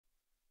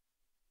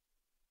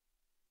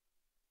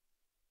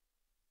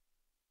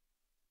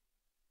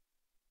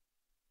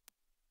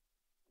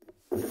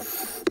Good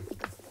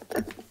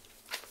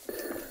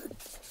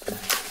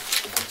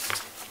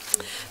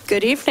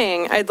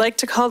evening. I'd like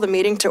to call the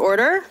meeting to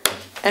order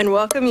and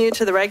welcome you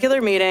to the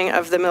regular meeting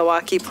of the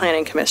Milwaukee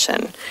Planning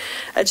Commission.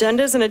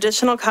 Agendas and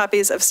additional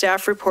copies of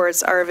staff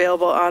reports are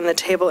available on the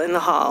table in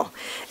the hall.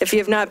 If you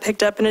have not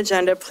picked up an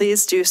agenda,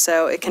 please do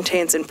so. It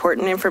contains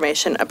important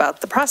information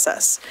about the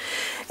process.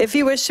 If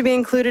you wish to be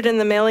included in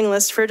the mailing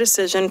list for a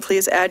decision,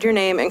 please add your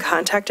name and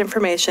contact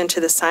information to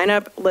the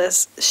sign-up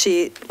list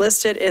sheet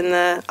listed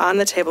on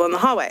the table in the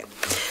hallway.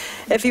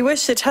 If you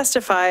wish to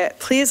testify,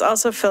 please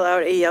also fill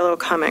out a yellow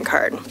comment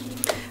card.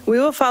 We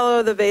will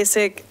follow the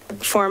basic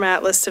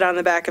format listed on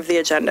the back of the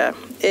agenda.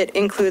 It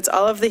includes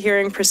all of the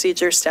hearing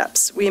procedure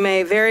steps. We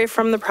may vary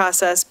from the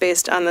process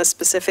based on the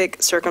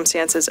specific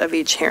circumstances of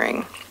each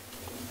hearing.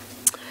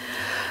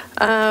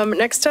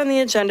 Next on the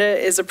agenda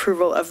is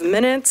approval of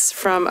minutes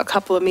from a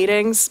couple of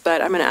meetings,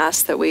 but I'm going to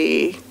ask that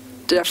we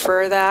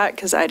defer that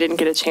because I didn't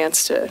get a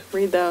chance to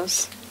read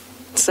those.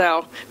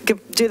 So we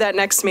could do that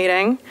next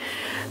meeting.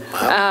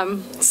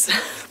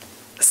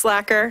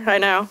 Slacker, I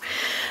know.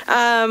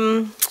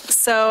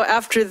 So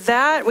after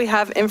that, we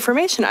have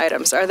information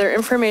items. Are there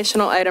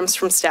informational items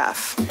from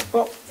staff?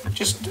 Well,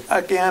 just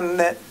again,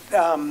 that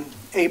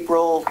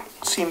April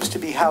seems to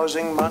be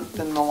housing month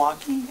in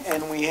Milwaukee,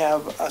 and we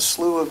have a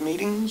slew of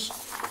meetings.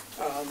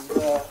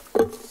 The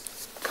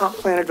Comp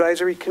Plan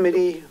Advisory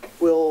Committee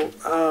will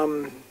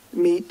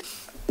meet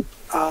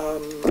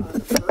on the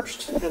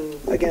 1st and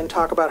again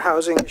talk about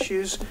housing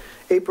issues.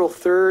 April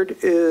 3rd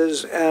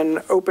is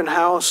an open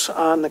house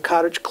on the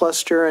cottage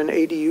cluster and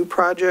ADU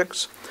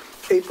projects.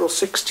 April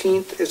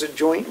 16th is a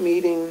joint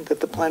meeting that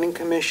the Planning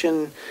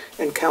Commission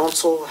and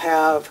Council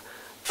have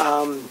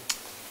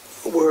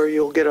where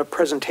you'll get a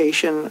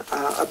presentation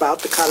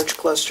about the cottage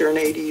cluster and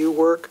ADU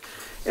work.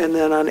 And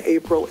then on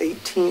April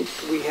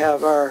 18th, we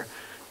have our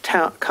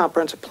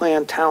comprehensive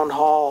plan town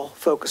hall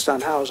focused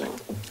on housing.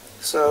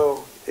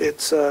 So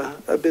it's a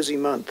busy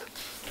month.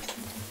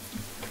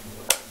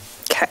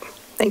 Okay,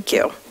 thank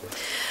you.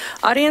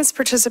 Audience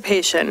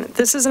participation.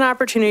 This is an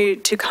opportunity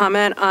to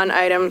comment on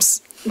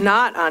items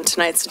not on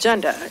tonight's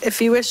agenda. If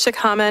you wish to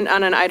comment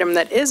on an item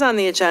that is on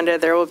the agenda,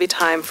 there will be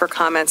time for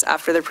comments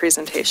after the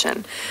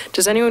presentation.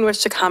 Does anyone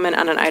wish to comment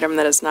on an item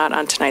that is not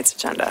on tonight's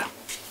agenda?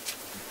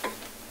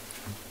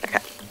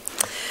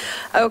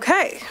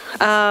 Okay.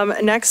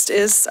 Next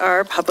is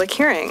our public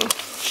hearing.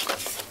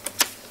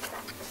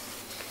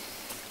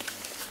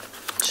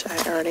 Which I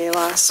already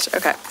lost.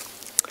 Okay.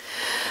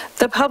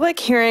 The public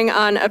hearing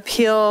on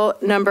appeal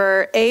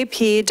number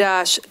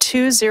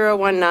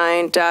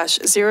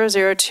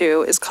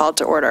AP-2019-002 is called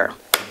to order.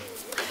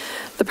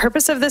 The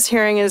purpose of this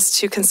hearing is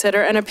to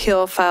consider an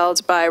appeal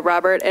filed by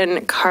Robert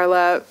and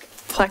Carla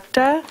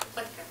Pletka,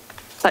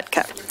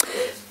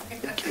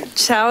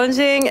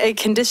 challenging a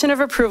condition of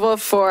approval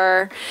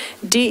for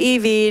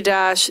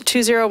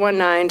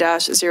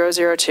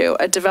DEV-2019-002,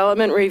 a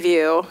development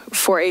review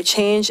for a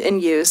change in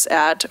use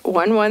at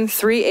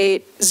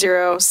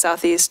 11380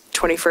 Southeast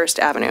 21st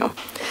Avenue.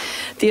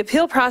 The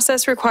appeal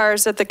process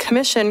requires that the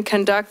Commission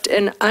conduct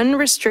an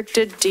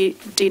unrestricted de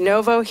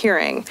novo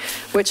hearing,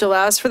 which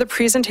allows for the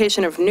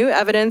presentation of new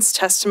evidence,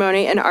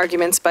 testimony, and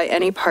arguments by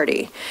any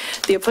party.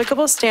 The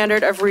applicable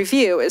standard of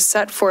review is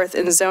set forth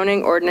in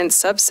zoning ordinance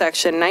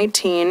subsection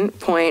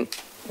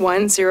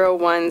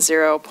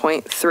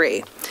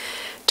 19.1010.3,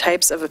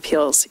 types of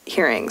appeals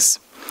hearings.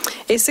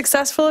 A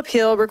successful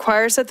appeal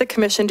requires that the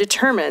Commission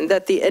determine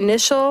that the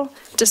initial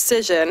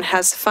decision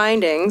has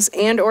findings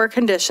and/or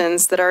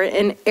conditions that are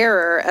in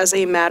error as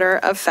a matter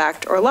of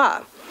fact or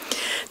law.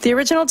 The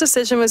original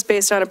decision was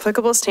based on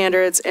applicable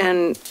standards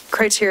and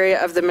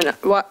criteria of the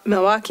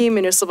Milwaukee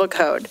Municipal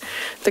Code.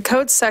 The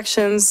code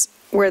sections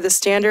where the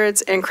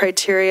standards and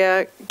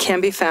criteria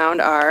can be found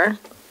are,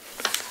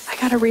 I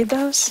gotta read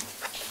those?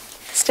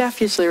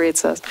 Staff usually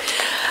reads those.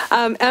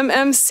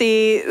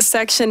 MMC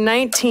section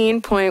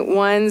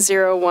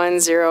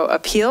 19.1010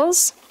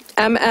 appeals,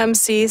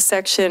 MMC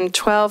section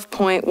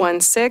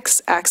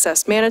 12.16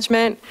 access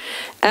management,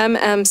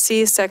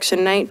 MMC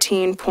section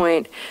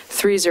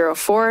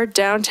 19.304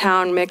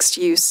 downtown mixed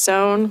use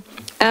zone,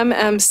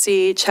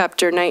 MMC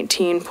chapter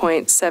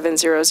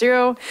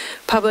 19.700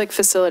 public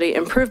facility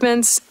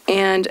improvements,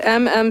 and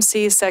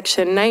MMC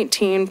section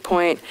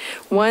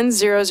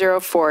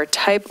 19.1004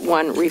 type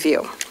 1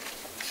 review.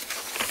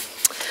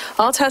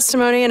 All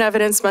testimony and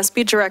evidence must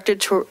be directed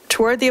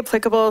toward the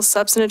applicable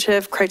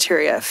substantive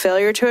criteria.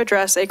 Failure to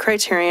address a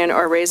criterion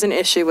or raise an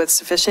issue with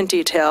sufficient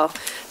detail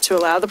to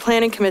allow the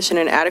Planning Commission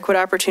an adequate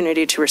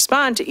opportunity to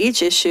respond to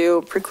each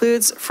issue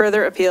precludes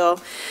further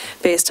appeal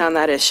based on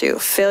that issue.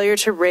 Failure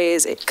to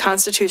raise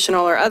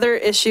constitutional or other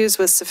issues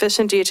with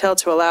sufficient detail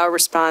to allow a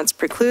response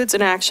precludes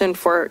an action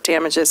for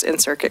damages in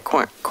circuit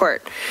court.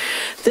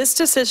 This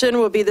decision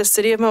will be the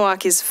City of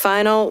Milwaukee's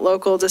final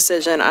local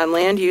decision on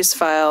land use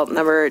file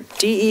number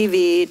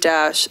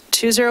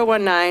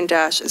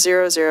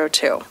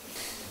DEV-2019-002.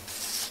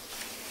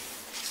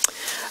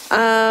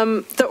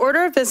 The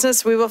order of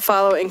business we will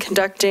follow in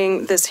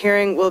conducting this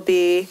hearing will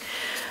be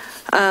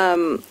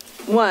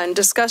 1,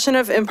 discussion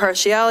of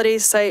impartiality,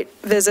 site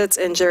visits,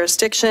 and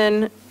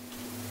jurisdiction.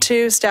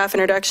 2, staff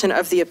introduction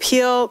of the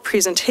appeal,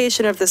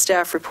 presentation of the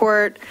staff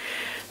report,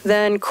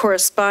 then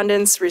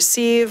correspondence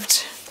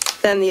received,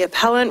 then the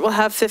appellant will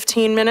have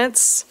 15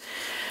 minutes,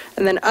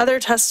 and then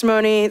other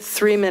testimony,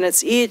 3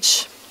 minutes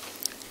each,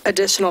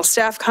 additional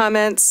staff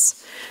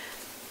comments,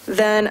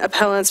 then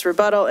appellant's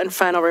rebuttal and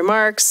final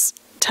remarks,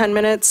 10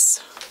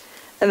 minutes,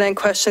 and then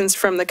questions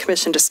from the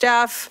commission to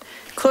staff,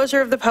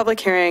 closure of the public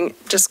hearing,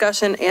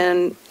 discussion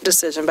and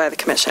decision by the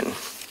commission.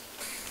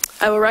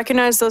 I will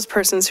recognize those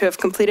persons who have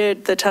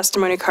completed the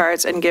testimony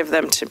cards and given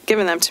them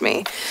to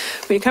me.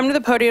 When you come to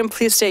the podium,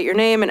 please state your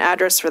name and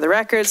address for the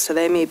record so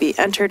they may be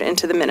entered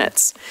into the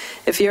minutes.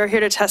 If you are here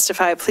to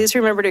testify, please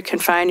remember to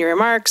confine your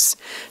remarks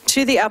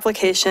to the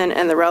application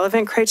and the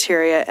relevant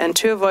criteria and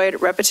to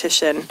avoid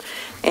repetition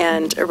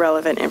and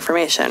irrelevant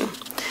information.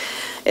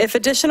 If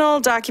additional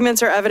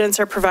documents or evidence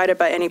are provided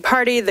by any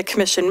party, the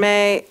commission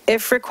may,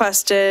 if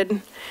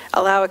requested,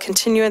 allow a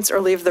continuance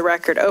or leave the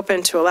record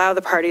open to allow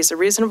the parties a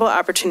reasonable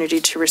opportunity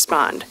to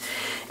respond.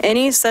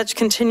 Any such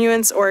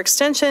continuance or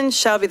extension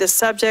shall be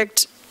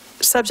subject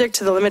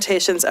to the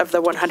limitations of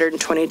the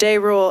 120-day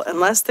rule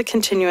unless the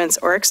continuance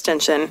or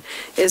extension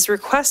is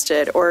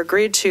requested or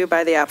agreed to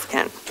by the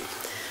applicant.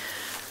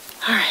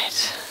 All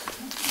right.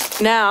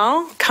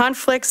 Now,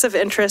 conflicts of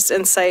interest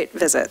in site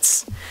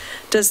visits.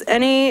 Does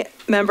any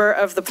member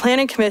of the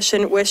Planning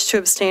Commission wish to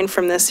abstain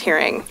from this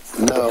hearing?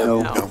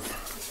 No.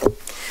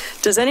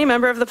 Does any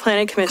member of the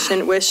Planning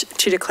Commission wish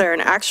to declare an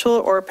actual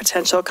or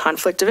potential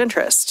conflict of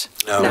interest?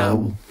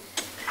 No.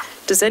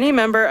 Does any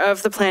member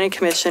of the Planning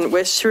Commission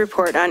wish to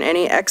report on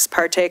any ex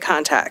parte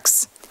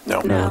contacts?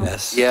 No.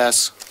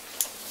 Yes.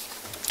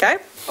 Okay.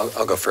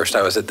 I'll go first.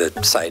 I was at the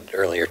site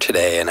earlier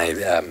today, and I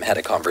had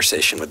a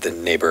conversation with the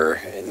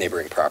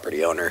neighboring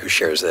property owner who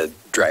shares a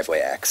driveway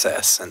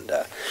access, and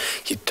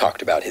he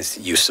talked about his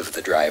use of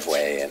the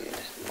driveway, and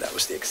that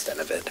was the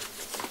extent of it.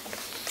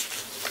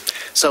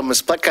 So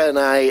Ms. Pletka and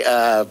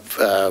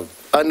I,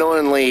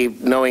 unknowingly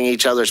knowing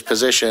each other's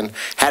position,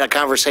 had a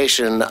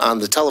conversation on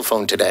the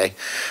telephone today.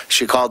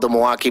 She called the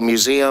Milwaukee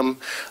Museum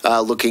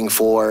looking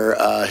for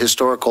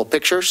historical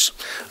pictures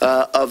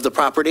of the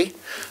property,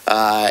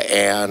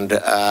 and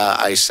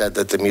I said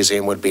that the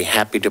museum would be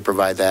happy to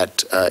provide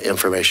that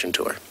information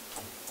to her.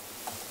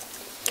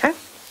 Okay.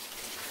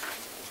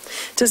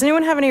 Does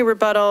anyone have any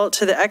rebuttal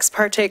to the ex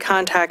parte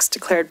contacts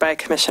declared by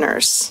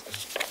commissioners?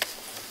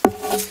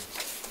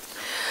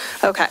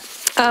 Okay.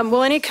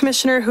 Will any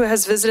commissioner who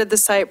has visited the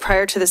site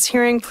prior to this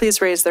hearing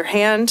please raise their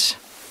hand?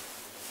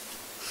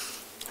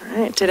 All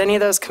right. Did any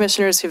of those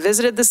commissioners who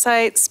visited the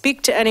site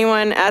speak to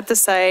anyone at the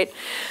site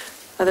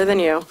other than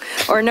you,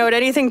 or note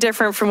anything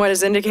different from what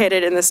is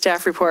indicated in the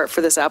staff report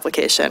for this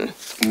application?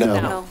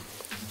 No.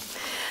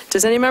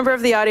 Does any member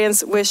of the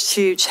audience wish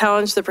to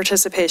challenge the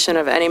participation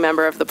of any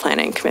member of the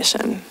Planning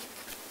Commission?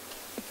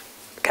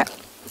 Okay.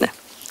 No.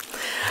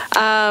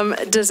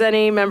 Does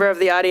any member of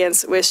the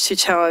audience wish to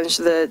challenge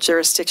the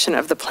jurisdiction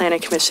of the Planning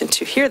Commission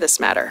to hear this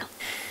matter?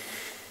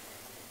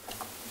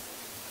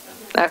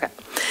 Okay.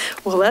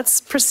 Well, let's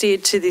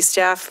proceed to the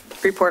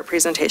staff report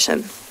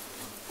presentation.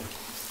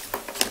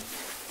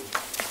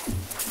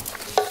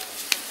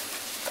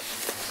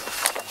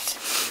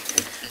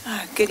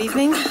 Good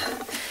evening.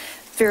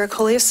 Vera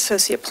Coley,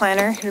 Associate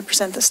Planner, here to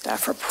present the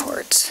staff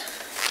report.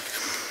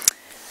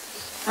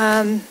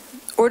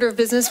 Order of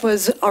business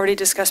was already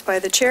discussed by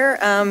the chair.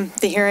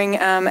 The hearing,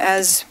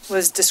 as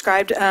was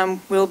described,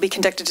 will be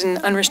conducted in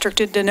an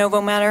unrestricted de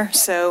novo manner.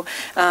 So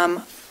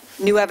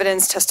new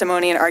evidence,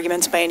 testimony, and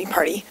arguments by any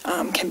party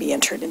can be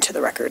entered into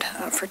the record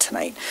for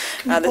tonight.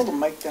 Can you pull the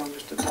mic down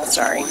just a touch?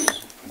 Sorry.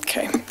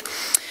 Okay.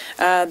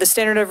 The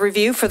standard of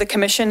review for the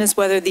commission is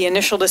whether the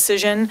initial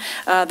decision,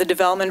 the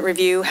development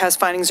review, has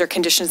findings or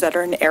conditions that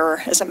are in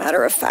error as a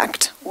matter of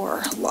fact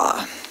or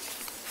law.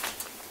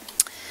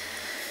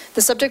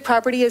 The subject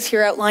property is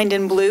here outlined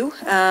in blue,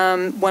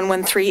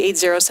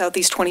 11380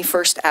 Southeast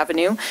 21st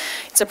Avenue.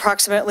 It's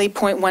approximately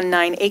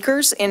 0.19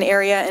 acres in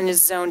area and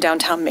is zoned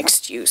downtown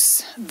mixed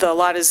use. The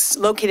lot is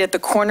located at the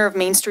corner of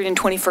Main Street and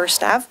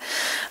 21st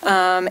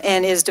Ave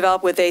and is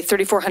developed with a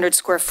 3,400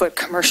 square foot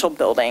commercial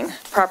building.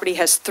 Property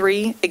has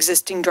 3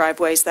 existing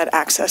driveways that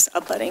access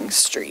abutting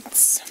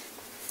streets.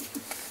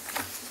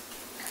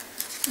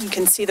 You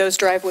can see those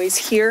driveways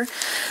here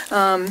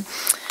on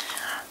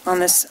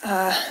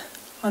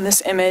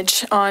this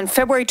image. On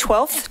February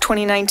 12th,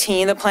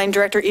 2019, the planning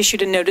director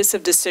issued a notice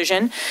of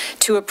decision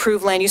to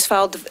approve land use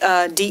file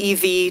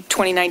DEV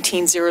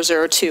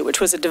 2019-002, which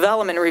was a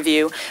development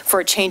review for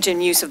a change in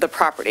use of the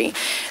property.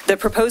 The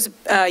proposed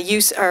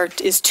use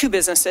is 2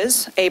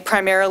 businesses, a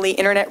primarily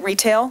internet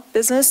retail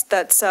business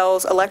that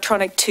sells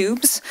electronic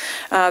tubes,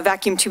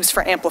 vacuum tubes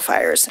for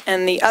amplifiers,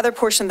 and the other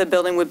portion of the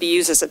building would be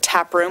used as a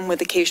tap room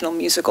with occasional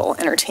musical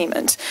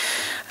entertainment.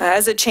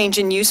 As a change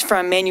in use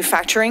from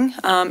manufacturing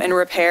and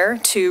repair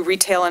to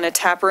retail and a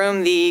tap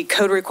room, the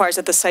code requires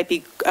that the site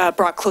be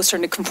brought closer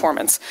into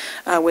conformance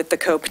with the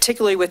code,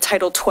 particularly with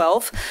Title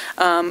 12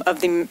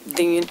 of the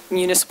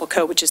municipal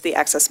code, which is the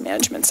access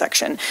management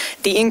section.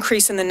 The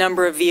increase in the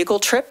number of vehicle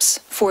trips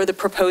for the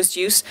proposed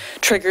use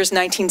triggers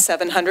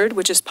 19,700,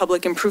 which is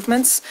public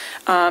improvements,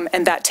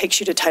 and that takes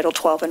you to Title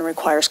 12 and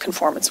requires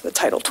conformance with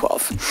Title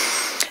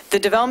 12. The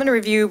development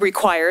review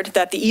required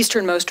that the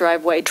easternmost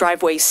driveway,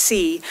 driveway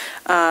C,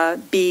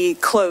 be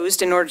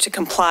closed in order to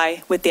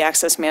comply with the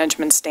access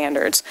management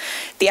standards.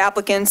 The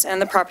applicants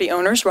and the property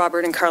owners,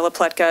 Robert and Carla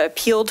Pletka,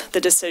 appealed the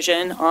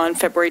decision on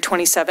February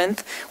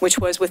 27th, which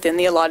was within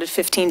the allotted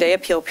 15-day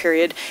appeal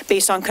period,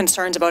 based on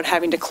concerns about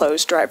having to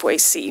close driveway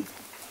C,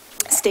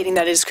 stating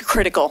that it is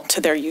critical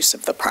to their use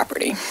of the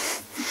property.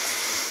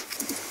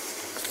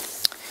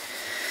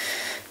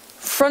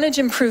 Frontage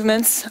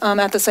improvements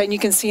at the site, and you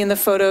can see in the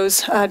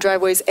photos,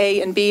 driveways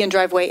A and B, and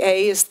driveway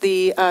A is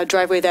the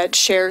driveway that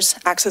shares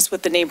access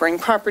with the neighboring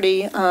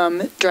property,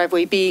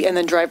 driveway B, and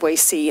then driveway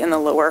C in the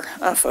lower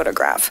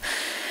photograph.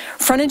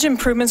 Frontage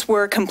improvements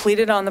were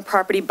completed on the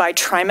property by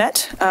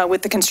TriMet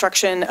with the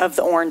construction of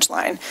the orange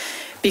line.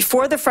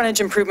 Before the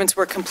frontage improvements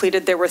were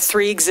completed, there were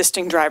 3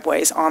 existing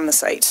driveways on the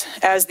site.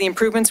 As the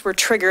improvements were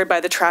triggered by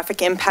the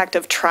traffic impact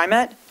of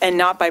TriMet and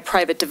not by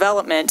private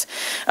development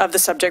of the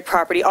subject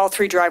property, all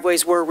 3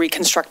 driveways were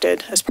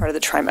reconstructed as part of the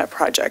TriMet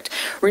project.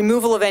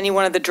 Removal of any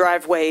one of the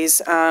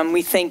driveways,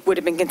 we think, would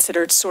have been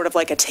considered sort of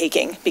like a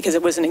taking, because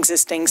it was an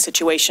existing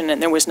situation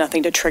and there was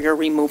nothing to trigger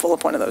removal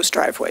of one of those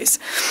driveways.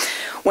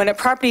 When a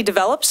property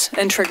develops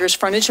and triggers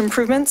frontage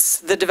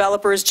improvements, the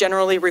developer is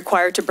generally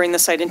required to bring the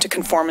site into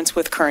conformance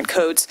with current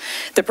codes.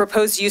 The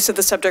proposed use of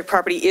the subject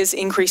property is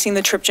increasing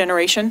the trip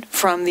generation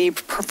from the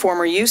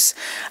former use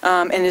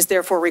and is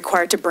therefore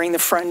required to bring the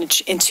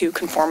frontage into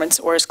conformance,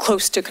 or as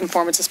close to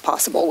conformance as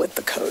possible, with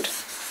the code.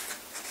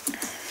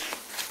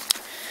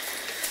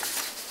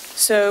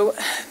 So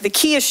the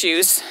key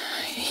issues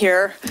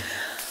here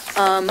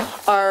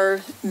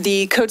are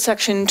the code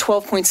section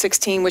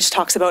 12.16, which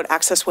talks about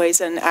accessways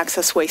and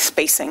accessway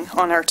spacing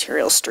on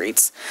arterial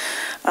streets.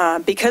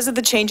 Because of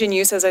the change in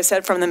use, as I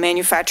said, from the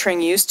manufacturing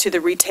use to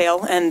the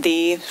retail and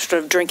the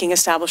sort of drinking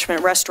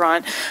establishment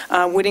restaurant,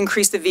 would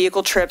increase the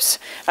vehicle trips.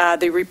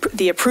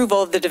 The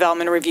approval of the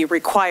development review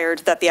required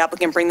that the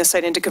applicant bring the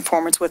site into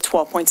conformance with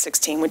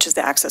 12.16, which is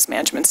the access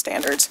management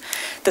standards.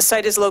 The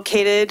site is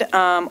located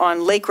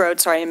on Lake Road.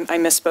 Sorry, I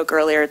misspoke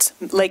earlier. It's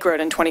Lake Road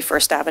and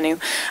 21st Avenue,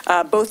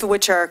 both of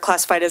which are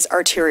classified as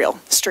arterial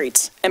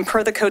streets. And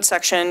per the code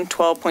section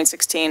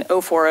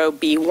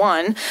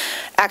 12.16.040B1,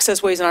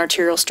 accessways and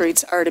arterial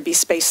streets are to be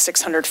spaced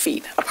 600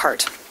 feet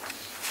apart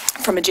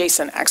from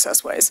adjacent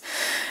accessways.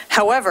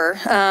 However,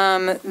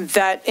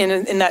 that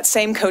in that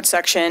same code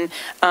section,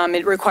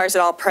 it requires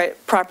that all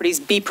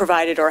properties be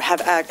provided or have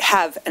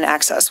an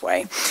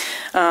accessway.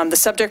 The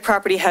subject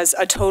property has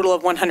a total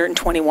of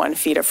 121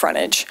 feet of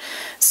frontage.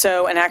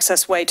 So an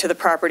accessway to the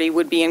property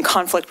would be in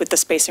conflict with the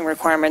spacing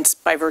requirements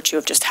by virtue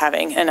of just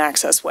having an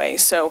accessway.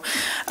 So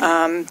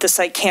the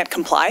site can't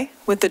comply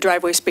with the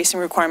driveway spacing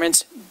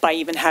requirements by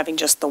even having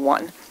just the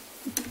one.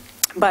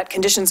 But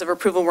conditions of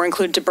approval were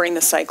included to bring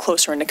the site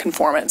closer into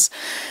conformance.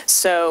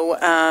 So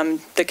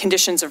the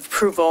conditions of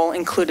approval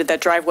included that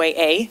driveway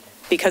A,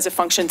 because it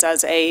functions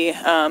as an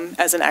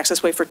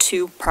accessway for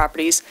 2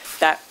 properties,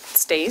 that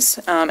stays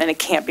and it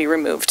can't be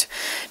removed.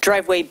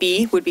 Driveway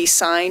B would be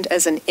signed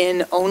as an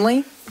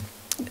in-only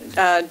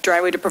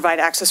driveway to provide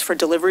access for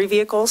delivery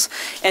vehicles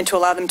and to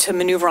allow them to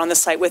maneuver on the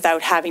site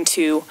without having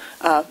to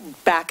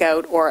back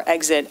out or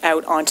exit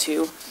out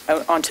onto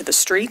the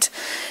street,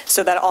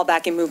 so that all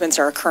backing movements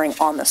are occurring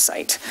on the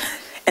site.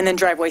 And then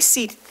driveway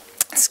C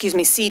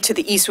to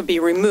the east would be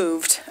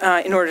removed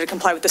in order to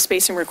comply with the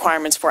spacing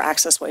requirements for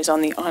accessways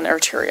on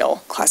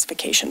arterial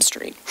classification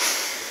street.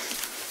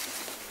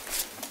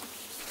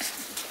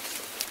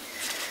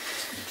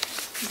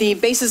 The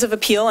basis of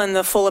appeal and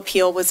the full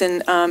appeal was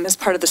in as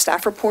part of the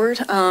staff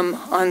report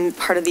on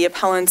part of the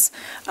appellants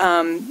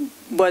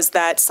was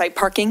that site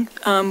parking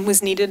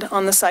was needed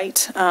on the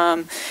site.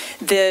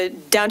 The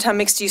downtown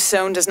mixed-use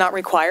zone does not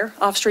require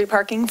off-street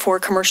parking for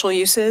commercial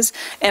uses,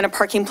 and a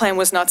parking plan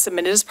was not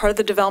submitted as part of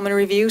the development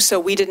review, so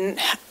we didn't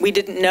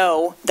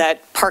know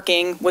that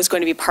parking was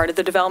going to be part of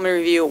the development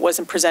review. It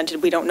wasn't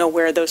presented. We don't know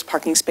where those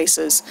parking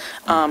spaces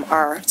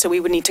are, so we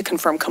would need to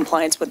confirm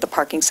compliance with the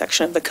parking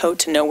section of the code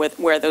to know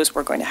where those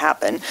were going to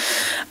happen.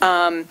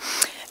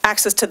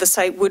 Access to the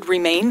site would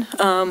remain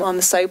on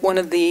the site. One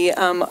of the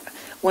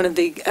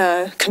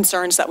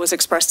concerns that was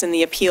expressed in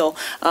the appeal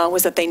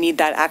was that they need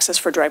that access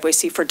for driveway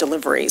C for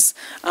deliveries.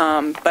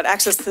 But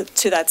access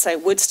to that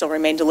site would still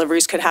remain.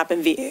 Deliveries could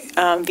happen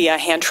via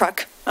hand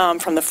truck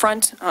from the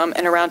front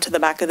and around to the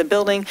back of the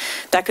building.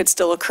 That could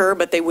still occur,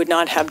 but they would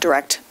not have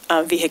direct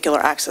vehicular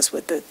access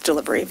with the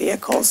delivery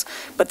vehicles,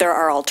 but there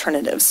are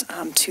alternatives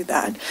to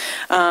that.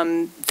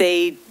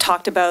 They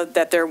talked about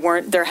that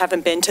there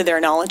haven't been, to their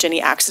knowledge,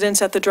 any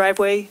accidents at the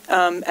driveway,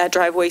 at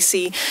driveway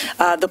C.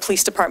 The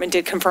police department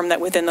did confirm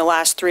that within the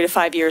last 3 to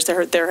 5 years,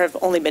 there have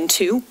only been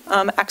 2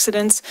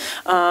 accidents,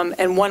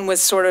 and one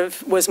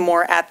was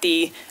more at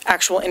the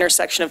actual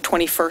intersection of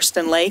 21st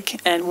and Lake,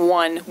 and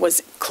one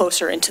was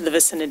closer into the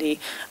vicinity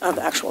of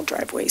the actual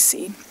driveway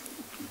C.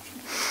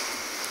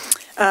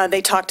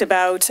 They talked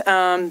about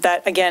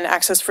that, again,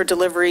 access for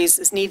deliveries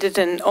is needed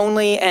and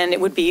it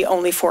would be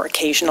only for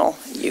occasional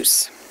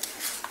use.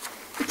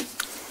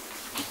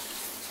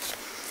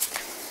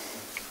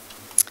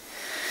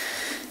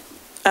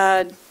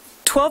 Uh,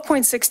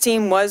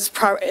 12.16 was,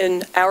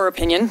 in our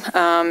opinion,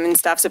 in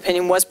staff's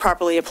opinion, was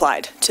properly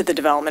applied to the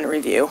development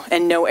review,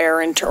 and no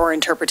error or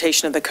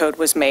interpretation of the code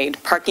was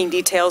made. Parking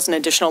details and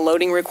additional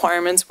loading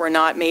requirements were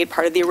not made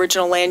part of the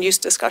original land use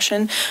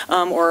discussion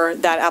or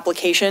that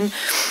application.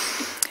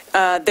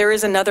 There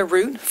is another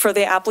route for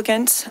the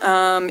applicant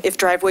if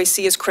driveway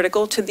C is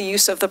critical to the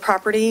use of the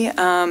property.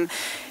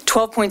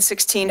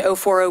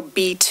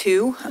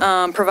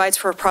 12.16040B2 provides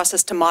for a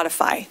process to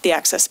modify the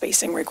access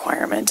spacing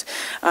requirement.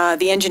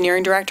 The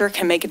engineering director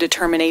can make a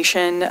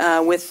determination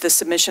with the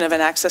submission of an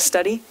access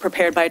study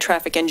prepared by a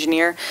traffic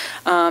engineer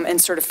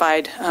and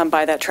certified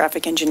by that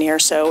traffic engineer.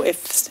 So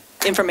if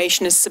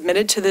information is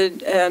submitted to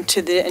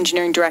the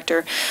engineering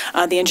director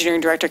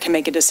can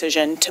make a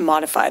decision to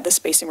modify the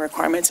spacing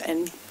requirements,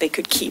 and they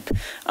could keep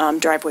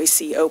driveway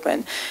C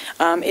open.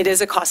 It is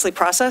a costly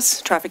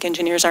process. Traffic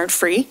engineers aren't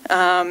free,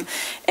 and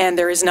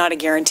there is not a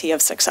guarantee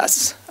of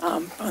success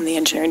on the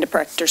engineering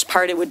director's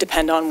part. It would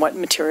depend on what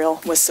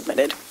material was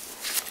submitted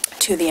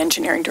to the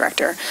engineering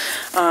director.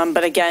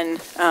 But again,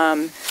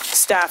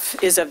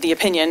 staff is of the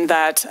opinion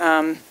that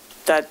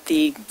that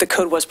the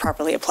code was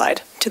properly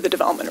applied to the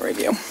development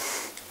review.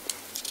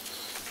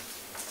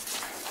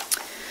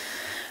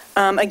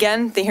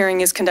 Again, the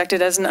hearing is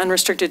conducted as an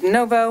unrestricted de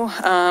novo,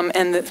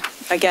 and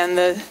again,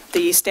 the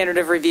standard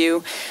of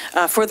review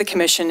for the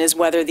commission is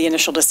whether the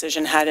initial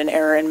decision had an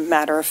error in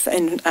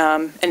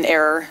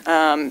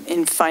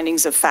in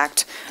findings of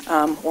fact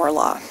or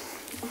law.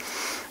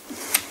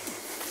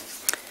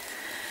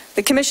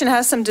 The commission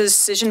has some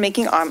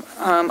decision-making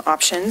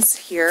options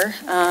here.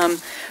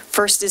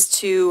 First is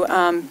to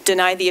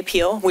deny the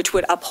appeal, which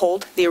would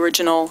uphold the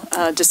original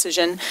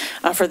decision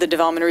for the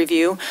development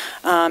review,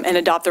 and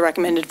adopt the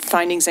recommended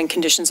findings and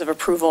conditions of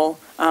approval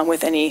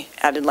with any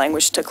added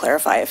language to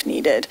clarify if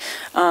needed.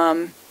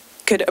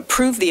 Could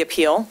approve the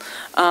appeal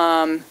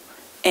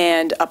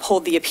and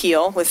uphold the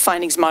appeal with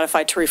findings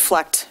modified to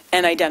reflect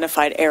an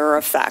identified error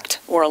of fact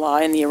or law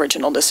in the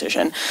original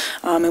decision.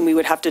 And we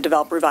would have to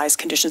develop revised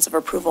conditions of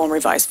approval and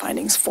revised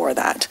findings for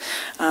that.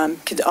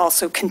 Could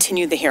also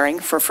continue the hearing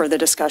for further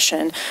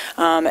discussion.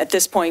 At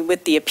this point,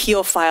 with the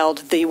appeal filed,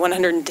 the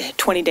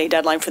 120-day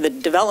deadline for the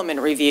development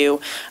review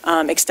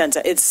extends.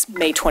 It's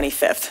May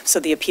 25th. So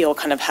the appeal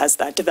kind of has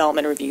that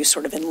development review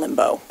sort of in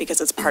limbo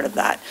because it's part of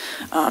that,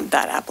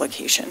 that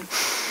application.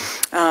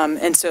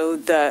 And so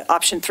the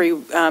option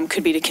 3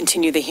 could be to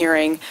continue the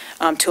hearing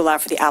to allow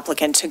for the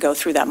applicant to go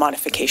through that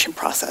modification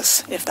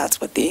process, if that's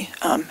what the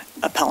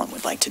appellant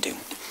would like to do.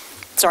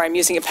 Sorry, I'm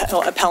using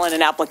appellant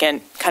and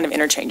applicant kind of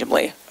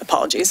interchangeably.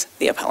 Apologies,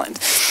 the appellant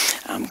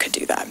could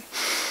do that.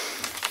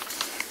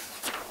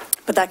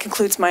 But that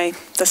concludes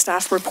the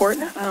staff report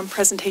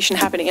presentation.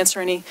 Happy to answer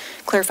any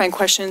clarifying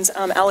questions.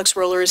 Alex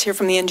Roller is here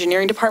from the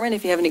engineering department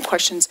if you have any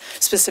questions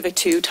specific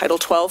to Title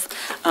 12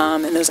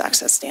 and those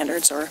access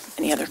standards or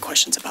any other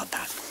questions about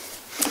that.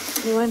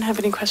 Anyone have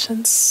any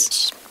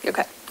questions?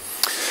 Okay.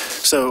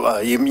 So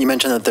you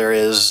mentioned that there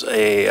is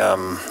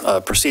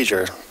a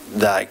procedure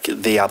that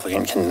the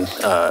applicant can,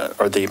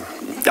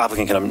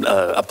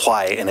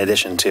 apply in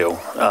addition to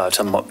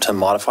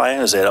modify.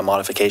 Is it a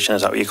modification?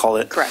 Is that what you call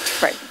it?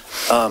 Correct. Right.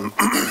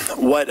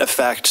 What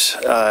effect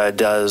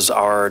does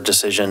our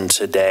decision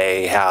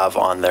today have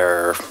on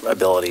their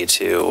ability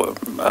to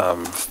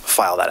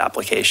file that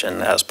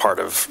application as part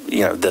of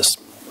this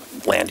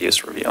land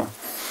use review,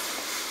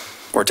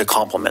 or to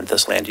complement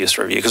this land use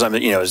review? Because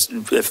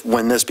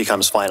when this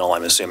becomes final,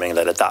 I'm assuming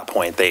that at that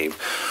point they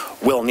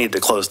will need to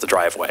close the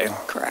driveway.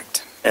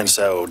 Correct. And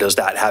so does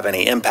that have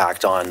any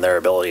impact on their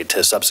ability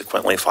to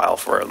subsequently file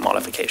for a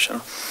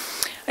modification?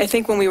 I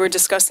think when we were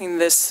discussing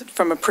this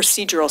from a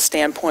procedural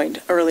standpoint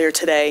earlier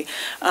today,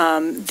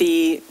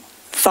 the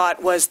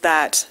thought was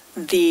that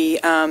the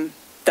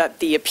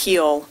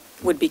appeal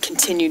would be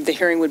continued, the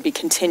hearing would be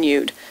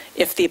continued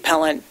if the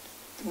appellant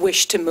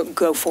wished to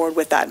go forward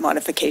with that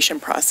modification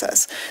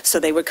process. So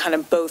they would kind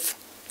of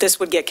this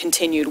would get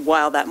continued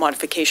while that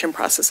modification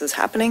process is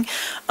happening.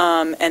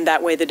 And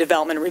that way the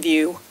development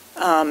review,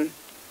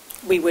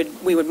 we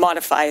would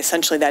modify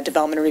essentially that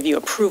development review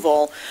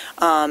approval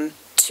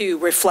to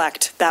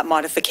reflect that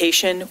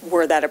modification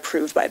were that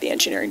approved by the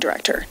engineering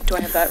director. Do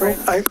I have that right?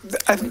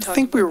 I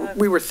think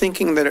we were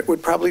thinking that it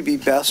would probably be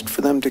best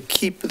for them to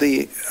keep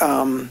the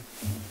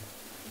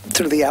sort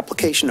of the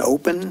application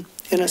open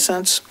in a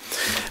sense.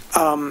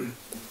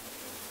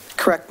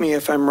 correct me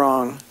if I'm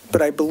wrong,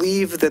 but I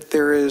believe that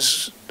there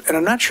is, and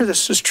I'm not sure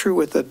this is true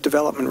with the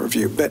development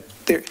review, but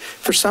there,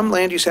 for some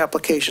land use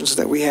applications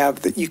that we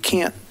have, that you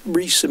can't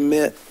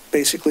resubmit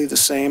basically the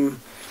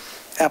same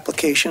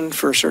application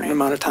for a certain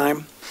amount of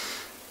time.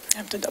 I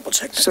have to double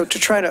check that. So to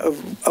try to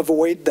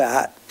avoid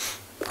that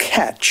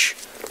catch,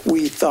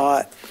 we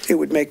thought it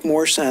would make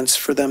more sense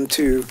for them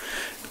to,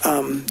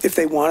 if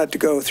they wanted to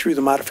go through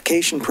the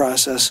modification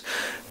process,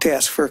 to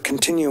ask for a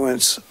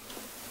continuance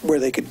where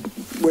they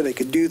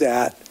could do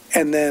that.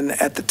 And then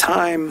at the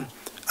time,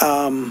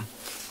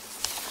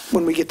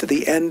 when we get to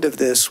the end of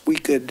this, we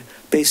could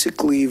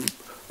basically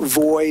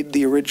void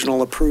the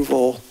original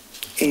approval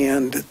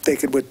and they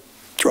could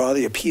withdraw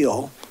the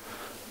appeal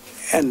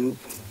and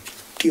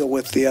deal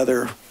with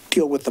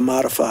the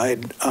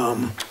modified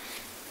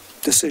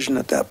decision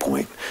at that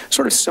point.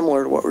 Sort of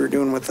similar to what we were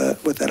doing with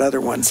that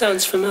other one.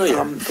 Sounds familiar.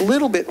 A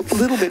little bit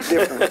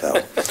different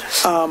though.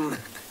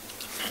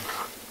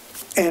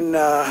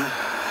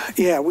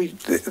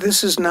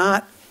 This is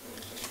not,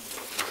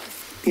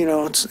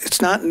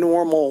 it's not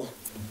normal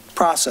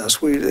process.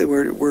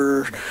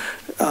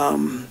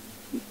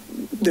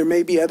 There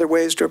may be other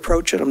ways to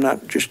approach it. I'm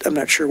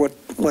not sure what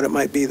it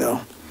might be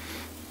though.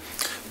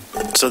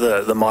 So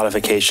the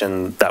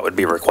modification that would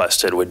be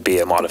requested would be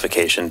a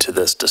modification to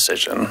this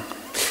decision?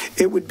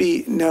 It would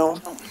be,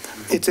 no,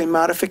 it's a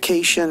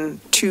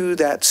modification to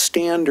that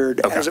standard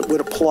as it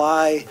would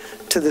apply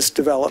to this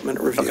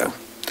development review. Okay.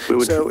 We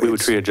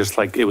would treat it just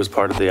like it was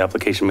part of the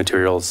application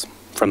materials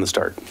from the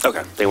start.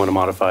 Okay. They want to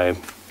modify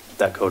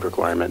that code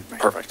requirement.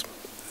 Perfect.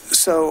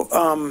 So,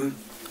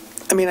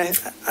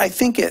 I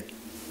think it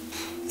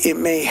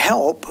may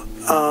help.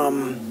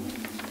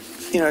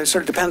 It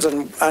sort of depends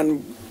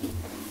on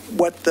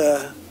what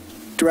the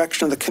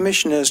direction of the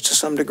commission is to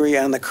some degree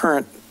on the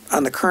current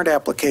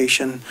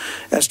application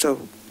as to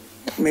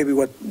maybe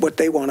what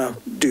they want to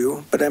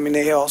do. But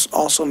they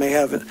also may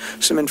have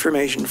some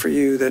information for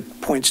you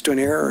that points to an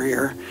error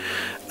here.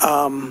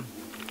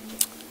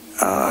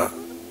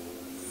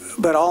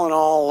 But all in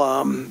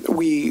all,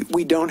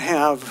 we don't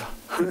have.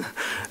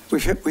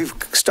 We've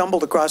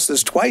stumbled across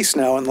this twice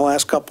now in the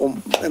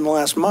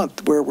last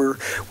month, where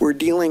we're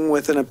dealing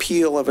with an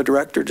appeal of a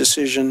director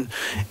decision,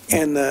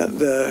 and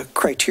the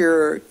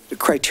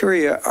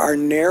criteria are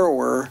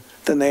narrower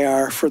than they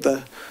are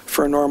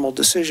for a normal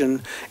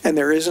decision, and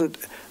there isn't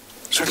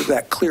sort of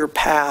that clear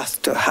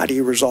path to how do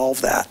you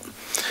resolve that.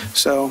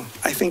 So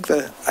I think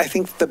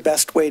the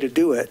best way to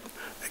do it,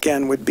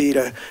 again, would be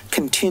to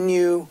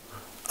continue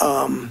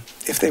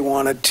if they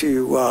wanted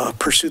to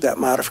pursue that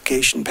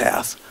modification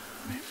path.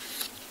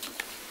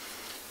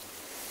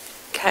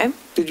 Okay.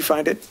 Did you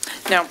find it?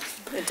 No,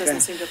 it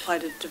doesn't seem to apply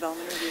to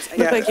development reviews.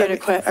 Looked like you had to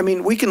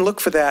quit. We can look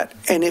for that,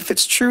 and if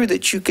it's true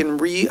that you can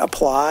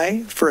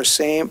reapply for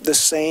the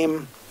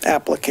same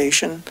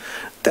application,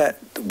 that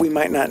we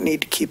might not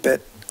need to keep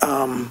it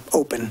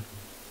open.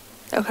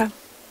 Okay.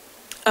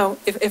 Oh,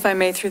 if I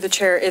may, through the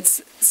chair,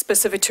 it's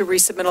specific to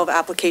resubmittal of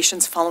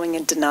applications following a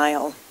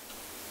denial,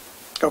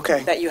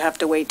 Okay. that you have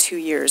to wait 2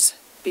 years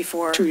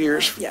before. 2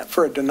 years Yeah.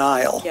 for a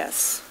denial.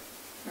 Yes,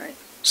 right.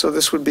 So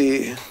this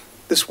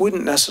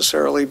wouldn't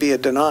necessarily be a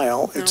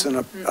denial. It's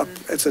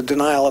it's a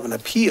denial of an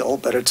appeal,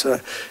 but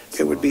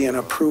it would be an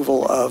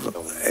approval of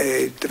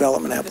a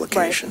development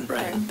application.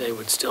 Right, they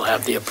would still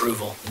have the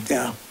approval.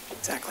 Yeah.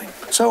 Exactly.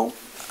 So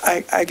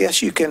I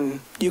guess you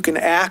can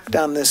act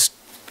on this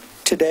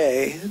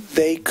today.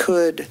 They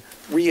could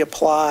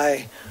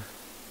reapply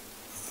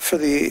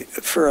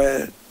for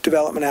a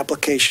development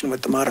application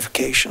with the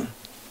modification.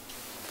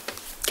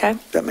 Okay.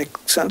 Does that make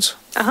sense?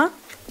 Uh-huh.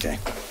 Okay.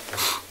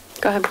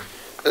 Go ahead.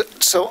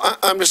 So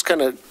I'm just going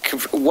to,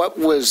 what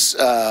does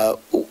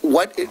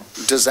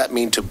that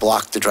mean to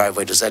block the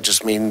driveway? Does that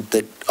just mean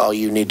that all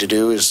you need to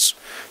do is,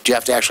 do you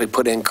have to actually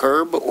put in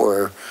curb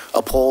or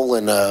a pole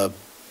and a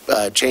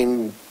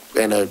chain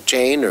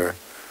or?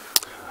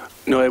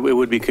 No, it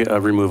would be a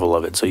removal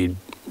of it. So you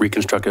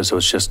reconstruct it so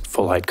it's just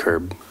full height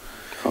curb.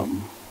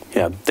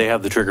 They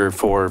have the trigger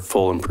for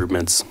full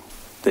improvements.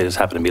 They just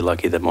happen to be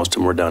lucky that most of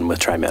them were done with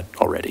TriMet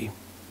already.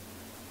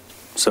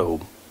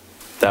 So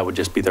that would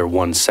just be their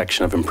one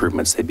section of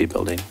improvements they'd be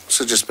building.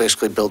 So just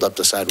basically build up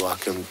the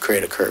sidewalk and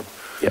create a curb.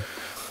 Yep.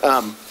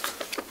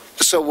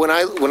 So when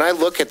I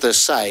look at this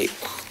site,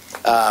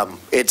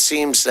 it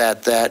seems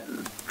that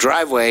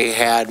driveway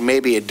had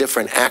maybe a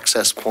different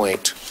access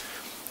point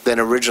than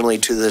originally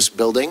to this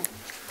building.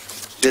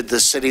 Did the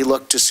city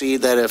look to see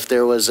that if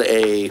there was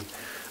a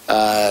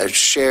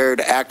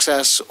shared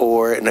access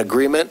or an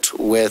agreement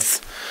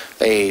with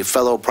a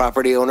fellow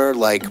property owner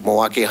like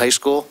Milwaukee High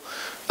School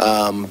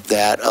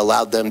that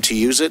allowed them to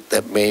use it,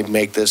 that may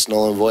make this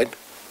null and void?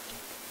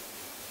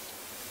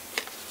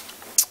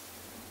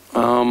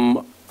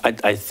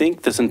 I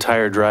think this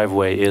entire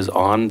driveway is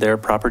on their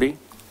property.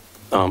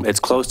 It's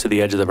close to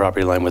the edge of the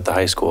property line with the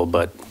high school,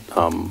 but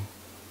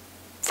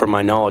from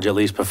my knowledge, at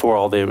least before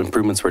all the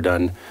improvements were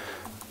done,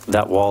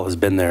 that wall has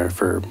been there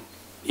for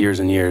years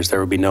and years. There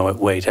would be no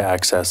way to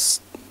access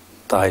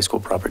the high school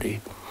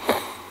property.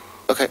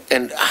 Okay. Okay,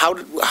 and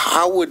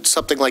how would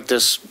something like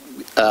this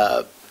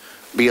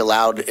be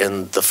allowed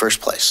in the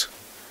first place?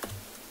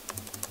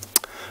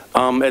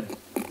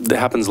 It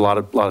happens a lot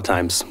of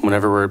times.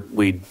 Whenever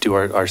we do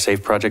our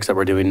safe projects that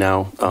we're doing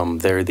now,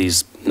 there are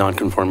these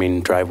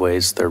non-conforming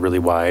driveways. They're really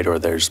wide, or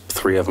there's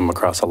 3 of them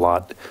across a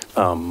lot.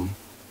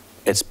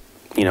 It's,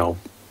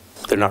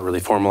 they're not really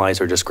formalized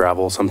or just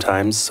gravel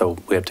sometimes, so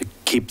we have to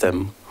keep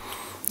them.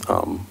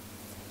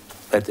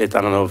 I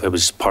don't know if it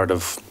was part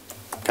of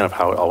kind of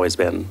how it always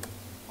been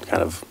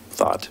kind of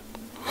thought.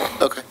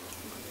 Okay.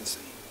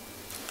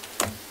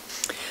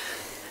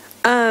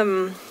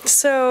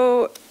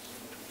 So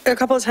a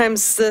couple of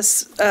times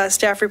this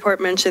staff report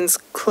mentions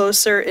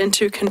closer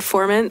into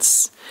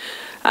conformance.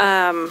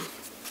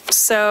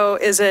 So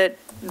is it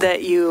that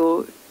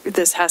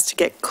this has to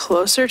get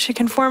closer to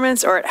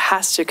conformance, or it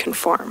has to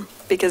conform?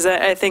 Because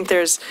I think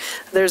there's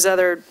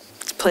other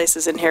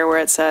places in here where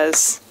it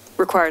says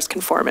requires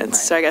conformance.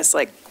 Right. So I guess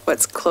like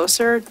what's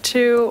closer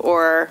to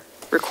or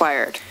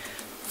required?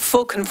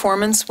 Full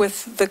conformance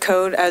with the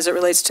code as it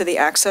relates to the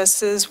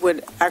accesses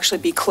would actually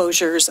be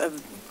closures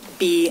of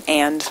B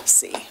and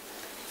C.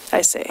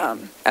 I see.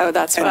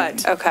 That's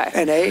what, okay.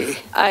 And A.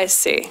 I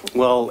see.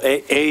 Well,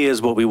 A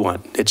is what we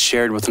want. It's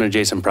shared with an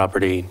adjacent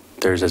property.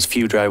 There's as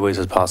few driveways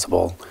as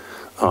possible.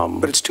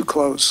 But it's too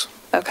close.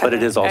 Okay. But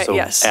it is also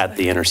yes. at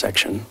the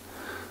intersection.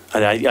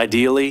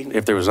 Ideally,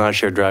 if there was not a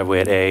shared driveway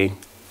at A,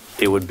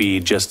 it would be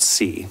just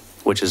C,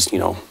 which is,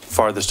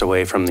 farthest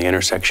away from the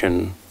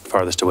intersection,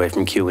 farthest away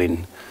from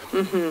queuing,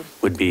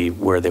 would be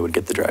where they would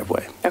get the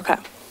driveway. Okay.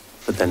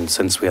 But then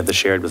since we have the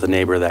shared with a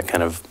neighbor, that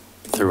kind of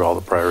threw all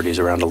the priorities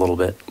around a little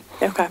bit.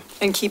 Okay.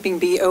 And keeping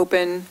B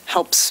open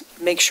helps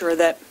make sure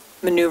that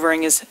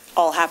maneuvering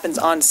all happens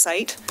on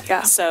site.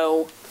 Yeah.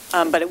 So,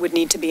 but it would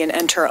need to be an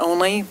enter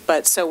only.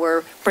 But so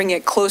we're bringing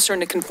it closer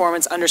into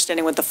conformance,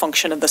 understanding what the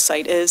function of the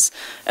site is,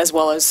 as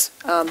well as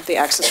the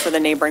access for the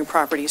neighboring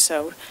property.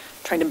 So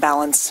trying to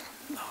balance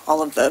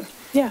all of the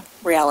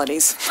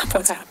realities of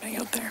what's happening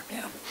out there.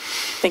 Yeah.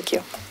 Thank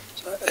you.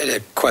 I had a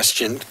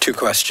question, 2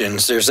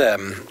 questions. There's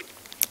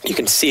you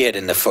can see it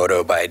in the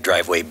photo by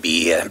driveway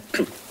B,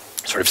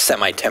 sort of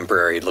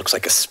semi-temporary, looks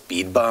like a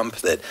speed bump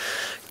that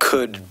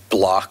could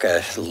block a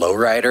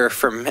lowrider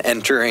from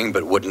entering,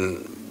 but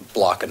wouldn't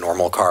block a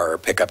normal car or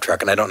pickup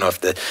truck. And I don't know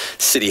if the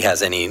city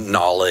has any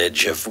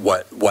knowledge of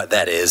what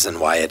that is and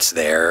why it's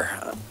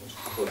there.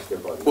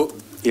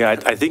 Yeah,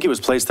 I think it was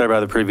placed there by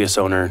the previous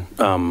owner.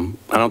 I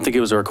don't think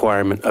it was a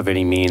requirement of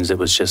any means. It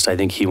was just, I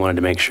think he wanted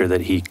to make sure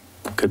that he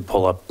could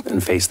pull up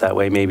and face that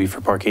way maybe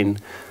for parking.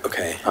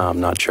 Okay.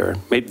 I'm not sure.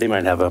 Maybe they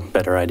might have a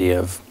better idea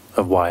of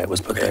why it was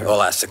put there.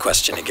 We'll ask the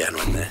question again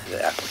when the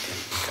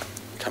applicant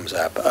comes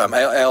up.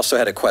 I also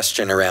had a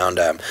question around,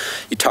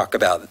 you talk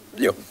about,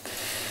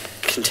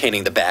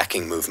 containing the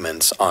backing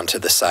movements onto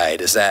the side.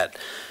 Is that,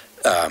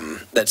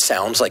 that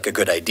sounds like a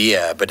good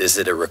idea, but is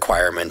it a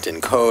requirement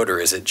in code, or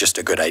is it just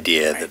a good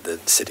idea that the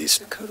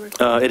city's?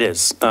 It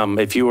is.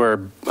 If you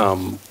were,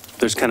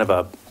 there's kind of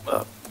a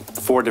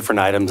 4 different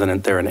items,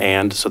 and they're an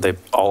and, so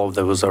all of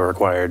those are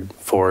required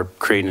for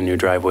creating a new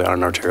driveway on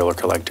an arterial or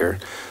collector.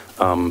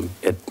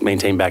 It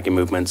maintain backing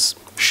movements,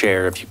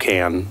 share if you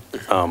can,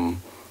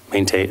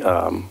 maintain.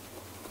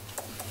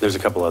 There's a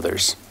couple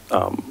others,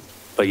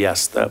 but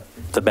yes,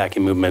 the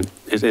backing movement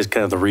is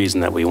kind of the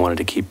reason that we wanted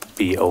to keep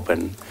B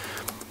open.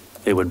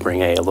 It would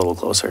bring A a little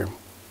closer,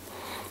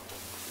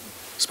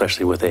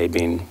 especially with A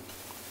being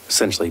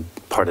essentially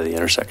part of the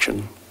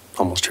intersection,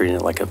 almost treating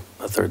it like a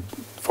third,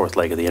 fourth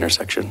leg of the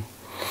intersection.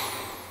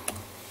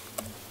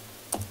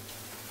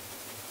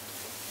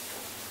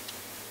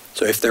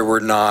 So if there were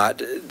not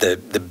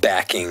the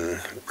backing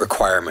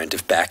requirement,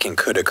 if backing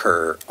could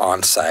occur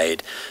on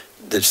site,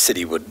 the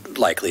city would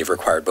likely have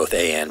required both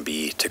A and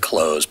B to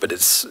close, but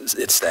it's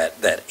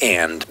that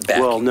and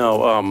backing. Well,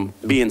 no,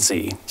 B and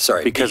C.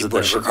 Sorry, because B of the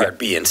would have required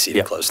B and C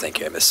to close.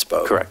 Thank you, I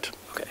misspoke. Correct.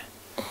 Okay.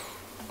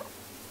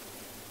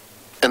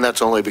 And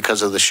that's only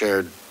because of the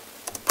shared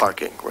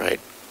parking, right?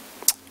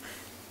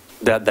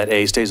 That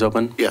A stays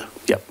open? Yeah.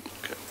 Yep.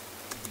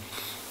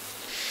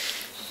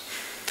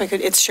 If I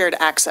could, it's shared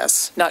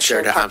access, not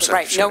shared Shared parking. access,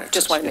 Right, shared nope, access,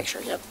 just want to yeah. make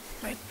sure, yep.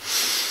 Right.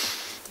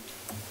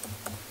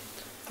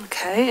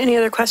 Okay, any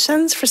other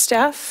questions for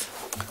staff?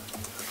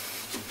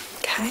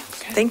 Okay,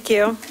 thank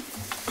you.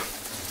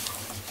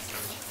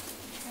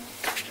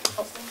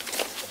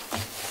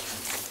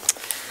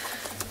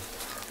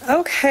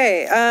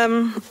 Okay,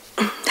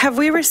 have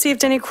we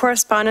received any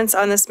correspondence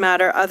on this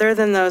matter other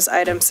than those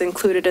items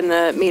included in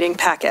the meeting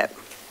packet?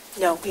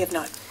 No, we have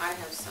not. I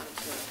have some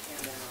to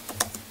hand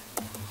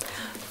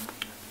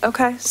out.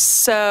 Okay,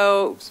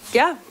 so,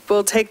 yeah,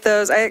 we'll take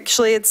those.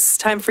 Actually, it's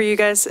time for you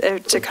guys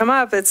to come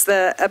up. It's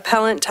the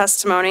appellant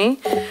testimony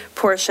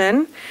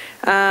portion.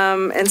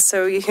 And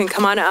so you can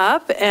come on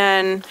up.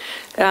 And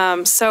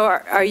so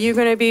are you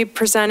going to be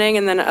presenting,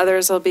 and then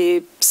others will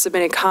be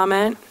submitting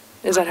comment?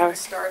 Is that how?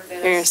 Start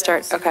this. You're going to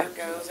start, see okay. where it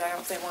goes. I don't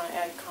know if they want to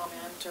add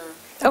comment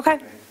or. Okay.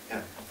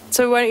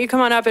 So why don't you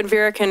come on up, and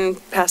Vera can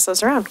pass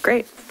those around.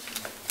 Great.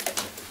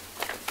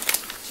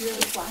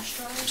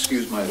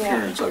 Excuse my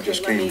appearance, I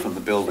just came from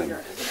the building.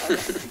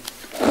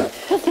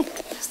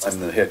 I'm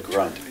the head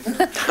grunt.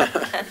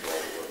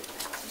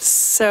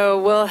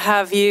 So we'll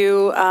have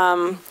you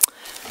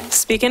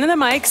speak into the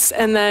mics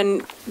and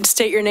then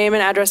state your name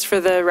and address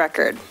for the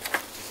record.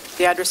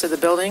 The address of the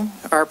building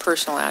or our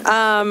personal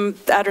address?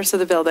 The address of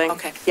the building.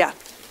 Okay. Yeah.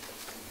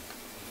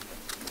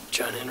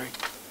 John Henry.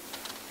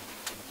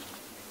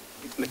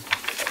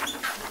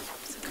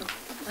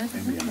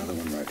 Maybe another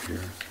one right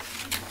here.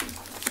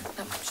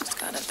 Oh, she's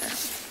got it there.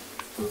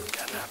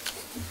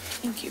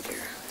 Thank you,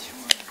 dear.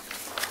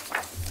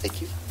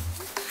 Thank you.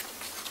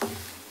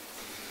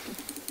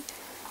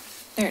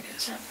 There it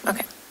is.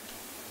 Okay.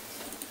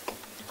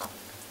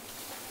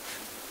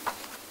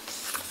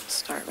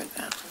 Start with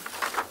that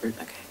one.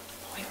 Okay.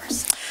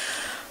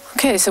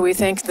 Okay, so we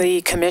thank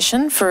the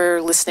commission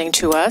for listening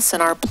to us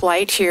and our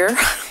plight here.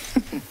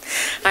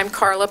 I'm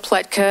Carla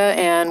Pletka,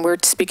 and we're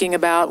speaking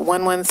about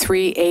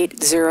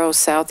 11380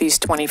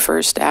 Southeast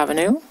 21st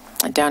Avenue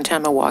in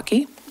downtown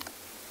Milwaukee.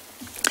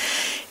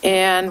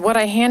 And what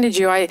I handed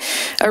you,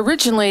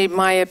 originally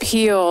my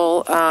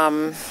appeal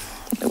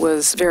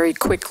was very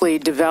quickly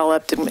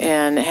developed,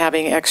 and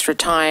having extra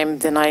time,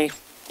 then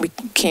we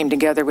came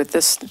together with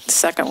this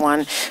second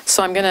one.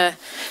 So I'm going to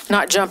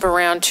not jump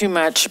around too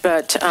much,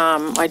 but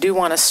I do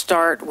want to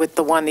start with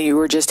the one that you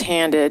were just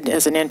handed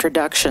as an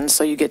introduction,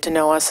 so you get to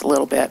know us a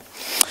little bit.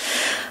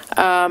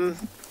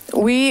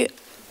 We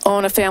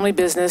own a family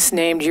business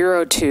named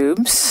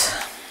Eurotubes,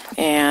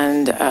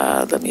 and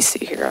let me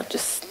see here, I'll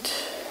just...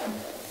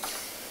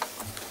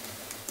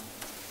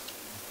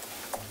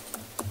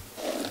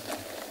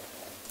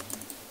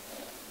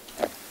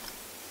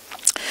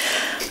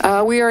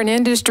 We are an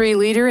industry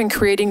leader in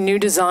creating new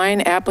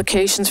design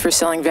applications for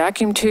selling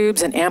vacuum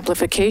tubes and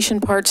amplification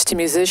parts to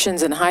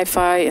musicians and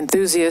hi-fi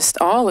enthusiasts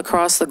all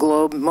across the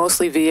globe,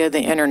 mostly via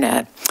the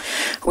internet.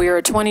 We are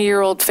a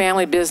 20-year-old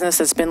family business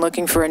that's been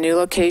looking for a new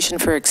location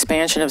for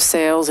expansion of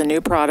sales and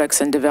new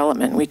products and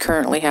development. We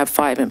currently have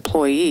 5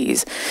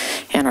 employees,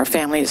 and our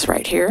family is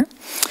right here.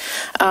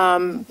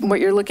 What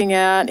you're looking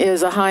at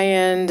is a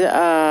high-end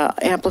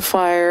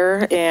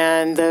amplifier,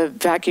 and the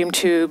vacuum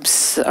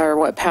tubes are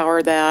what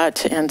power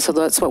that, and so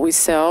that's what we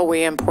sell.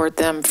 We import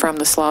them from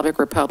the Slavic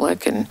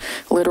Republic and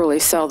literally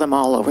sell them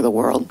all over the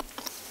world.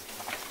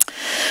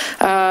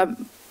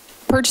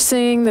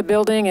 Purchasing the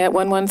building at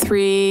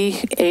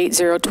 11380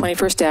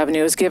 21st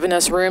Avenue has given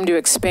us room to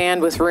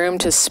expand with room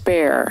to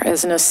spare.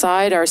 As an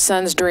aside, our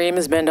son's dream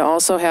has been to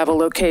also have a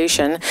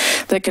location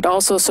that could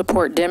also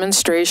support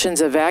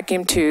demonstrations of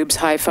vacuum tubes,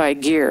 hi-fi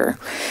gear.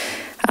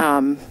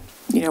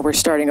 We're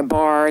starting a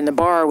bar, and the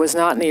bar was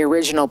not in the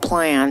original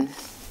plan.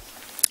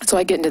 So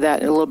I get into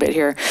that in a little bit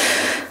here.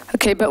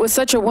 Okay, but with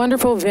such a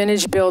wonderful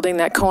vintage building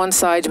that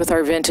coincides with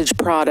our vintage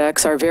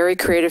products, our very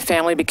creative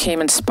family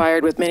became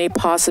inspired with many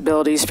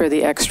possibilities for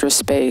the extra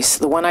space.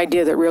 The one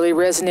idea that really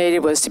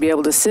resonated was to be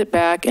able to sit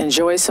back,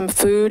 enjoy some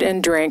food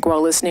and drink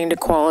while listening to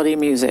quality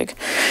music.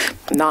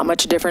 Not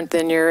much different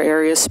than your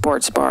area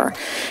sports bar.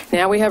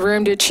 Now we have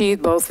room to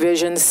achieve both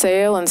vision,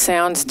 sale, and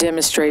sounds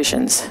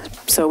demonstrations.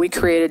 So we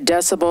created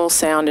Decibel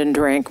Sound and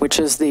Drink, which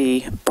is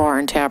the bar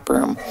and tap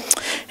room.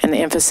 And the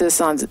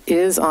emphasis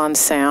is on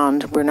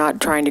sound. We're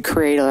not trying to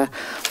create a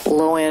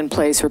low-end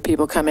place where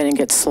people come in and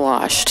get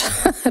sloshed,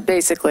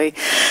 basically.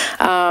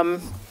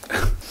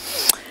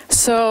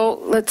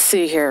 So let's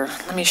see here.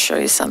 Let me show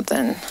you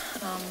something.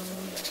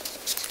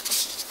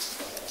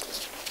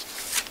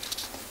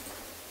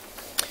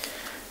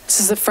 This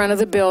is the front of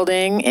the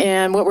building,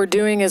 and what we're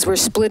doing is we're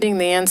splitting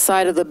the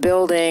inside of the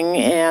building,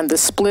 and the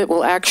split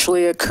will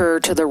actually occur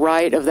to the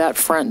right of that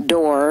front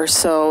door.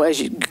 So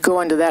as you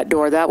go into that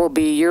door, that will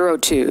be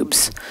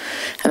Eurotubes,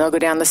 and they'll go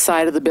down the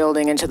side of the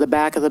building into the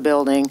back of the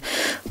building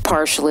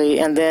partially,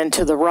 and then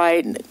to the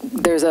right,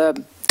 there's a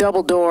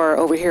double door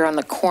over here on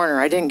the corner.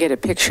 I didn't get a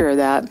picture of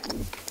that,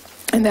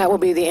 and that will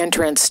be the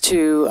entrance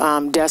to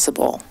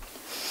Decibel.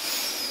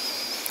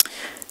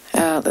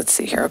 Let's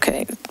see here,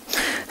 okay.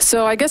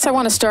 So I guess I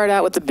want to start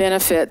out with the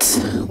benefits.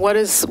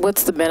 What's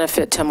the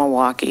benefit to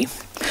Milwaukee?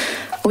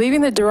 Leaving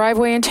the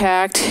driveway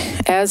intact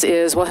as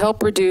is will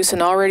help reduce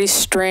an already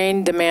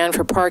strained demand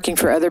for parking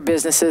for other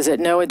businesses at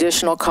no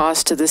additional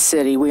cost to the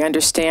city. We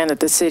understand that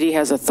the city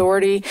has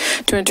authority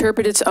to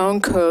interpret its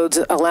own codes,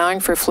 allowing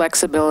for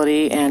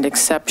flexibility and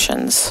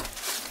exceptions.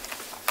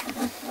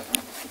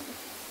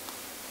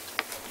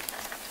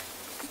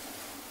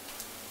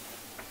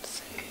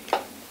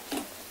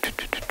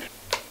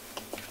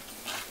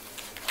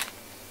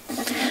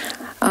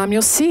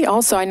 You'll see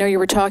also, I know you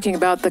were talking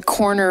about the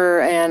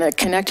corner and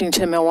connecting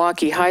to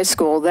Milwaukee High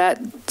School.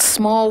 That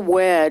small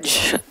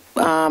wedge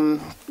down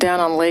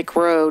on Lake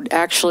Road,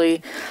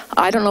 actually,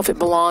 I don't know if it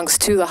belongs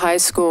to the high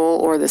school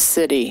or the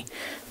city,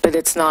 but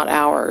it's not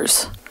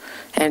ours.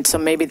 And so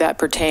maybe that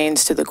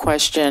pertains to the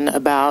question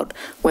about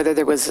whether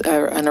there was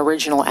an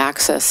original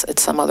access at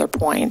some other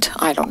point.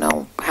 I don't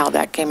know how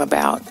that came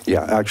about.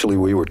 Yeah, actually,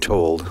 we were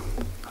told,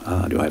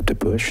 do I have to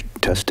push?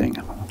 Testing.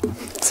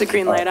 Is the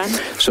green light on?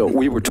 So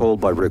we were told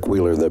by Rick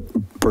Wheeler, the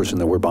person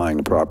that we're buying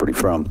the property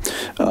from,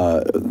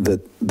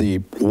 that the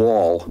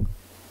wall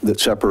that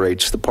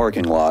separates the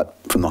parking lot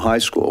from the high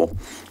school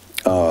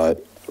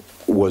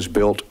was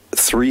built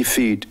 3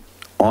 feet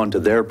onto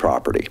their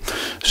property.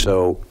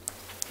 So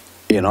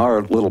in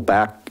our little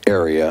back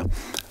area,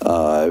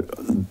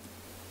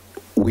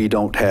 we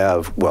don't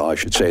have, well, I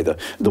should say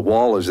the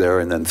wall is there,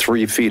 and then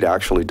 3 feet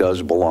actually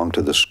does belong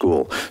to the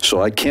school.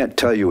 So I can't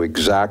tell you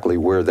exactly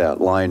where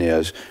that line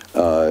is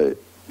down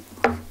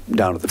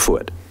at the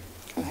foot.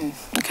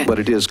 Okay. But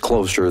it is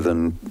closer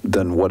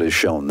than what is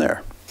shown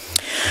there.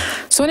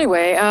 So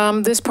anyway,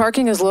 this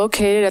parking is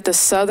located at the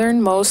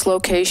southernmost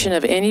location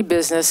of any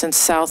business in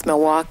South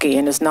Milwaukee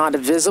and is not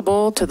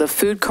visible to the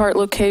food cart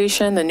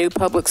location, the new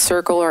public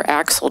circle, or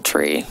axle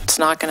tree. It's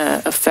not going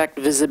to affect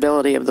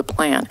visibility of the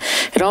plan.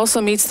 It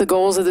also meets the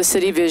goals of the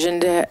city vision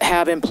to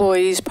have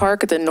employees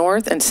park at the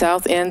north and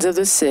south ends of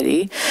the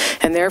city,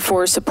 and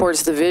therefore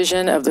supports the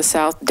vision of the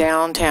South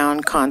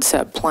Downtown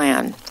Concept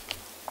Plan.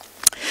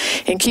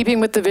 In keeping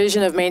with the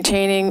vision of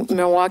maintaining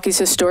Milwaukee's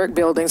historic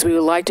buildings, we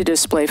would like to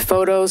display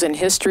photos and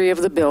history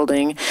of the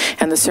building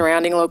and the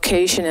surrounding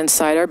location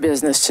inside our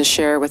business to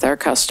share with our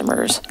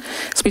customers.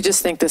 So we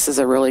just think this is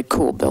a really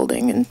cool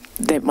building, and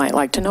they might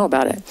like to know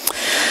about it.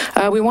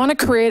 We want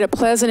to create a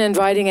pleasant,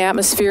 inviting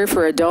atmosphere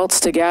for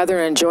adults to gather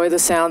and enjoy the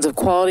sounds of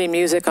quality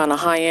music on a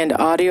high-end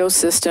audio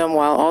system,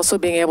 while also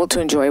being able to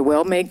enjoy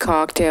well-made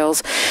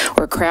cocktails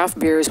or craft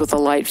beers with a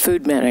light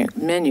food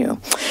menu.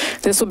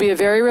 This will be a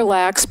very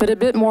relaxed but a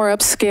bit more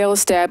upscale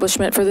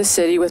establishment for the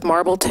city, with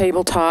marble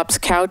tabletops,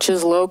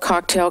 couches, low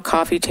cocktail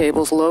coffee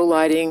tables, low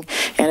lighting,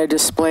 and a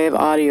display of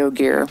audio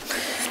gear.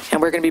 And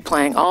we're going to be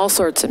playing all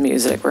sorts of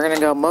music. We're going to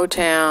go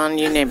Motown,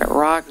 you name it,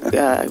 rock,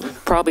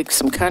 probably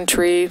some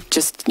country,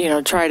 just,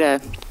 try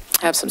to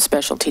have some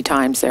specialty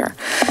times there.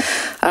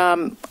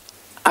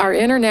 Our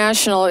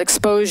international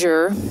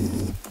exposure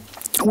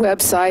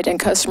website and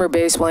customer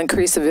base will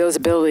increase the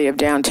visibility of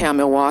downtown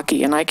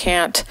Milwaukee, and I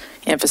can't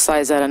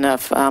emphasize that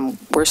enough.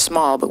 We're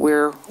small, but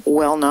we're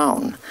well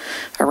known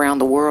around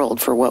the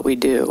world for what we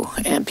do,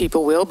 and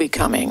people will be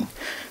coming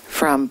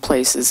from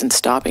places and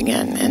stopping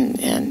in,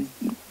 and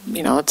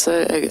it's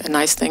a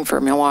nice thing for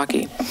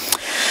Milwaukee.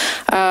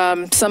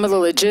 Some of the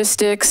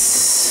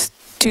logistics: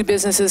 2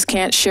 businesses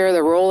can't share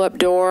the roll-up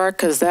door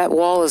because that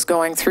wall is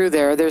going through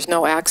there. There's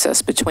no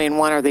access between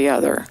one or the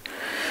other.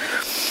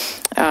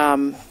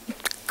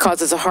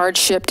 Causes a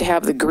hardship to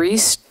have the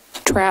grease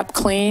trap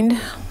cleaned.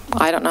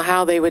 I don't know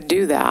how they would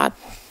do that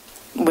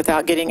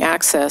without getting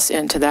access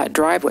into that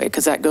driveway,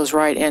 because that goes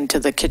right into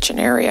the kitchen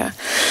area.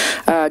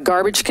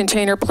 Garbage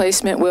container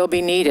placement will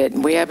be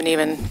needed. We haven't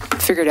even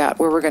figured out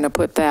where we're going to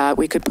put that.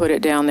 We could put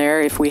it down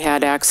there if we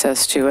had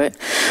access to it.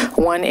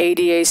 1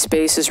 ADA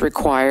space is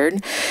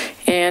required.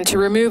 And to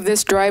remove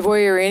this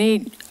driveway or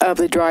any of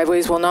the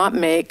driveways will not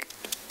make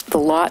the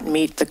lot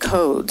meet the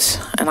codes.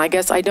 And I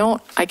guess I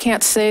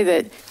can't say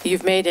that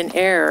you've made an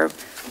error,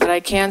 but I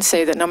can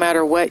say that no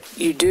matter what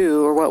you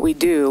do or what we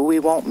do, we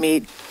won't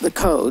meet the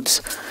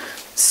codes.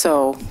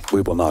 So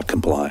We will not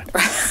comply.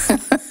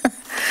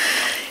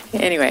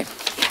 anyway,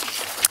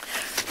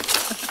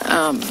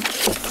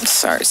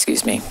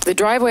 excuse me. The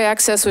driveway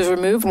access was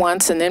removed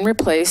once and then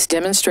replaced,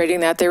 demonstrating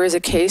that there is a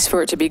case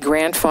for it to be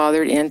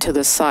grandfathered into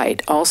the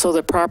site. Also,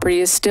 the property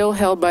is still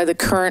held by the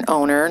current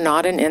owner,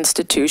 not an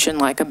institution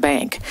like a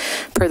bank.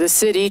 Per the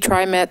city,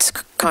 TriMet's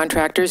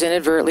contractors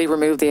inadvertently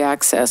removed the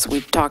access.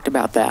 We've talked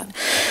about that.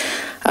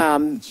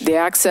 The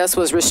access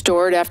was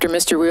restored after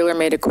Mr. Wheeler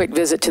made a quick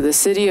visit to the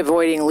city,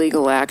 avoiding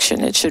legal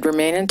action. It should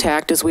remain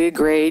intact as we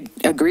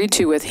agreed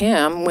to with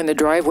him when the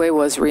driveway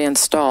was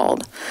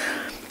reinstalled.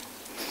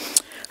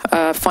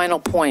 Final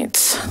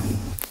points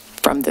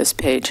from this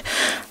page.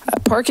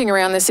 Parking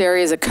around this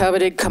area is a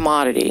coveted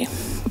commodity,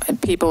 and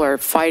people are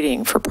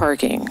fighting for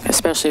parking,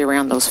 especially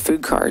around those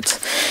food carts.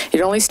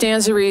 It only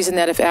stands to reason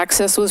that if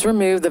access was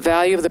removed, the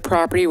value of the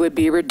property would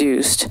be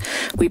reduced.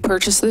 We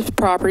purchased this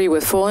property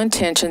with full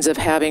intentions of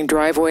having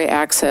driveway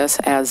access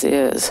as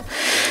is.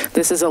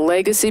 This is a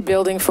legacy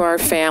building for our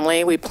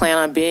family. We plan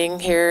on being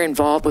here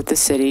involved with the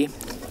city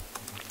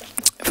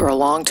for a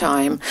long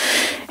time,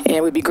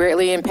 and would be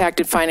greatly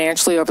impacted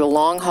financially over the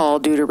long haul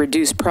due to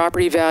reduced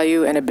property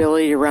value and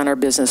ability to run our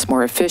business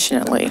more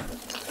efficiently.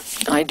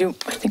 I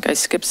think I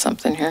skipped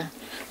something here.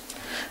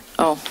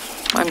 Oh,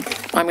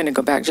 I'm going to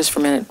go back just for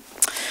a minute.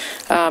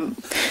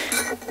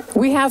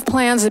 We have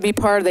plans to be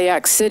part of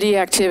the city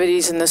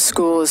activities in the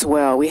school as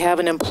well. We have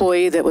an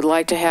employee that would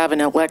like to have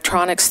an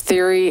electronics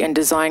theory and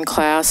design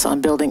class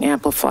on building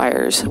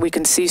amplifiers. We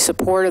can see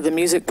support of the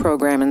music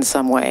program in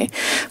some way.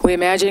 We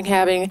imagine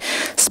having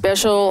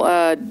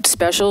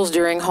specials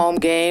during home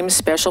games,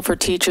 special for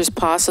teachers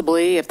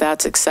possibly, if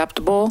that's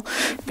acceptable,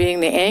 being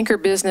the anchor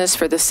business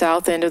for the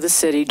south end of the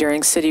city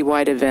during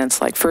citywide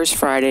events like First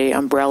Friday,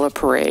 Umbrella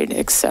Parade,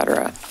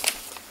 etc.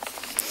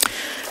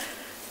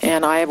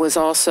 And I was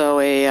also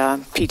a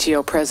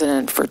PTO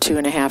president for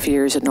 2.5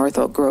 years at North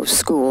Oak Grove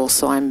School,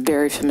 so I'm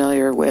very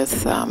familiar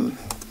with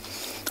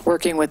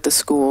working with the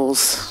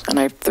schools, and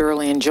I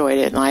thoroughly enjoyed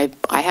it. And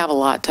I have a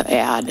lot to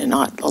add and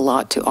not a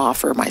lot to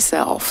offer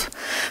myself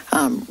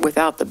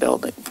without the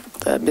building,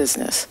 the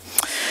business.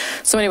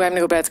 So anyway, I'm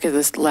going to go back to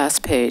this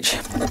last page.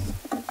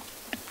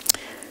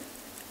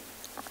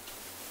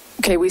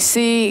 Okay, we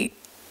see,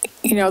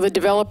 the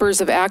developers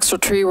of Axle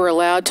Tree were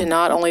allowed to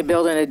not only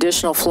build an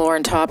additional floor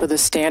on top of the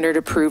standard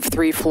approved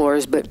 3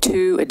 floors, but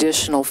 2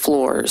 additional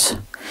floors.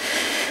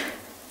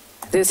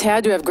 This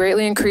had to have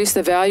greatly increased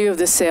the value of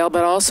the sale,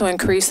 but also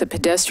increased the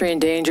pedestrian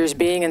dangers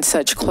being in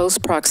such close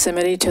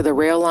proximity to the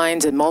rail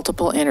lines at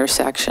multiple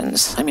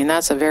intersections. I mean,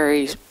 that's a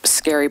very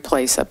scary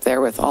place up there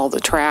with all the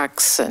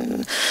tracks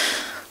and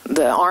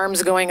the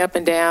arms going up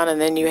and down, and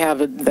then you have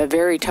a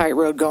very tight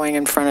road going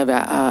in front of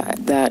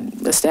that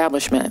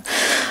establishment.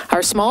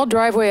 Our small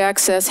driveway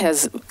access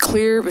has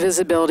clear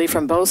visibility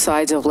from both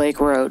sides of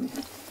Lake Road.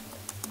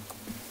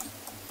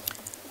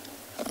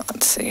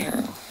 Let's see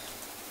here.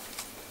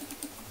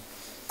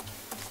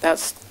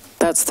 That's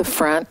the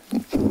front.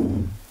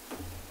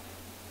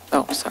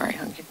 Oh, sorry.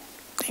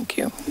 Thank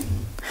you.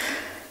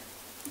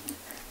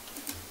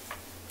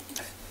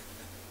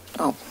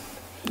 Oh,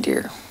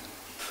 dear.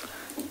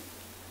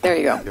 There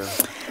you go.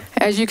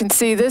 As you can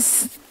see,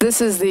 this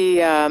is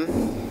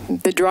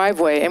the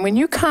driveway, and when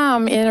you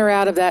come in or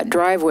out of that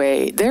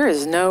driveway, there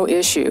is no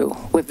issue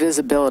with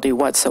visibility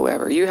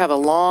whatsoever. You have a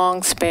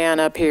long span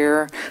up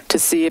here to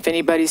see if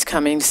anybody's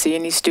coming, to see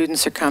any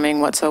students are coming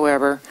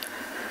whatsoever.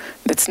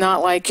 It's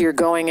not like you're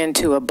going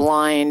into a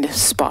blind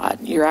spot.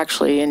 You're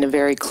actually in a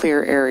very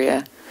clear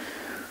area.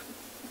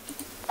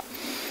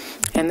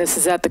 And this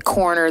is at the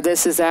corner.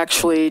 This is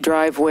actually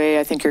driveway,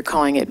 I think you're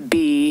calling it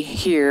B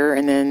here,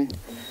 and then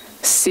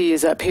C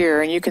is up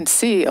here. And you can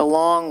see a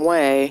long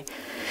way,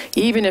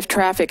 even if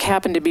traffic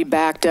happened to be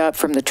backed up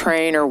from the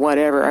train or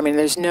whatever. I mean,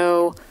 there's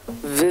no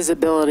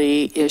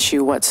visibility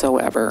issue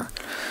whatsoever.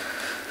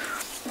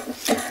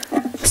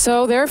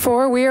 So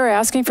therefore, we are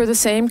asking for the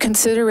same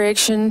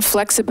consideration,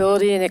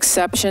 flexibility, and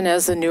exception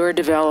as the newer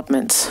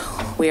developments.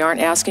 We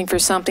aren't asking for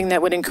something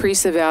that would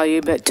increase the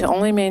value, but to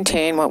only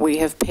maintain what we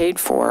have paid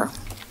for.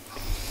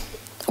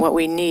 What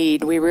we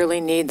need, we really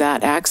need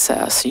that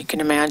access. You can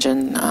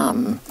imagine,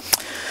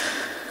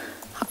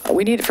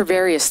 we need it for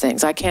various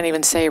things. I can't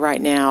even say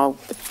right now,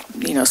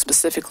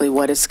 specifically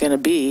what it's going to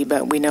be,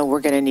 but we know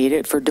we're going to need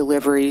it for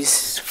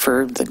deliveries,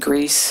 for the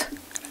grease.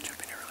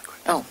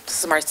 Oh,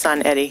 this is my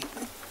son, Eddie.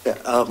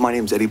 Yeah, my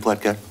name's Eddie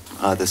Pletka,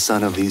 the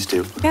son of these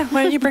two. Yeah,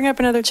 why don't you bring up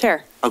another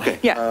chair? Okay.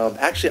 Yeah.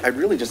 Actually, I'd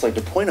really just like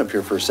to point up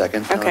here for a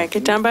second. Okay,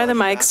 get down by the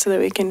mic so that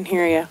we can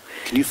hear you.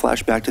 Can you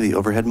flash back to the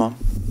overhead, Mom?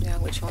 Yeah,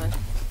 which one?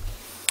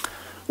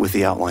 With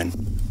the outline.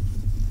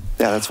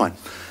 Yeah, that's fine.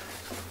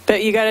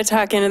 But you got to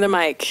talk into the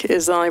mic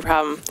is the only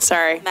problem.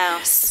 Sorry.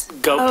 Mouse.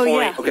 Go Oh,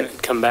 point, yeah.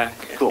 come back.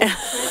 Cool.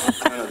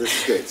 This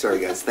is great. Sorry,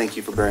 guys. Thank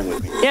you for bearing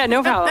with me. Yeah,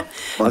 no problem.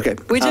 Okay.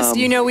 We just,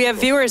 we have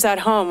viewers at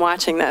home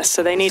watching this,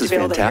 so they need to This be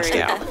is able to hear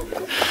fantastic.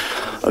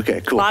 you.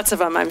 Okay, cool. Lots of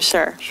them, I'm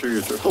sure. Sure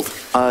you're thrilled.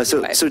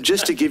 So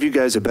just to give you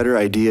guys a better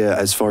idea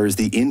as far as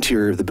the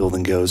interior of the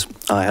building goes,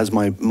 as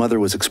my mother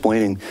was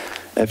explaining,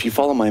 if you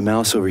follow my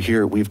mouse over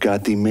here, we've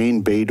got the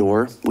main bay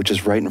door, which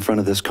is right in front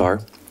of this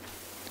car.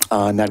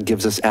 And that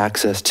gives us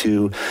access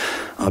to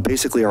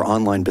basically our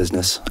online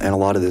business. And a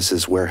lot of this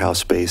is warehouse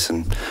space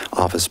and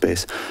office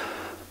space.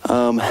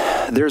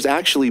 There's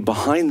actually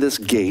behind this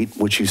gate,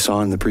 which you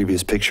saw in the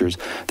previous pictures,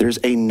 there's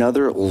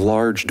another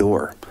large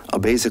door,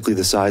 basically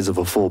the size of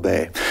a full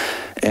bay.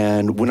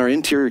 And when our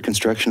interior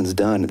construction is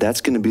done,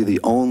 that's going to be the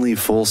only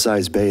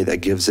full-size bay that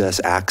gives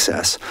us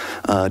access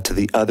to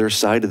the other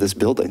side of this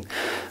building.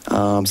 It's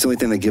the only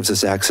thing that gives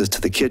us access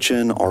to the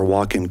kitchen, our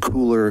walk-in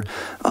cooler,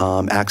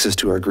 access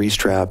to our grease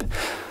trap.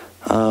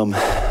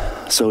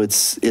 So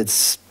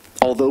it's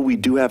although we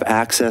do have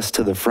access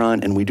to the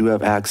front and we do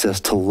have access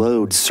to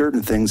load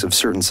certain things of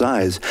certain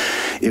size,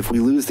 if we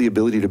lose the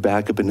ability to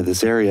back up into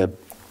this area,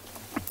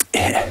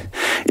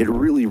 it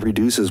really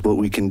reduces what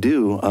we can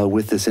do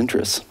with this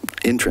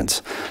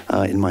entrance,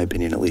 in my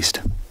opinion at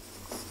least.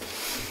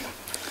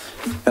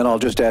 And I'll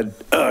just add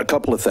a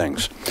couple of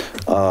things.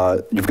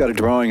 You've got a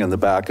drawing in the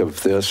back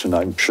of this, and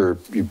I'm sure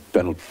you've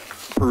been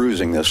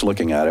perusing this,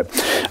 looking at it.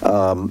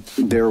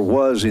 There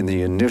was, in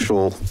the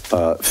initial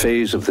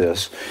phase of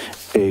this,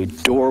 a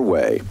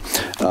doorway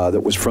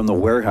that was from the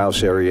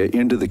warehouse area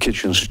into the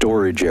kitchen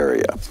storage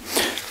area.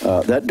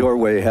 That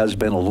doorway has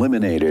been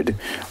eliminated.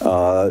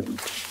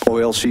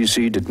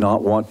 OLCC did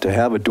not want to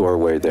have a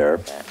doorway there.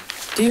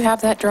 Do you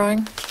have that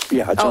drawing?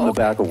 Yeah, it's on the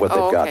back of what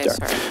they've got there.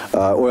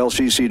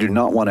 OLCC did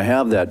not want to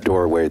have that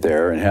doorway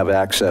there and have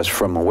access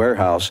from the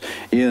warehouse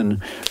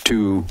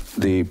into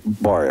the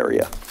bar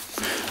area.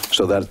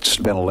 So that's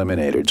been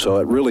eliminated. So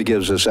it really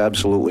gives us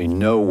absolutely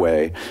no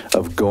way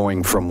of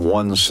going from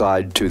one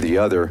side to the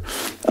other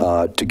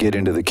to get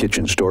into the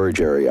kitchen storage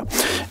area.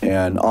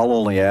 And I'll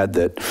only add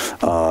that,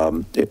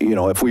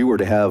 if we were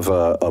to have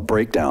a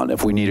breakdown,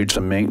 if we needed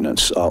some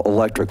maintenance,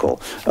 electrical,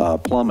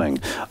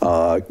 plumbing,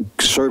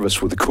 service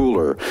with the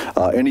cooler,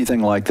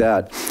 anything like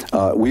that,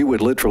 we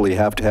would literally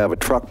have to have a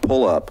truck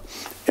pull up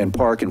and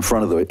park in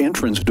front of the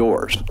entrance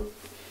doors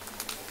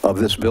of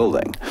this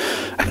building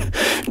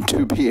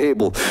to be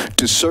able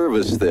to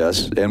service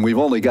this. And we've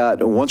only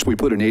got, once we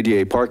put an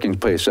ADA parking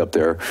space up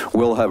there,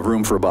 we'll have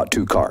room for about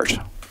 2 cars.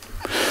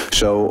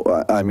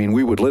 So, I mean,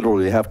 we would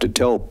literally have to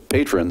tell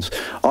patrons,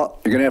 oh,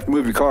 you're going to have to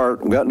move your car.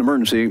 We got an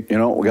emergency, you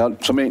know, we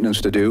got some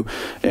maintenance to do,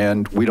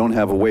 and we don't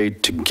have a way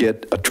to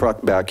get a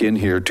truck back in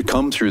here to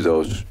come through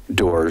those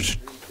doors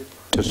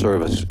to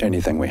service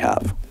anything we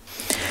have.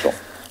 So.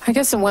 I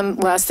guess the one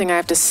last thing I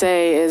have to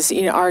say is,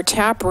 you know, our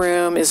tap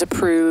room is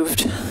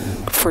approved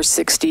for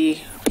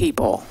 60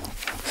 people.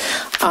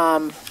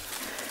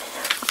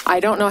 I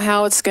don't know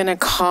how it's going to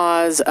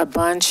cause a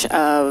bunch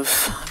of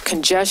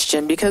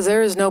congestion because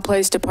there is no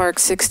place to park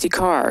 60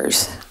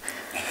 cars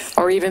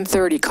or even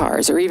 30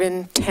 cars or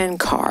even 10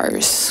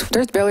 cars.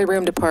 There's barely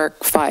room to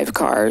park 5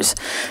 cars.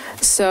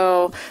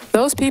 So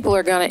those people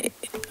are going to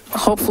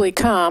hopefully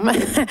come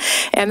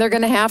and they're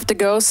going to have to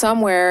go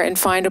somewhere and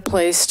find a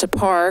place to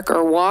park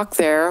or walk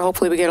there.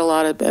 Hopefully we get a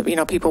lot of, you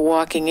know, people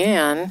walking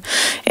in.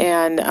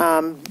 And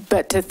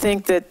but to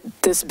think that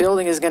this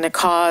building is going to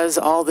cause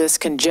all this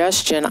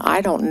congestion, I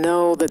don't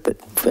know that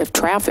if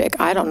traffic,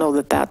 I don't know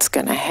that that's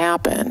going to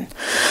happen.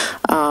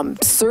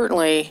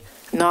 Certainly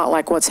not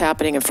like what's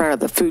happening in front of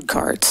the food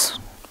carts,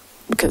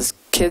 because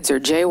kids are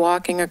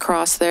jaywalking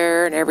across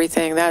there and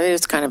everything. That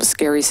is kind of a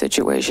scary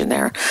situation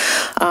there.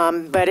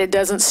 But it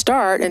doesn't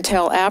start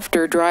until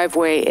after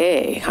driveway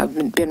A.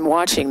 I've been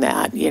watching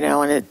that, you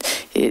know, and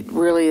it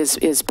really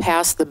is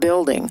past the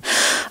building.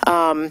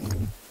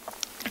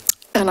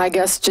 And I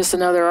guess just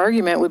another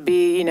argument would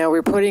be, you know,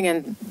 we're putting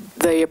in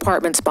the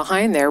apartments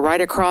behind there right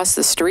across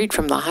the street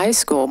from the high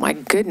school. My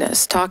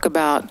goodness, talk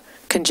about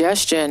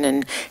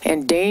congestion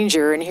and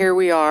danger. And here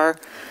we are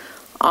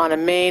on a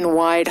main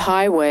wide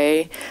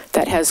highway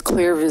that has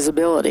clear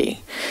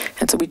visibility.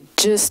 And so we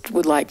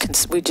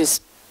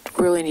just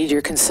really need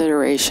your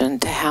consideration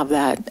to have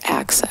that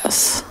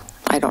access.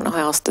 I don't know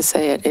how else to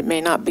say it. It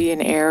may not be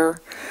an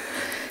error.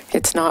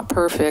 It's not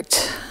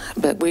perfect,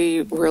 but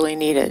we really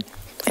need it.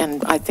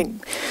 And I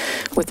think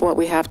with what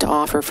we have to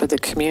offer for the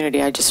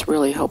community, I just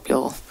really hope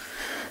you'll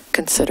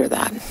consider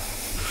that.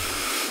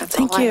 That's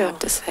Thank all you. I have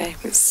to say.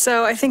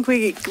 So I think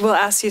we will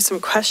ask you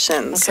some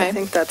questions. Okay. I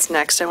think that's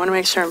next. I want to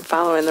make sure I'm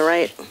following the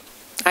right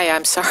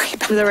I'm sorry.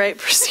 the right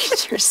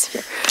procedures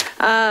here.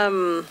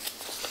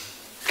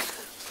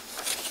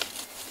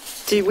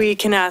 We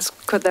can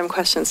put them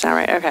questions now,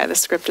 right? Okay, the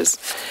script is.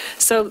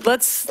 So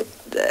let's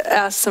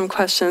ask some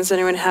questions.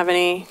 Anyone have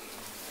any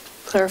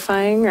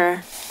clarifying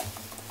or?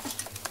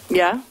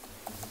 Yeah?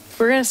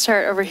 We're going to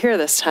start over here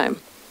this time.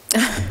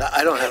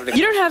 I don't have any.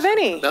 You don't have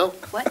any? No.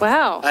 What?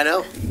 Wow. I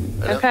know.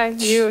 Okay,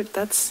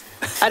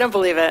 I don't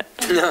believe it.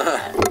 You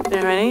have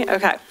any?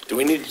 Okay. Do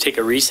we need to take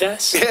a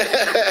recess? Do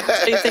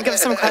you think of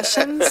some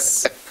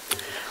questions?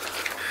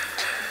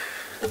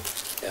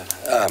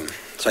 Yeah.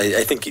 So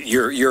I think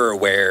you're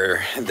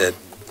aware that,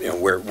 you know,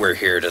 we're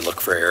here to look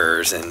for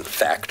errors in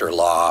fact or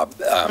law,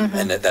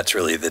 and that's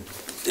really the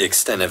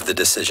extent of the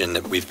decision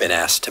that we've been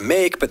asked to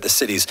make, but the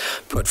city's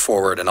put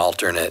forward an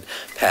alternate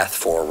path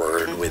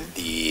forward with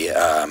the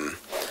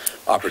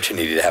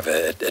opportunity to have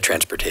a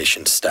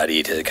transportation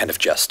study to kind of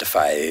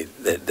justify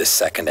the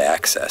second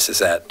access. Is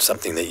that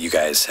something that you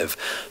guys have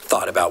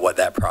thought about what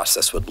that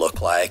process would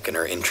look like and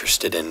are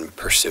interested in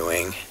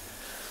pursuing?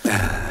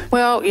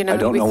 Well, you know, I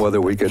don't know whether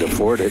we could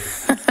afford it.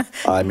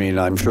 I mean,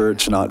 I'm sure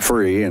it's not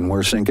free, and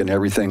we're sinking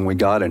everything we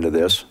got into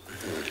this.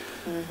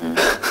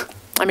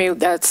 I mean,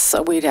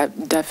 we'd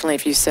have definitely,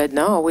 if you said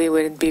no, we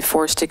would be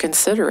forced to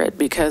consider it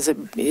because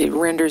it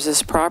renders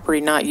this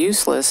property not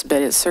useless,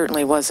 but it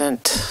certainly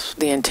wasn't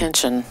the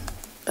intention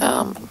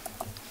of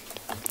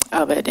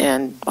it.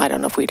 And I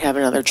don't know if we'd have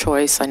another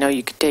choice. I know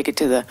you could take it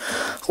to the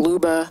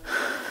LUBA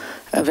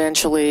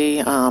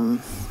eventually.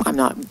 I'm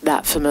not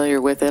that familiar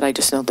with it. I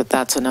just know that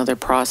that's another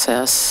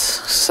process.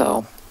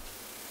 So.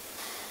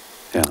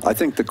 Yeah, I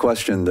think the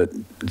question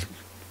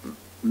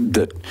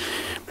that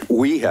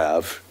we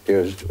have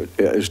is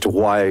as to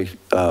why,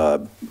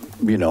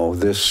 you know,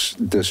 this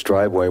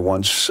driveway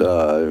once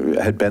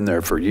had been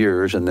there for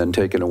years and then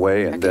taken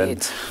away, and then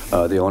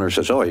the owner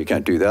says, oh, you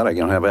can't do that, I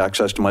don't have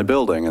access to my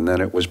building, and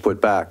then it was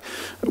put back.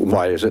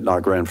 Why is it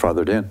not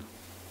grandfathered in?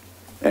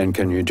 And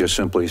can you just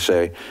simply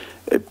say,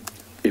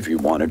 if you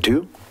wanted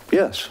to,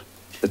 yes,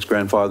 it's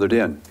grandfathered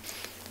in.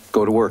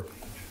 Go to work,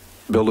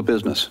 build a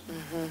business,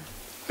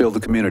 build the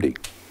community.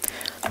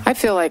 I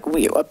feel like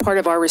part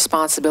of our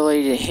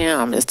responsibility to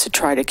him is to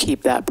try to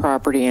keep that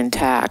property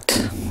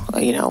intact,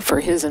 you know,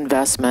 for his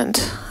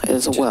investment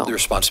as well. The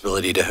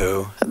responsibility to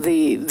who?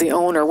 The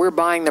owner. We're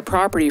buying the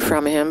property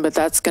from him, but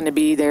that's going to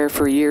be there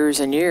for years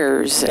and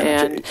years.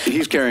 And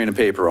he's carrying a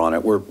paper on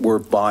it. We're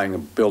buying a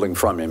building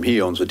from him.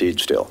 He owns the deed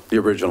still, the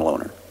original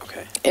owner.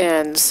 Okay.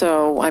 And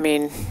so, I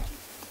mean,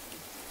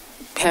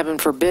 heaven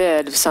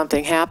forbid if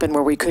something happened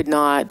where we could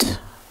not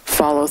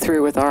follow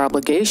through with our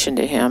obligation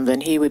to him, then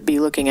he would be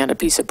looking at a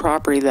piece of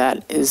property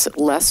that is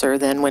lesser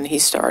than when he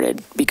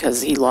started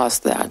because he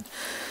lost that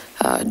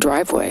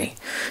driveway.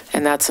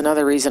 And that's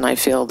another reason I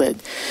feel that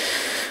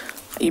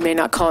you may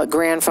not call it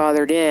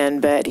grandfathered in,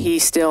 but he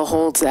still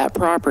holds that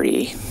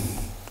property.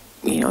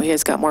 He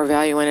has got more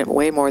value in it,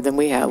 way more than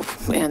we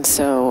have. And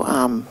so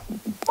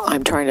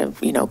I'm trying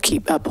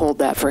to, uphold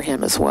that for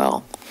him as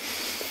well.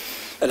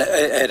 And I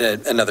had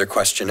another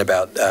question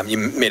about, you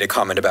made a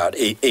comment about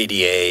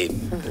ADA,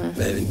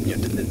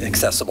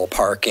 accessible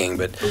parking,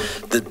 but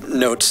the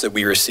notes that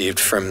we received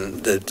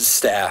from the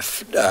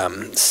staff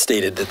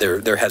stated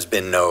that there has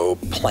been no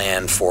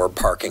plan for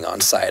parking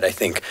on site. I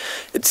think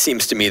it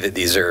seems to me that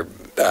these are,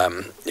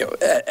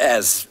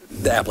 as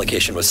the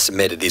application was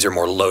submitted, these are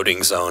more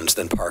loading zones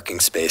than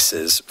parking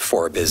spaces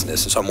for a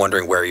business. So I'm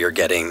wondering where you're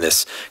getting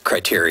this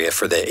criteria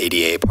for the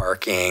ADA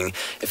parking,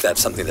 if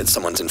that's something that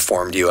someone's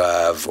informed you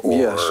of,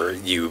 or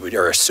Yes. you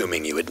are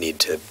assuming you would need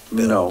to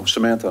build. No,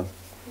 Samantha.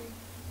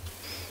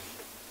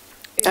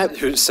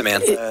 Who's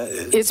Samantha?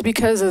 It's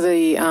because of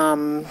the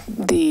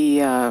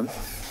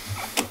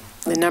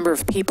number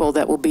of people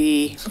that will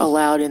be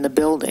allowed in the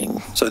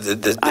building. So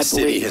the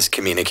city believe. has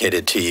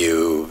communicated to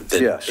you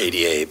that Yes.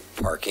 ADA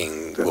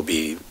parking will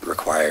be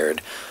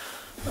required.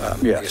 I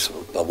Yes. guess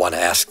I'll want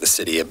to ask the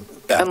city about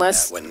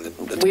Unless that when the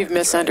time we've is right.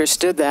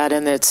 misunderstood that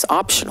and it's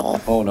optional.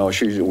 Oh, no,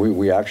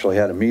 we actually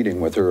had a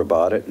meeting with her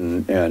about it,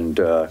 and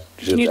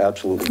she's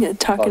absolutely. Yeah,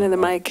 talking to the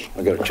mic.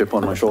 I got a chip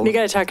on my shoulder. You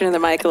got to talk into the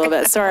mic a little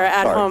bit. So our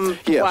at-home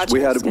Yes,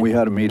 watchers we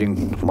had a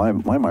meeting. My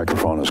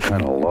microphone is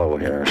kind of low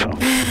here, so.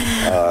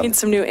 need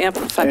some new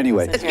amplifiers.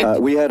 Anyway,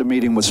 we had a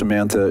meeting with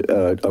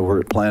Samantha over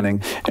at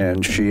Planning,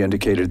 and she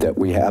indicated that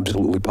we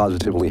absolutely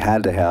positively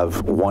had to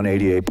have one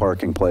ADA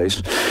parking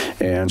place.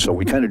 And so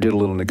we kind of did a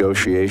little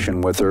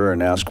negotiation with her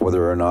and asked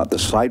whether or not the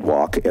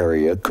sidewalk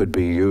area could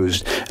be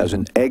used as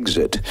an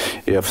exit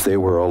if they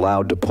were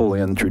allowed to pull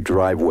in through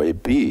driveway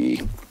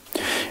B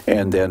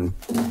and then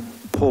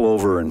pull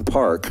over and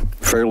park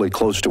fairly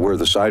close to where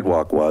the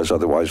sidewalk was.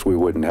 Otherwise, we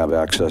wouldn't have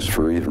access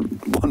for even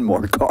one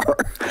more car.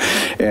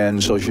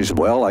 And so she said,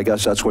 well, I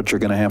guess that's what you're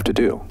going to have to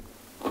do.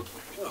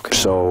 Okay.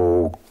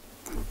 So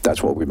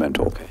that's what we've been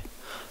told.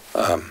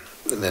 Okay.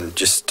 And then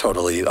just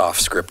totally off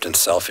script and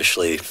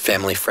selfishly,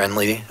 family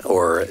friendly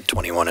or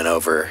 21 and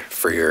over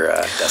for your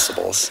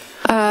decibels?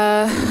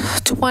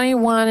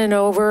 21 and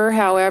over.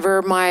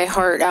 However, my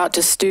heart out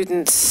to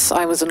students.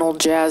 I was an old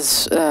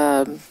jazz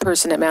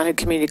person at Mount Hood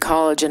Community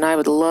College, and I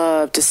would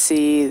love to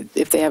see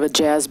if they have a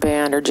jazz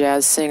band or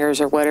jazz singers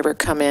or whatever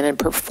come in and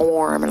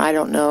perform. And I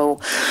don't know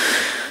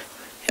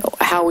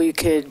how we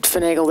could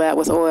finagle that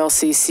with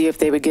OLCC, if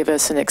they would give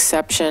us an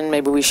exception.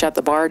 Maybe we shut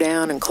the bar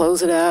down and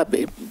close it up.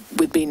 It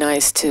would be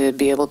nice to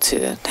be able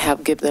to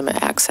give them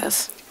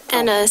access.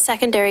 And a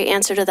secondary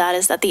answer to that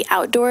is that the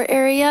outdoor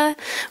area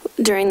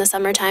during the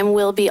summertime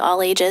will be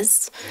all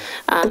ages.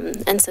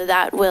 And so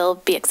that will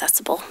be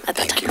accessible at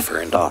that time. Thank you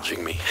for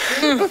indulging me.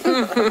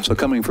 So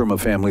coming from a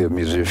family of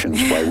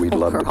musicians, why we'd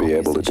love to be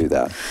able to do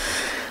that.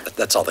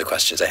 That's all the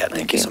questions I had.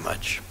 Thank you so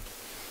much.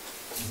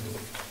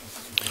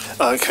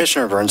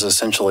 Commissioner Burns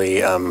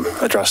essentially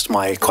addressed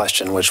my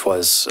question, which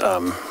was,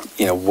 given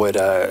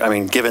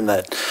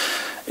that,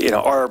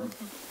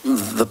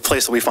 the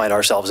place that we find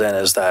ourselves in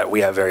is that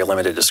we have very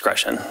limited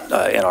discretion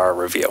in our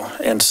review.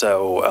 And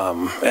so,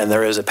 and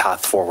there is a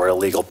path forward, a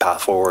legal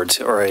path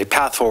forward, or a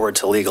path forward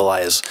to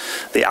legalize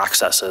the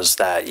accesses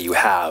that you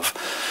have.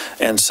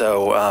 And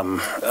so,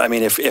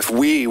 if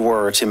we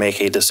were to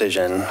make a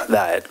decision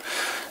that,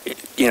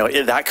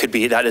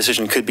 that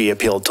decision could be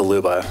appealed to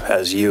LUBA,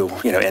 as you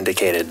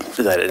indicated,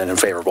 that an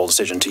unfavorable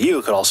decision to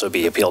you could also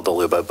be appealed to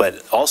LUBA,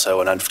 but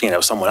also,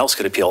 someone else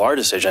could appeal our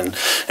decision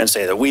and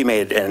say that we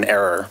made an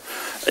error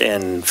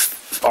in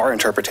our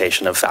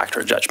interpretation of fact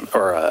or judgment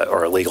or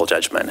a legal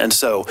judgment. And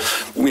so,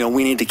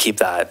 we need to keep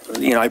that.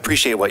 I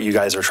appreciate what you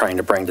guys are trying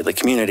to bring to the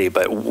community,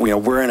 but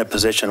we're in a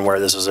position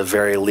where this is a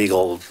very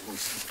legal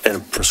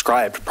and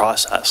prescribed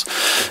process.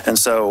 And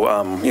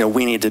so,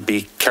 we need to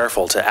be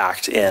careful to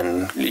act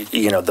in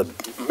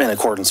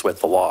accordance with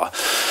the law.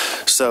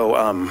 So,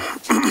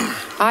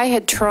 I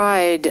had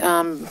tried,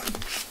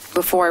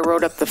 before I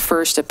wrote up the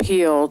first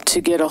appeal,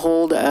 to get a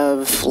hold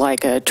of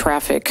like a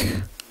traffic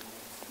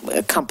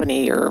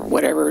company or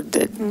whatever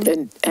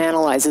that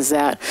analyzes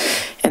that,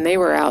 and they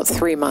were out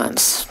 3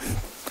 months.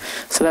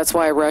 So that's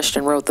why I rushed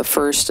and wrote the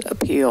first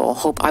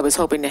appeal. I was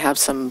hoping to have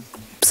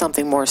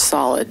something more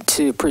solid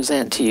to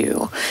present to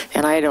you.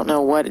 And I don't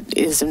know what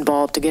is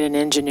involved to get an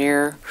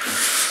engineer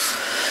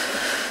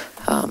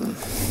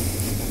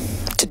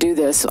to do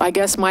this. I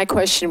guess my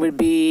question would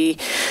be,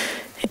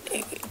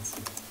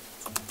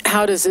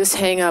 how does this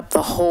hang up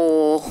the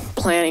whole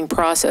planning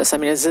process? I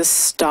mean, does this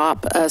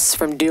stop us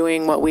from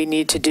doing what we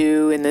need to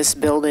do in this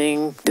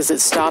building? Does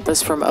it stop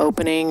us from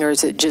opening, or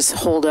does it just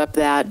hold up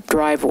that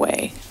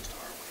driveway?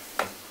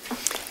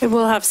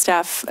 We'll have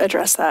staff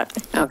address that.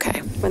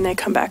 Okay. When they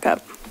come back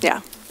up.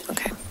 Yeah.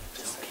 Okay.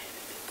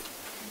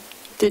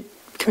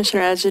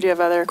 Commissioner Edge, did you have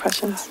other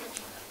questions?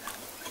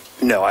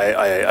 No,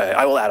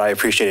 I will add, I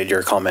appreciated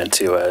your comment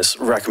to a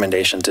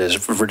recommendation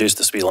to reduce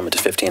the speed limit to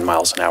 15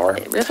 miles an hour.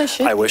 It really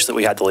should. I wish that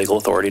we had the legal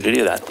authority to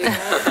do that.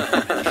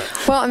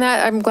 Well, and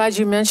that, I'm glad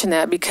you mentioned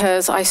that,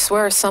 because I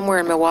swear somewhere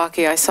in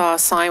Milwaukee I saw a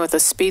sign with a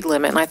speed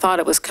limit, and I thought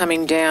it was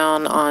coming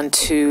down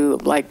onto,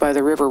 like, by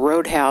the River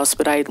Roadhouse,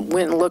 but I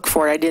went and looked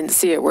for it. I didn't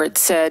see it where it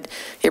said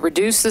it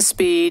reduced the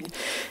speed,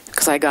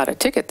 because I got a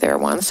ticket there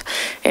once,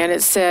 and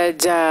it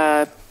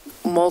said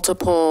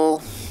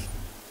multiple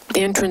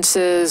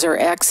entrances or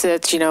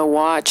exits,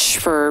 watch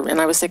for,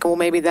 and I was thinking, well,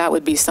 maybe that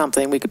would be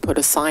something. We could put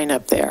a sign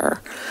up there.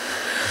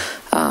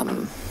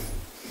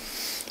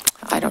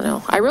 I don't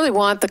know. I really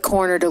want the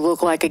corner to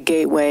look like a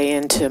gateway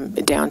into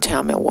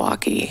downtown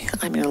Milwaukee.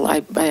 I mean,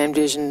 I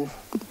envision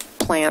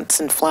plants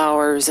and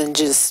flowers, and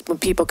just when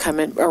people come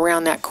in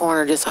around that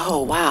corner, just,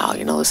 oh, wow,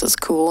 this is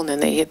cool. And then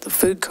they hit the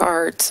food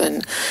carts,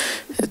 and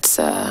it's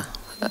a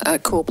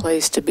cool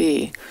place to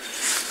be.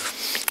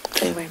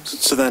 Anyway.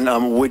 So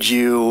then, would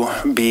you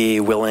be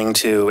willing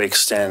to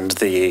extend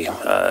the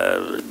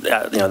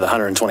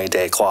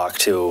 120-day clock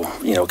to,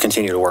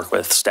 continue to work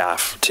with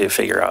staff to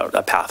figure out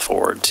a path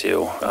forward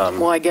to?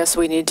 Well, I guess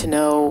we need to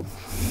know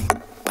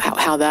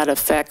how that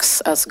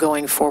affects us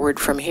going forward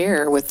from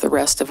here with the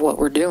rest of what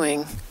we're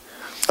doing.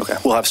 Okay,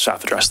 we'll have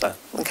staff address that.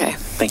 Okay.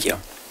 Thank you.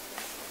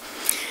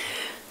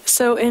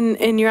 So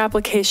in your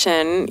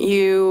application,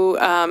 you,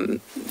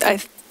 I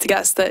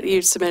guess that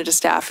you submitted to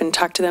staff and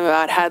talked to them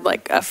about had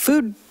like a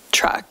food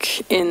truck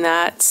in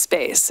that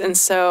space. And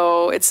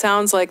so it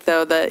sounds like,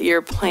 though, that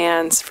your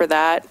plans for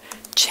that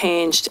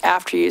changed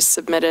after you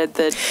submitted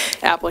the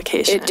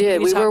application. It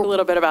did. Can you talk a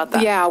little bit about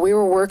that? Yeah, we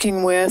were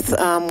working with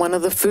one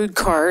of the food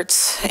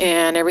carts,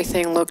 and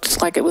everything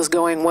looked like it was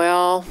going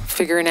well,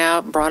 figuring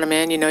out, brought them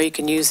in, you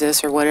can use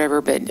this or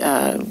whatever, but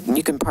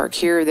you can park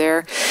here or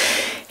there.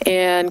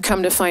 And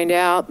come to find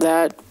out,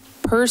 that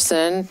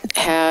person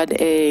had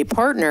a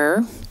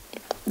partner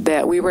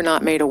that we were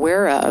not made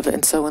aware of.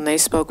 And so when they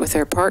spoke with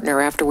their partner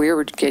after we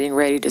were getting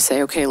ready to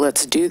say, okay,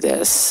 let's do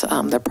this,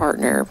 their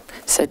partner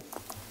said,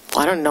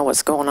 I don't know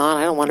what's going on.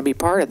 I don't want to be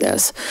part of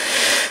this.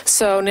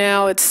 So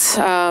now it's,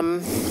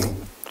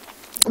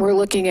 we're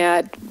looking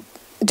at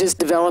just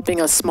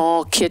developing a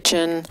small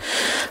kitchen,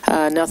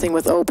 nothing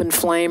with open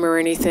flame or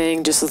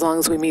anything, just as long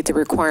as we meet the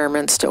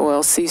requirements to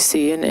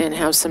OLCC and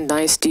have some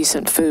nice,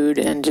 decent food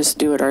and just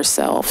do it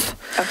ourselves.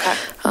 Okay.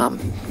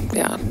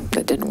 Yeah,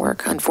 that didn't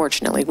work,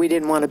 unfortunately. We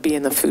didn't want to be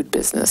in the food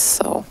business,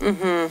 so.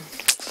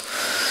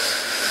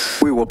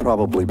 We will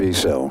probably be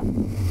so.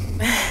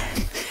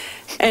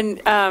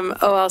 And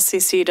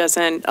OLCC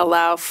doesn't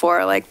allow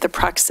for like the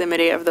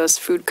proximity of those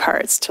food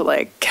carts to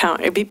like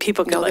count. It'd be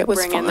people could like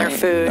bring in their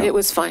food. It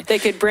was fine. They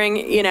could bring,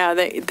 you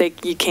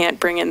can't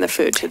bring in the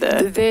food to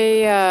the.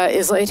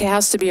 It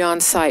has to be on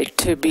site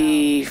to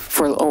be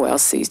for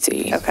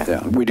OLCC. Okay.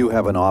 Yeah, we do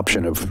have an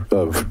option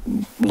of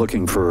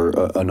looking for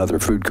another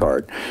food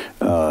cart,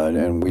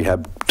 and we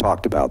have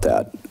talked about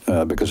that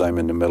because I'm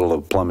in the middle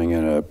of plumbing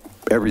in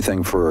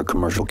everything for a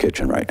commercial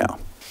kitchen right now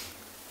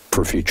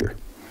for future.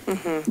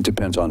 It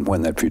depends on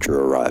when that future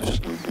arrives.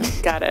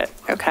 Got it.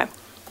 Okay.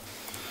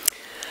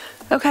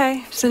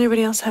 Okay. Does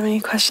anybody else have any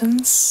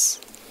questions?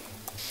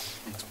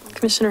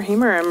 Commissioner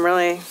Hemer, I'm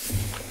really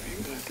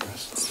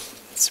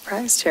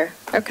surprised here.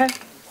 Okay.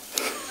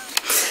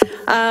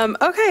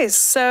 Okay,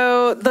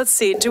 so let's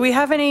see. Do we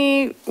have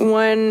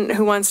anyone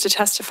who wants to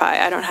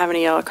testify? I don't have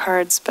any yellow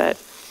cards,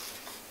 but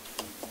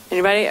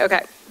anybody?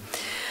 Okay.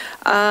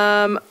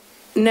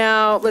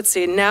 Now, let's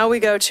see. Now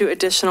we go to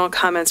additional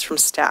comments from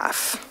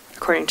staff,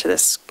 according to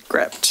this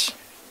script.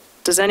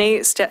 Does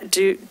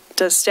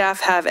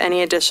staff have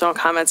any additional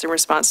comments in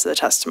response to the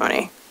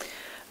testimony?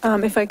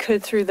 If I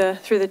could, through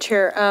the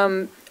chair,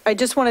 I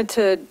just wanted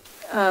to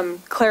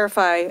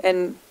clarify,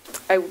 and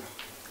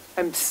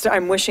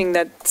I'm wishing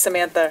that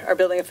Samantha, our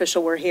building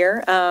official, were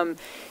here,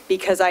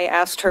 because I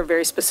asked her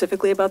very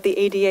specifically about the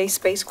ADA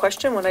space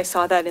question when I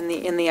saw that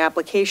in the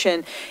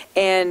application.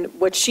 And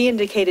what she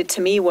indicated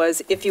to me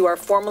was, if you are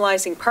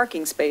formalizing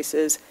parking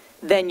spaces,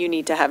 then you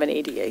need to have an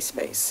ADA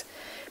space.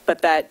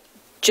 But that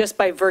just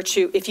by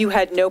virtue, if you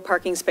had no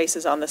parking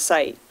spaces on the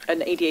site,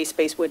 an ADA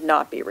space would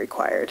not be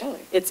required.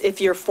 Really? It's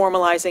if you're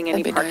formalizing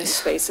any parking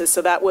spaces.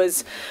 So that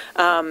was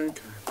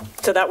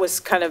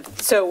kind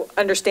of, so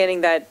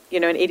understanding that,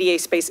 an ADA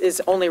space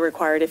is only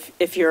required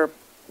if you're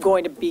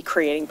going to be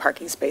creating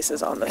parking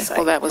spaces on the site.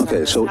 Well, that was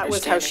Okay, so that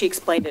was how she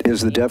explained it.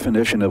 Is the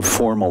definition of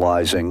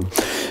formalizing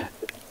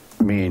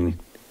mean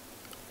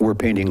we're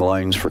painting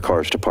lines for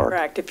cars to park?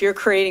 Correct. If you're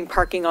creating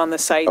parking on the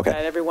site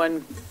that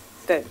everyone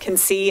that can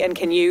see and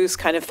can use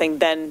kind of thing,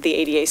 then the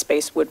ADA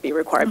space would be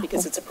required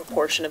because it's a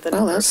proportion of the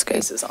number of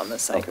spaces on the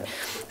site. Okay.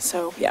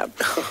 So, yeah.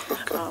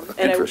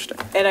 Interesting.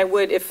 I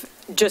would,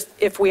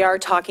 if we are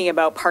talking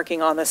about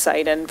parking on the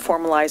site and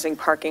formalizing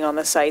parking on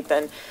the site,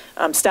 then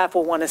staff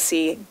will want to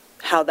see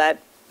how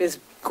that is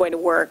going to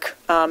work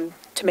to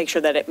make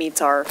sure that it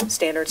meets our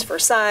standards for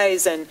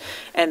size and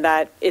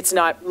that it's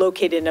not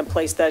located in a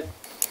place that,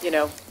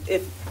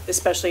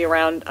 especially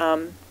around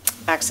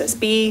Access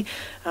B,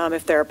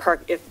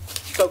 if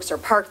folks are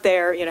parked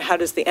there, how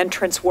does the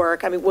entrance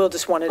work? I mean, we'll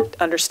just want to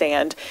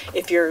understand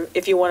if you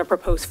want to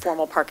propose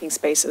formal parking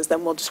spaces,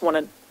 then we'll just want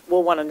to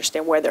we'll want to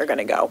understand where they're going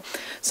to go,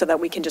 so that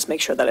we can just make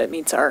sure that it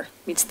meets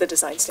the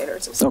design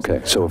standards.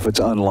 Okay, so if it's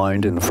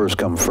unlined and first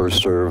come,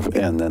 first serve,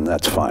 and then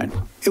that's fine.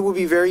 It will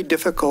be very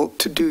difficult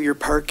to do your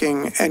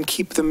parking and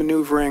keep the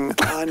maneuvering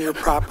on your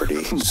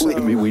property.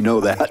 Believe me, we know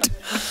that.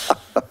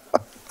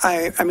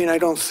 I mean, I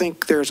don't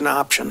think there's an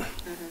option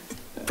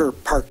for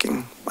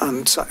parking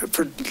on site,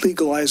 for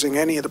legalizing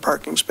any of the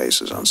parking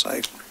spaces on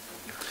site.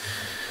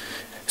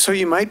 So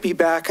you might be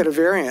back at a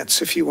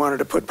variance if you wanted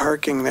to put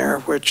parking there,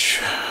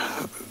 which,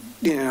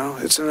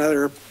 it's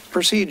another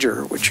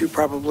procedure, which you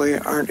probably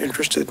aren't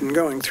interested in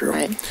going through.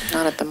 Right,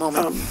 not at the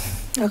moment.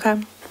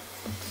 Okay.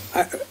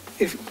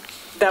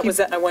 That was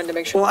it. I wanted to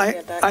make sure. Well, we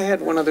had that. I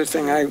had one other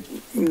thing I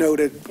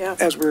noted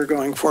as we were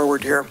going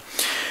forward here.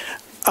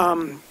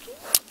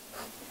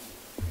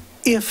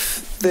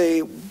 If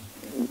they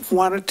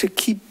wanted to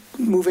keep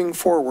moving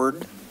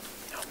forward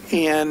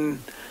and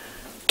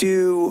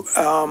do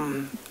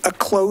a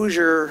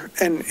closure,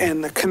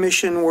 and the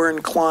commission were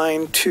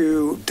inclined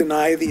to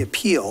deny the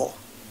appeal,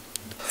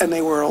 and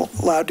they were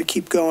allowed to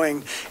keep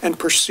going and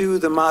pursue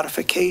the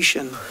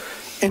modification,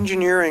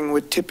 engineering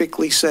would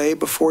typically say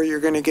before you're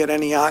going to get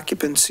any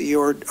occupancy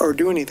or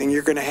do anything,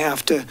 you're going to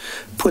have to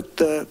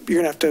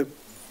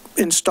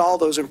install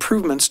those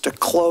improvements to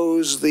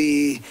close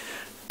the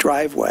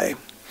driveway.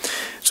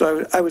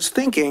 So I was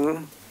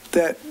thinking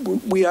that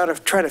we ought to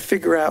try to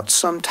figure out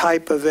some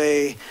type of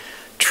a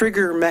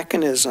trigger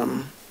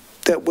mechanism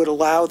that would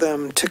allow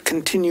them to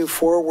continue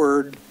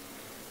forward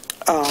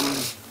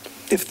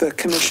if the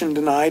commission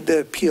denied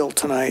the appeal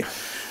tonight,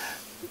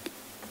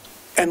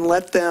 and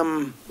let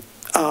them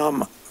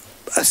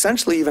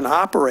essentially even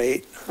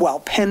operate while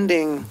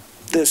pending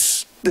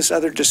this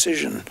other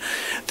decision.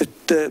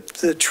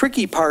 The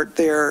tricky part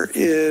there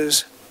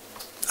is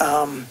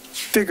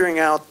figuring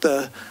out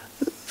the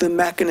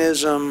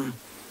mechanism,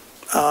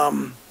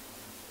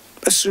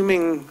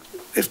 assuming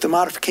if the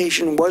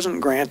modification wasn't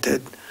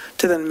granted,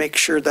 to then make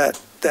sure that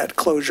that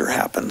closure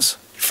happens.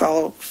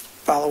 Follow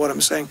what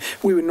I'm saying?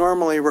 We would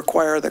normally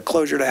require the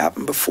closure to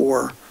happen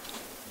before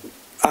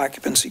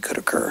occupancy could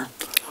occur.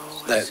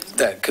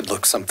 That could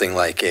look something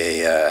like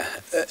a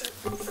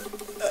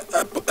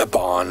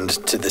bond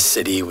to the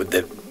city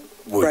that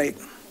would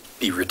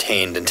be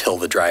retained until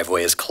the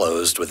driveway is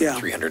closed within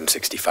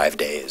 365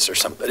 days or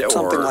something,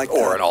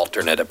 or an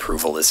alternate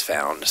approval is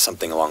found,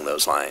 something along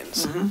those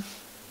lines.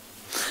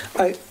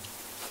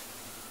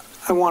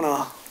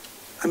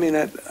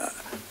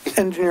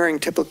 Engineering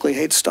typically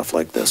hates stuff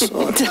like this.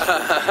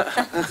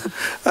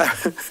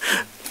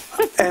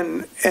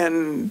 And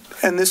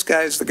this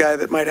guy's the guy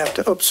that might have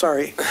to. Oh,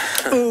 sorry.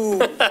 Ooh,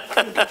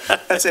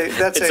 that's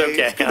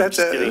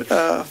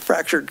a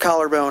fractured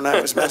collarbone I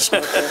was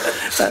messing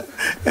with there.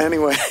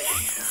 Anyway,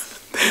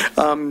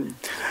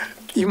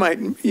 you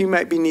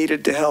might be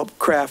needed to help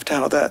craft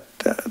how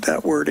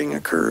that wording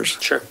occurs.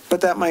 Sure.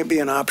 But that might be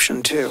an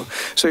option too.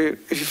 So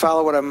if you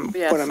follow what I'm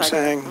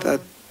saying,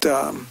 that.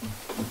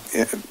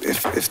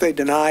 If they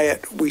deny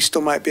it, we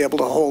still might be able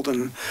to hold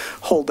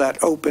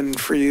that open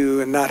for you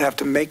and not have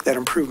to make that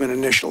improvement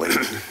initially.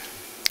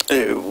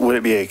 Would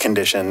it be a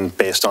condition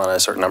based on a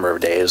certain number of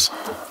days?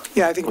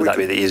 Yeah, I think would that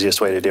be the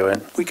easiest way to do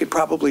it? We could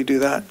probably do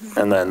that.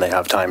 And then they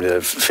have time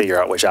to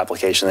figure out which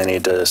application they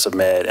need to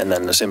submit, and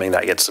then assuming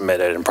that gets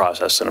submitted and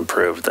processed and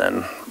approved,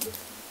 then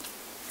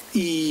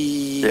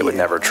it would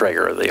never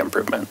trigger the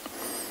improvement.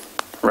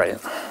 Right.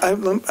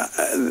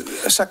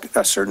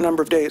 A certain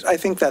number of days. I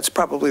think that's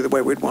probably the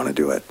way we'd want to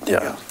do it.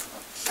 Yeah.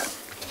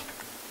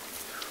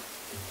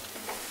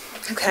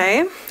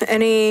 Okay.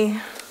 Any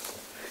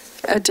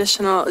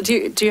additional, do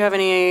you have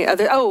any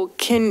other,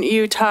 can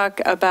you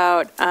talk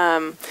about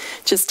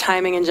just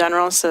timing in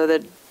general, so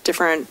the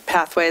different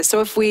pathways? So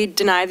if we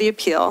deny the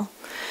appeal,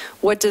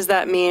 what does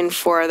that mean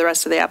for the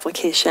rest of the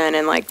application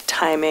and like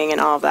timing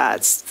and all of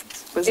that?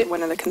 Was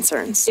one of the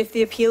concerns. If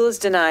the appeal is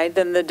denied,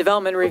 then the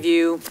development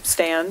review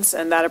stands,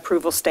 and that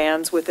approval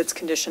stands with its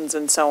conditions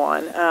and so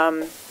on.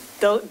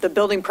 The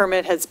building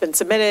permit has been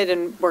submitted,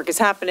 and work is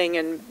happening,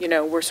 and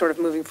we're sort of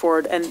moving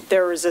forward. And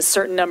there was a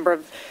certain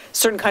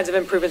kinds of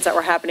improvements that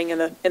were happening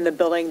in the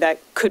building that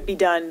could be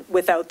done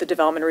without the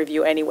development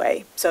review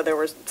anyway. So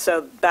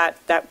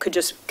that could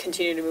just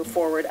continue to move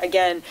forward.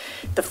 Again,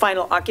 the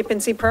final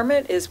occupancy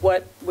permit is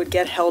what would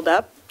get held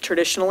up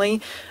traditionally.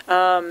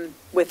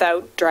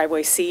 Without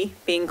driveway C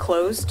being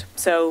closed.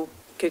 So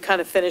could kind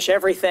of finish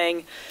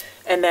everything,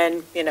 and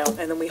then, and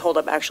then we hold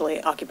up actually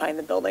occupying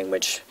the building,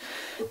 which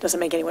doesn't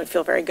make anyone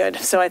feel very good.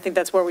 So I think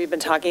that's where we've been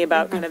talking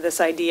about kind of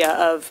this idea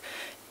of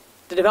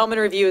the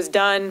development review is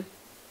done,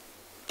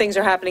 things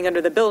are happening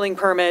under the building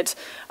permit.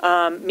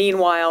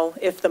 Meanwhile,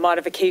 if the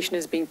modification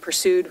is being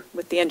pursued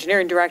with the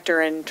engineering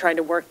director and trying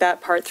to work that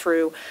part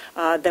through,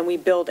 then we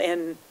build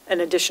in an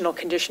additional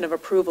condition of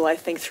approval, I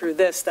think, through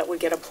this that would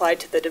get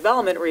applied to the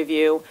development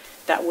review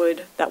that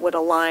would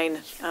align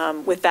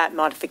with that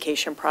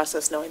modification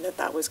process, knowing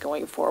that was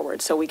going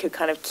forward. So we could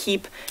kind of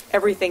keep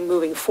everything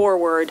moving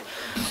forward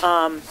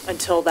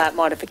until that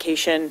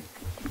modification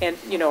and,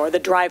 or the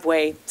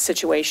driveway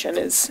situation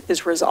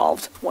is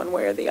resolved one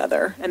way or the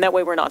other. And that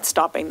way we're not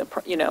stopping them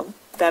from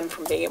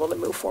being able to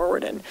move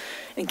forward and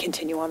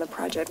continue on the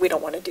project. We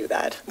don't want to do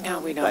that. No,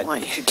 we don't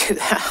want you to do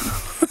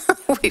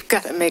that. We've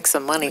got to make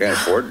some money. Can't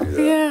afford to do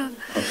that.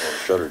 Yeah.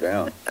 Shut her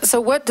down.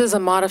 So what does a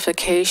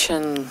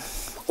modification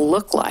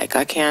look like?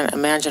 I can't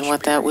imagine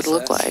what that would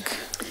look like.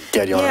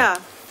 Yeah,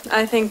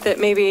 I think that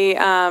maybe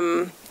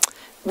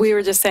we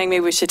were just saying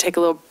maybe we should take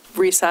a little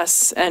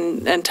recess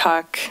and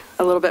talk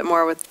a little bit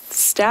more with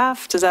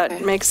staff. Does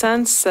that make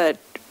sense? That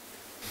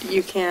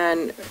you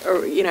can,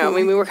 or, I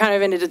mean, we were kind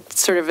of into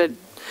sort of an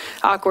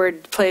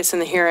awkward place in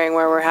the hearing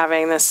where we're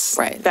having this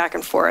back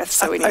and forth,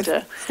 so we need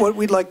to. What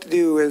we'd like to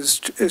do is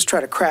try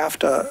to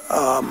craft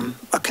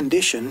a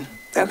condition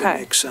that would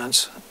make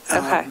sense.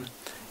 Okay.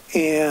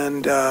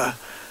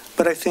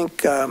 But I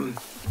think the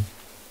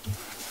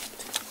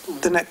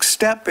next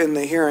step in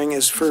the hearing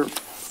is for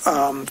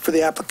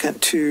the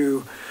applicant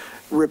to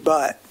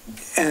rebut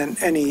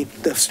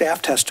the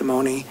staff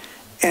testimony,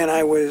 and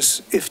I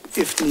was,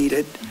 if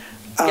needed.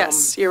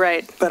 Yes, you're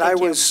right. But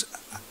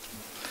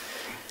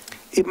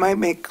it might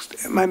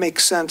make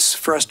sense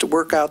for us to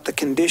work out the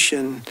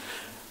condition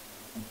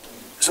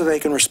so they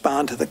can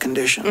respond to the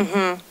condition.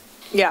 Mm-hmm.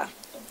 Yeah,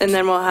 and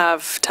then we'll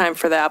have time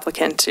for the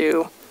applicant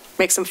to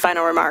make some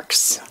final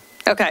remarks. Yeah.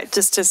 Okay,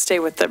 just to stay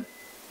with the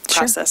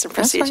process and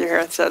procedure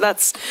here. So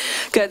that's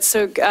good.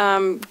 So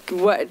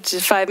what,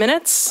 5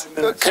 minutes? 5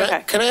 minutes.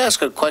 Can I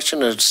ask a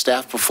question of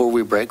staff before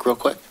we break real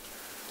quick?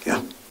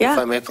 Yeah. Yeah. If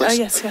I may, please? Oh,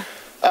 yes, yeah.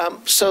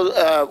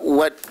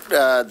 What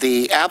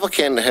the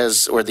applicant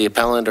has, or the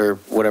appellant, or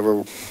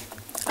whatever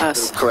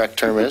the correct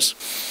term is,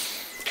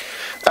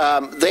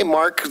 they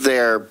mark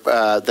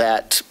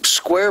that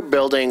square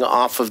building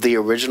off of the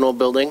original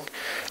building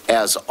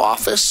as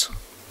office.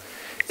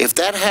 If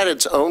that had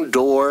its own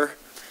door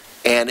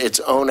and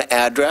its own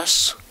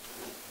address,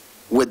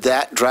 would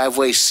that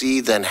driveway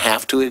C then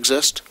have to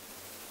exist?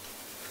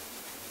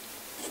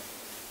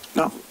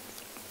 No.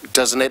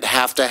 Doesn't it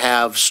have to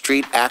have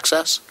street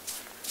access?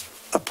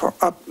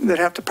 They'd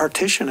have to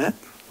partition it.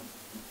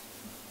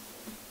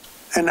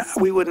 And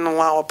we wouldn't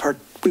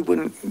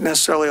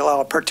necessarily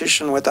allow a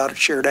partition without a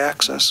shared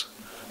access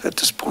at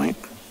this point.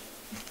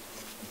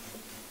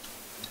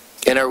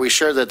 And are we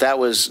sure that that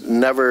was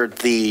never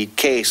the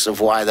case of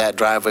why that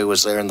driveway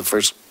was there in the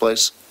first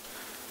place?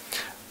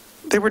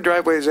 There were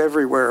driveways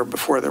everywhere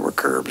before there were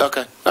curbs.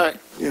 Okay, all right.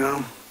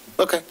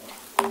 Okay.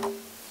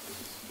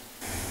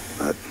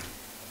 But.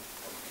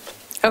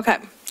 Okay,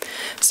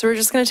 so we're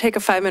just going to take a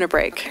 5-minute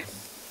break.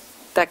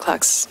 That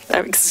clock's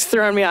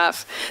throwing me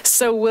off.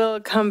 So we'll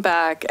come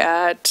back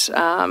at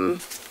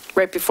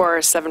right before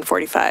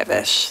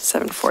 7:45-ish,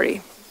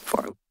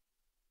 7:44.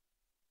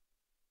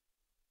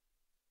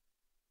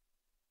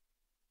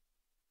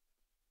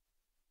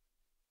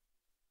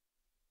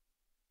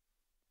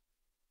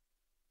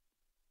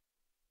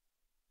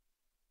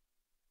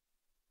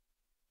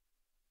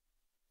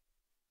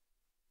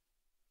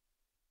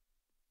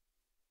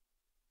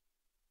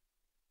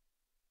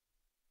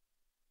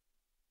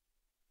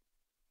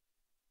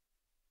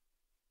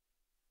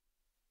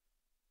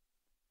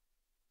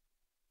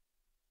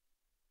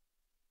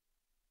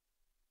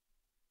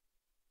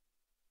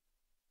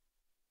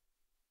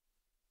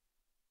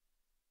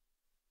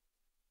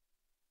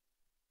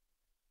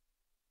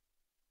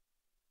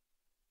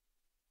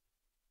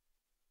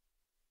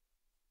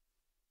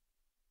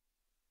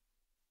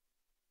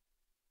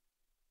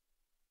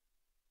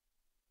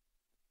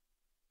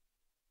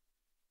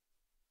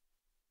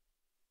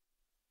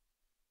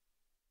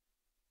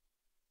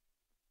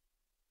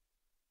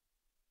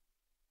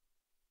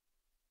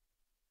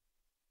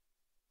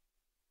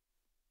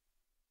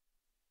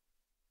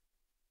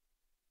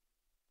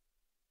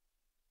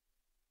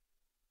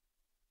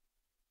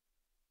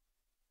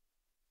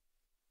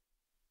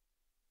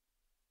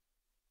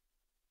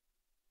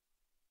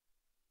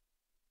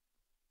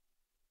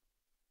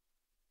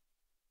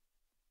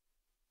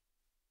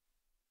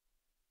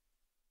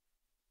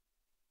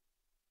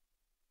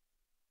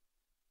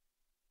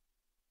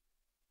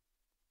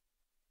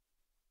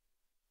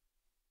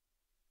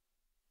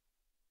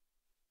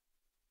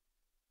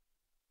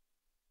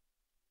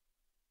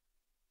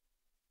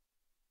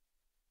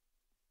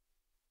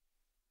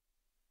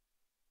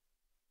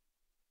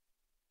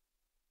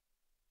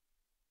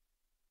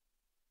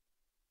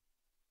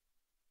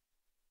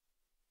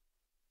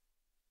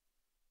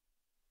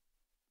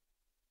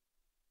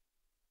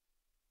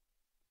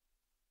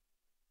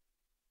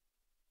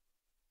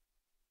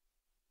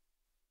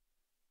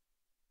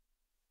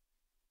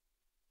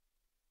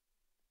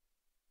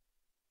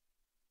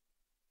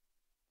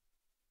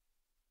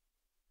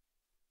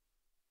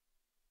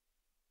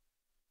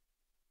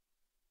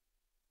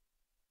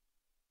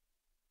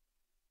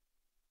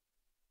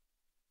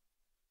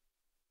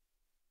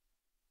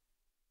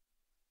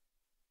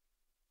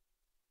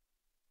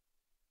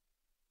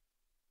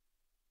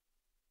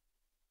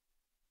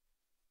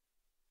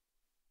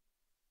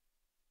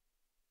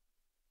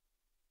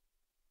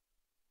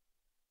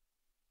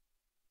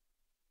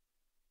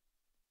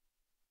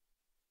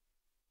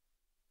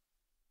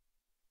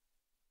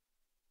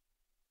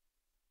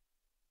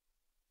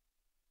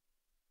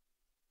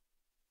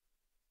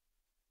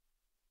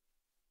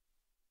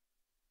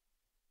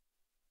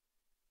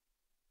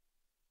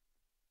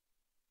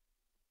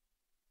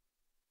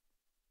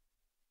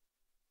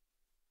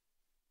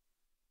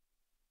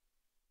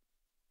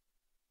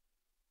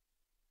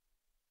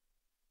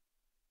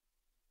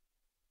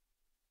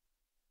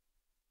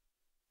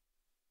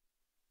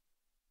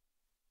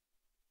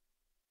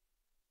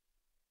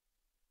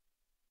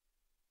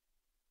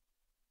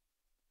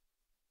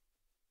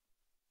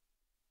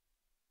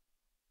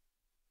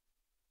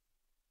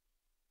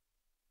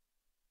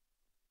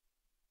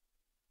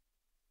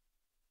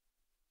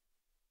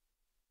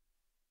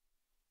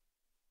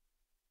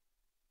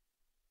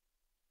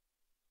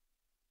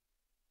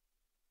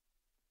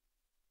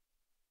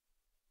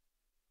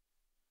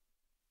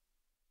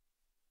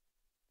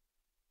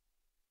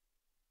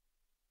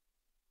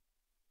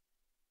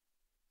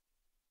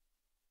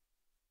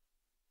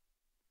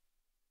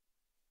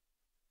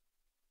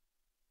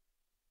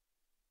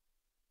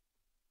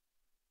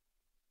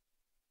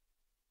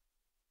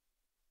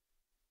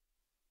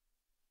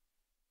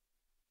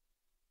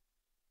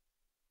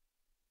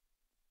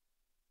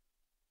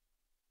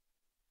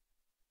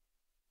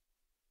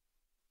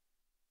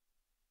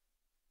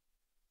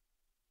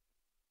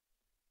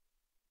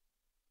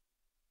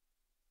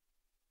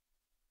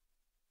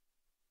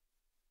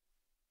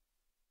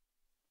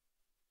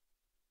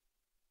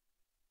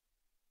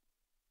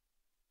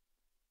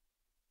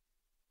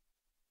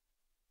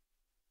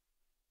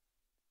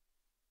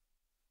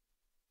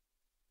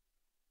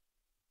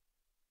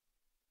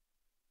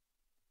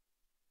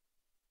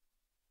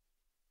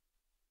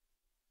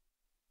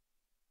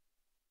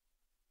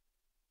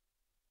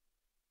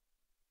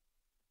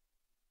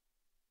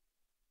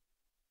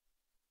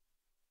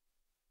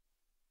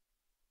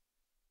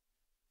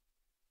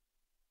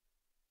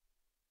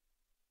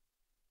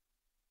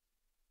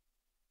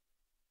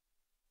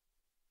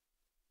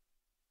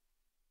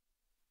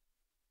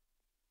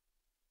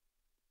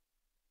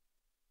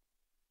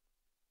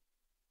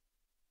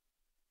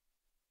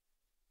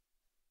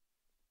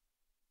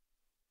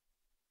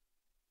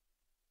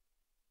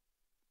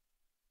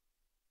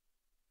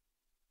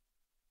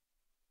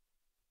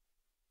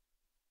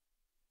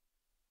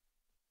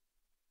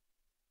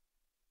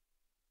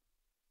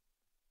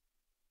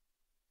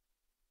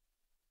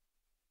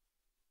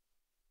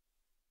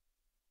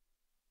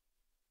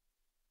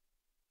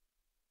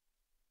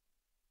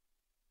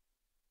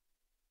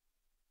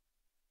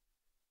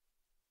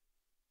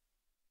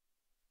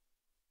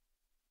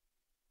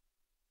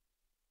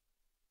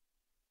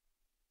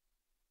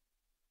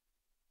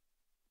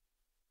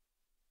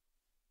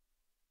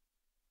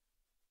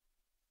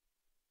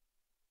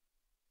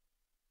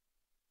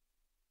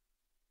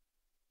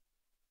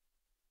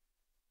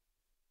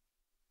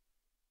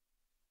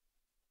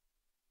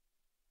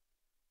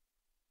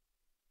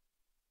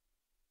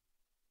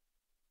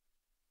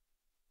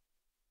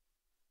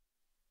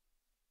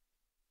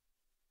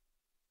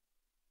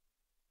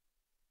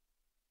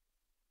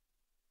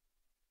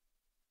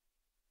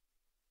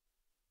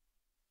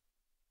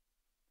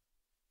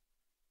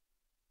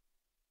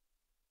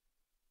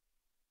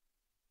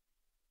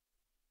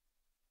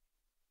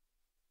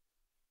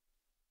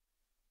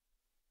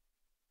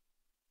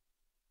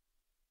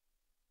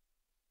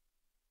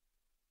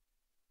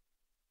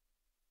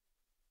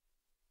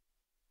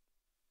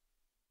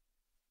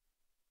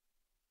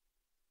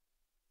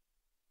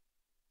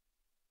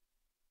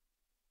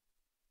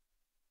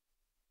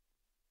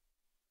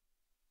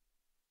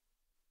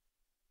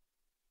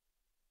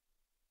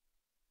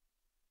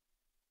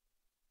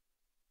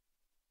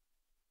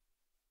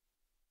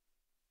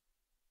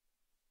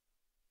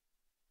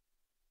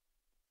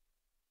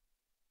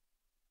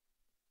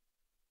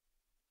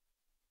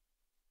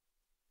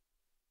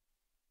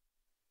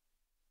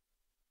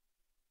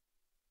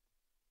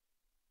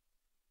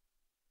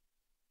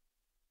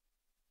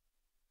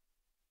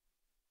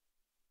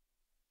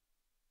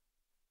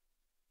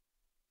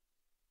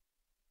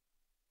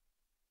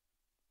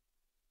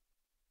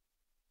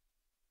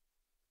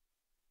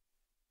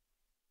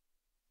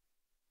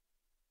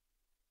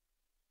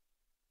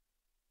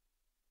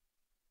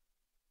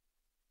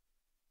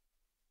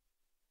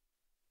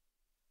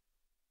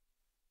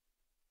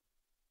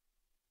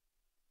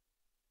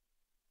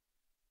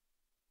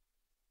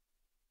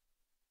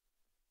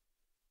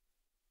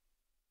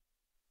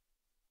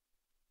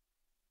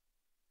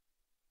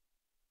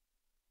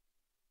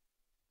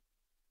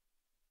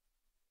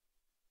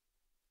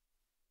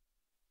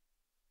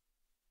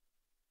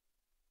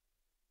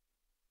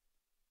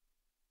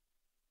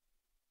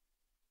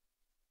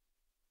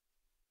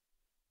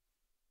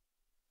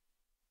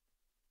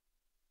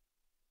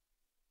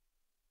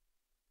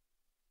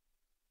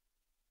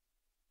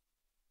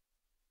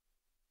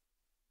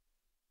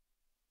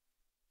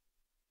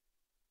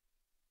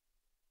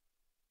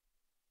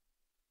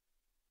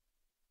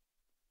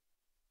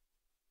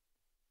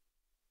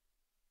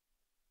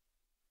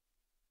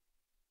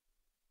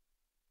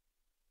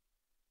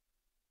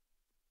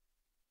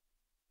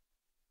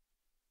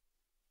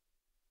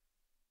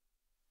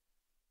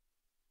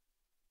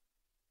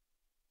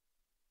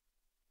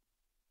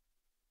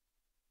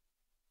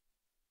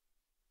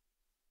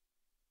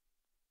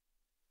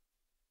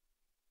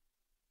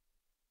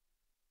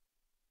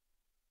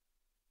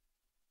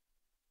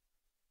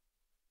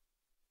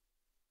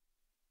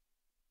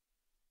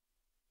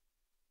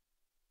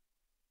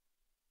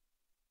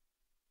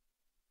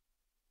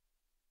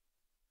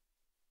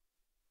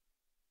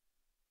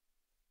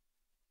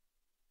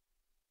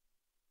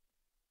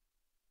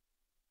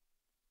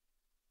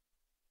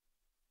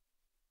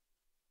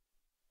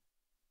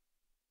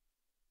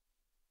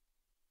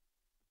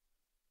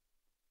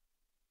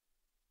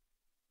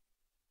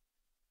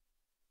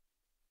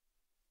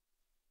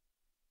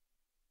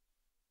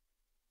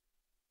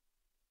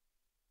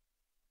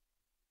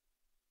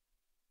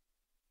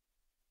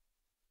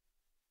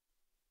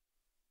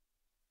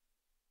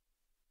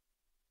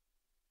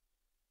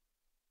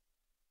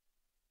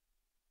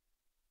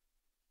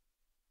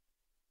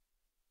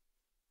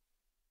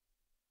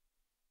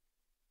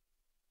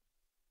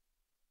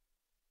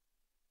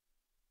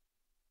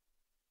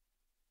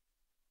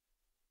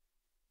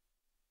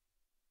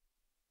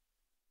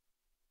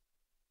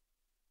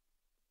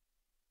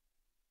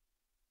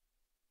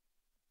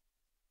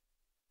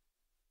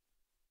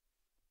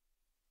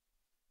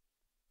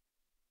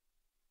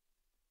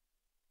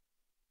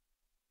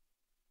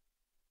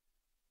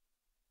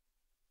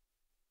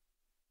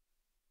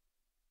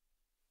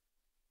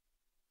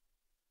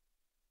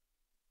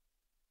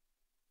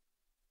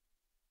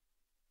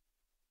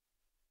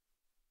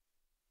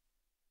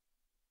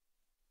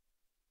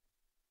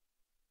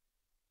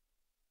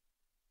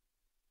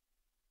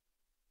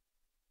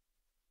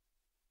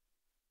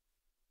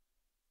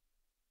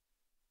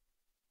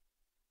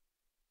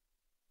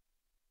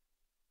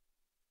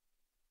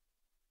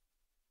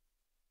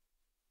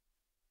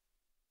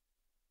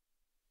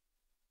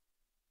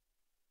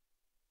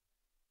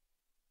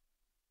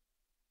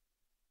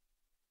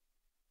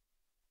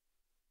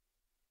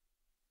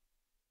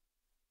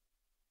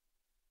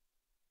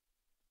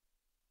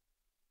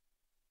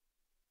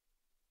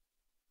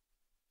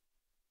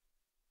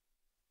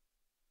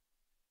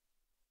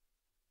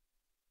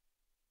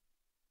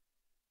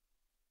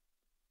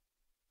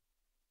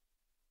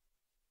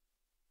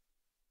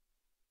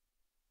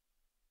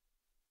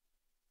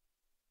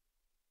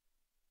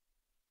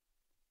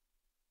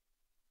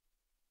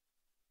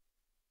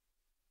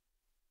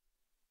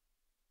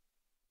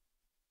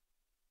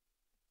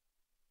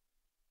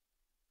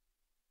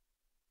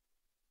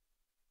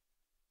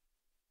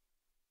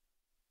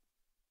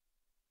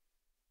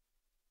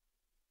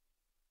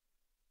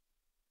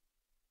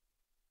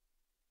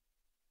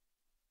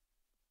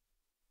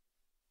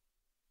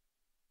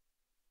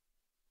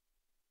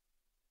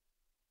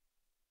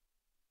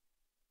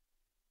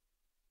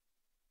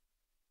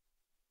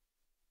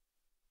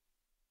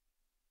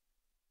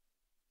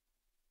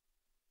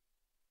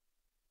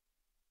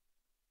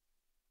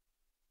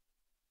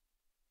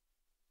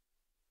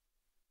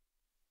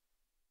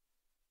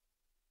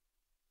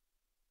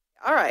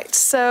 All right,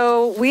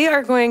 so we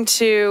are going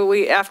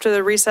to, after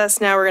the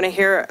recess now, we're going to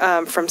hear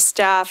from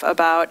staff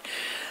about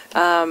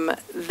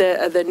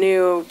the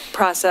new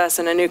process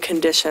and a new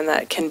condition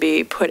that can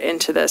be put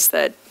into this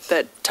that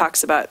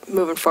talks about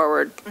moving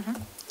forward.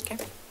 Okay.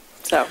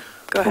 So,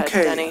 go ahead,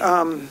 Denny.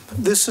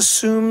 This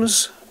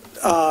assumes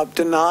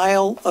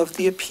denial of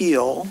the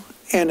appeal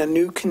and a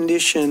new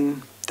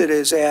condition that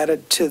is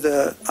added to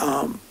the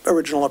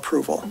original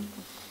approval.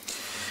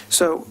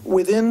 So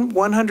within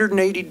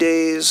 180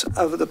 days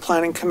of the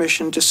Planning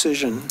Commission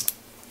decision,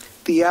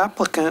 the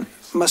applicant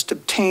must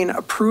obtain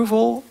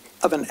approval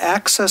of an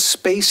access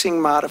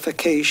spacing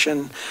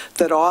modification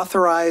that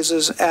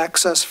authorizes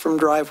access from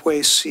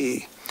driveway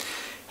C.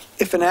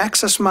 If an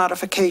access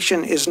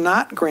modification is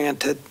not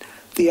granted,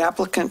 the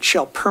applicant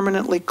shall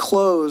permanently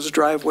close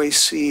driveway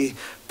C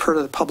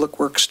per the Public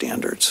Works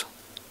standards.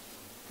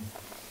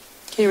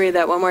 Can you read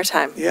that one more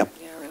time? Yep.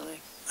 Yeah,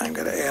 really. I'm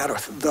going to add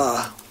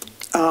the.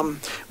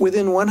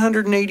 Within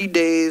 180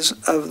 days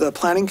of the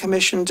Planning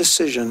Commission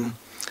decision,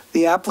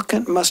 the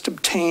applicant must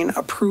obtain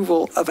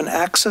approval of an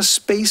access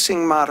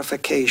spacing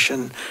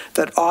modification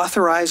that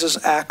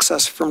authorizes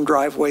access from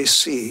driveway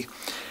C.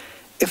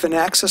 If an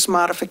access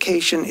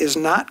modification is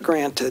not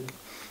granted,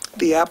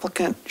 the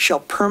applicant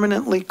shall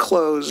permanently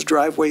close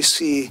driveway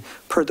C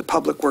per the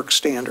Public Works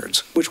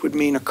standards, which would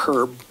mean a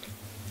curb.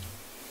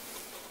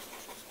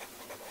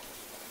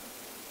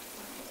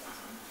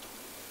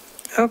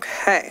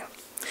 Okay.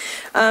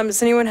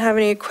 Does anyone have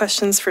any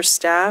questions for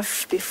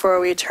staff before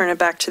we turn it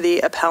back to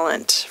the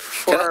appellant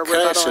for rebuttal?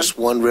 Can I ask just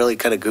one really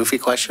kind of goofy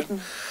question?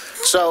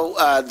 So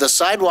the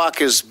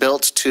sidewalk is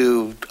built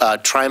to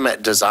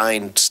TriMet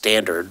design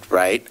standard,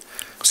 right?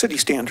 City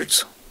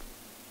standards.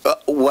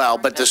 Well,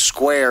 but the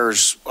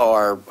squares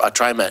are a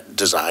TriMet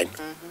design,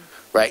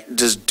 right?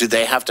 Do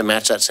they have to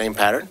match that same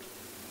pattern?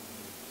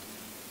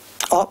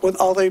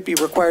 All they'd be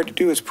required to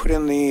do is put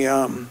in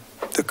the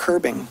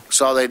curbing.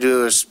 So all they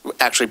do is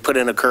actually put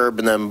in a curb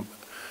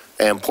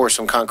and pour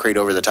some concrete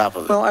over the top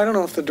of it? Well, I don't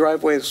know if the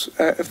driveways,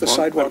 if the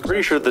sidewalk. I'm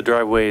pretty sure the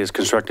driveway is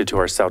constructed to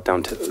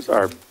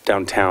our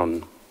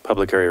downtown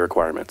public area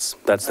requirements.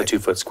 That's the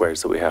 2-foot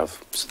squares that we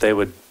have. So they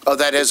would. Oh,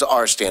 that is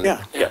our standard?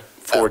 Yeah.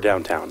 For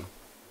downtown.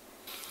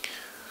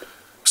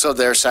 So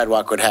their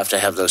sidewalk would have to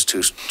have those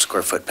 2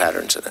 square foot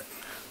patterns in it?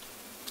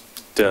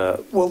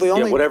 Well, the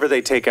only. Whatever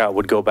they take out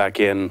would go back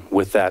in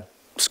with that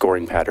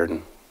scoring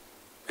pattern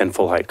and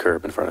full height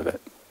curb in front of it.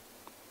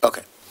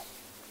 Okay.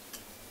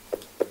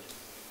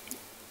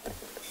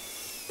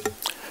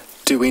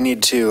 Do we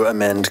need to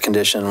amend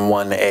condition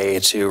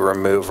 1A to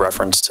remove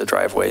reference to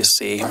driveway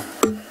C?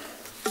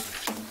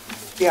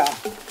 Yeah.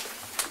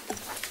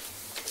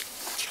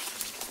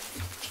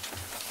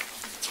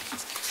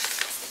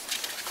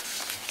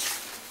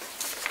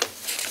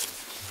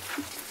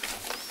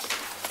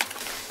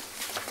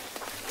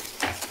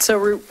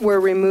 So we're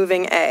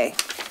removing A.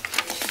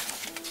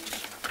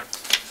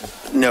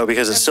 No,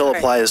 because it still Sorry.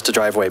 applies to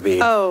driveway B.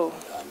 Oh.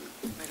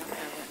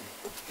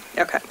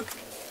 Okay.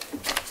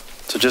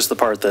 So just the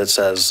part that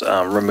says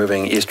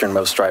removing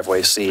easternmost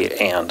driveway C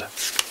and.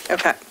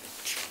 Okay.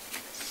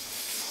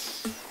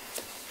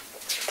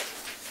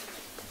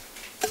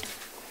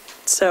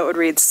 So it would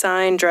read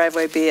sign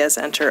driveway B as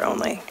enter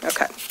only.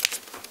 Okay.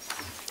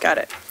 Got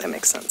it. That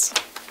makes sense.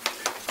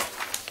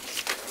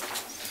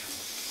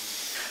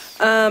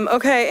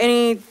 Okay,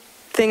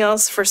 anything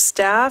else for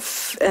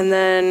staff? And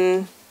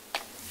then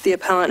the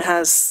appellant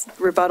has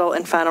rebuttal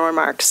and final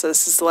remarks. So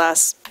this is the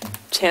last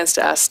chance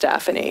to ask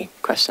staff any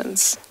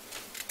questions.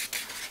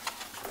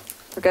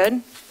 We're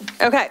good?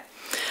 Okay.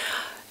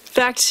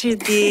 Back to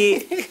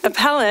the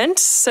appellant.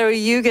 So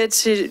you get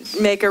to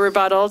make a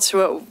rebuttal to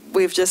what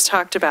we've just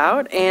talked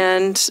about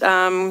and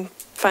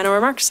final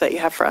remarks that you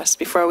have for us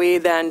before we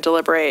then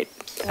deliberate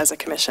as a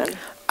commission.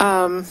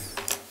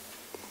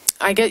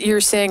 I get you're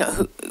saying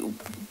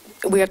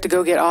we have to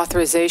go get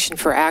authorization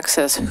for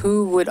access.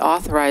 Who would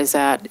authorize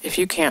that if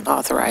you can't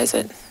authorize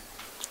it?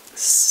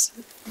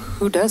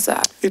 Who does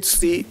that? It's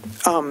the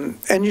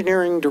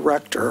engineering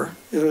director.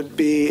 It would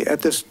be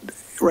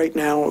right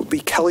now, it would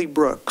be Kelly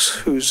Brooks,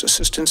 who's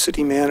assistant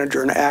city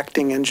manager and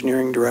acting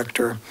engineering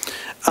director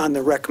on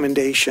the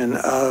recommendation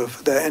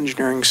of the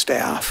engineering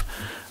staff.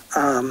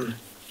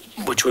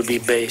 Which would be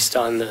based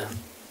on the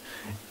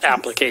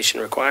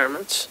application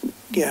requirements.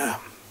 Yeah.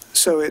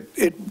 So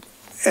it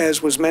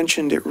as was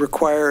mentioned, it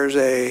requires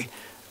a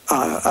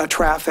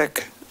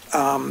traffic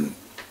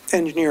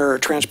engineer or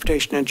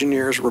transportation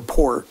engineer's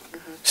report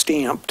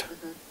stamped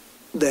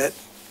that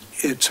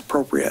it's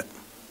appropriate.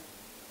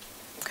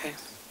 Okay.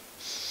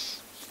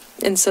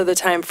 And so the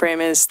time frame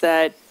is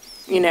that,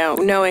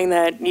 knowing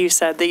that you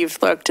said that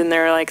you've looked and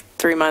they're like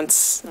 3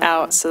 months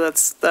out, so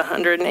that's the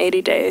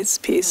 180 days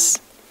piece.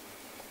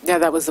 Yeah,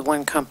 that was the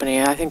one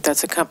company. I think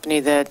that's a company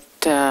that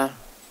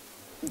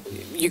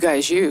you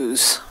guys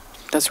use.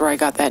 That's where I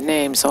got that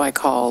name, so I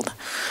called.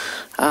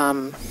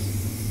 Okay.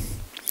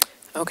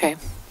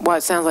 Well,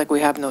 it sounds like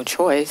we have no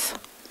choice.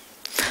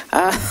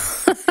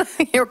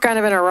 You're kind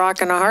of in a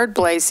rock and a hard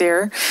place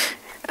here.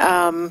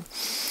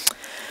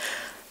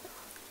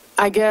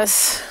 I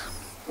guess,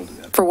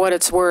 for what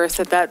it's worth,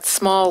 that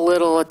small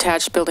little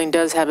attached building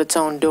does have its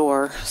own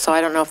door. So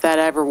I don't know if that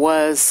ever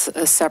was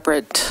a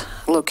separate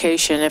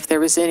location. If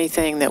there was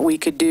anything that we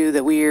could do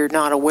that we are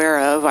not aware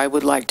of, I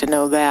would like to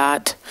know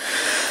that.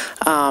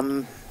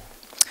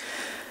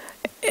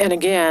 And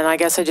again, I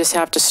guess I just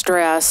have to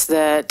stress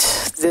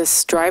that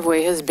this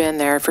driveway has been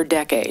there for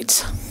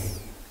decades.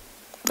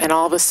 And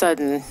all of a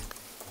sudden,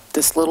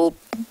 this little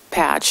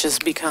patch has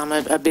become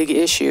a big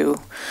issue.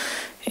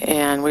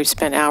 And we've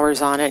spent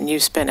hours on it, and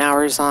you've spent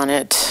hours on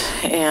it.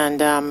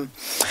 And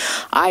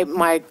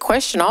my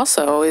question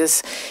also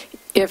is,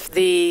 if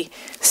the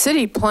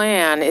city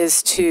plan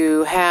is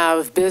to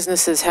have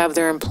businesses have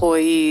their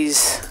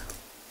employees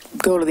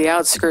go to the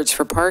outskirts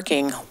for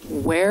parking,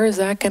 where is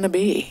that going to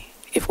be?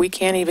 If we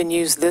can't even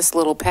use this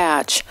little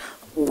patch,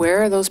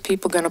 where are those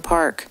people going to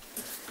park?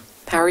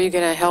 How are you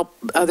going to help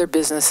other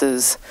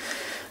businesses?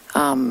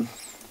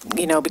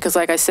 Because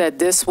like I said,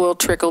 this will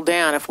trickle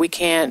down. If we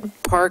can't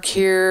park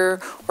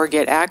here or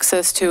get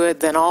access to it,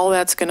 then all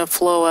that's going to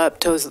flow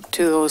up to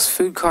those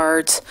food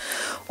carts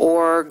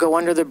or go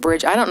under the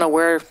bridge. I don't know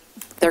where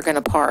they're going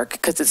to park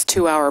because it's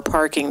 2-hour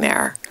parking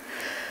there.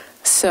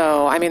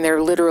 So, I mean, there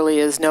literally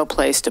is no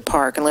place to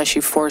park unless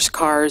you force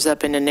cars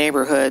up into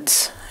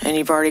neighborhoods and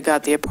you've already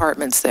got the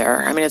apartments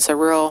there. I mean, it's a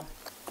real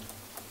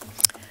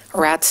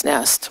rat's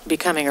nest,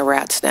 becoming a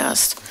rat's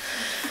nest.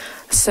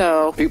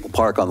 So people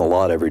park on the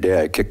lot every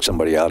day. I kicked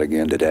somebody out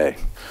again today.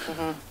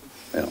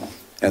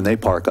 And they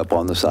park up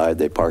on the side.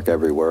 They park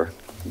everywhere.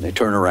 And they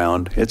turn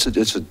around. It's a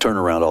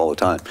turnaround all the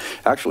time.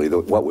 Actually,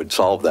 what would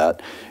solve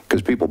that,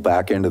 because people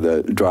back into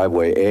the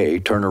driveway A,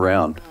 turn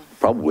around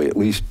probably at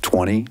least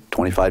 20,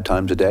 25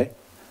 times a day.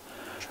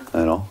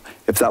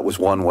 If that was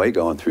one way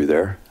going through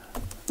there,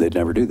 they'd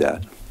never do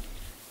that.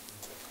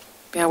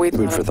 Yeah, we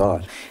food for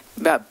thought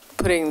about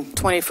putting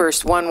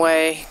 21st one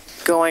way,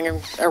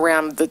 going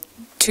around the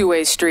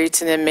two-way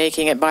streets and then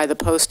making it by the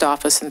post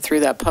office and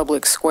through that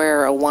public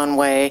square a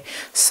one-way,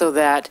 so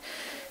that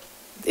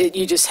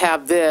you just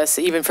have this,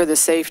 even for the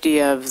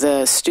safety of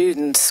the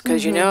students,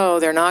 because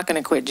they're not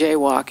going to quit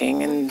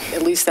jaywalking, and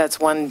at least that's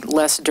one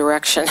less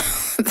direction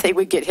they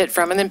would get hit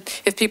from. And then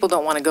if people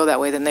don't want to go that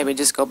way, then they would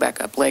just go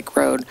back up Lake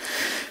Road.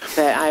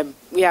 But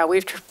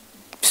we've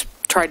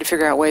tried to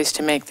figure out ways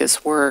to make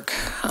this work.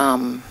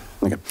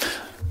 Okay.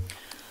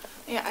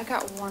 Yeah, I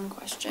got one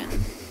question.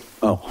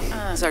 Oh.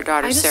 This is our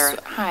daughter, Sarah.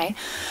 Hi.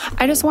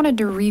 I just wanted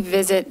to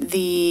revisit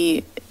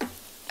the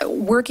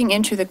working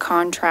into the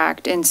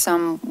contract in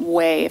some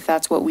way, if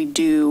that's what we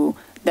do,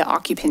 the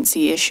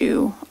occupancy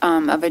issue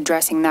of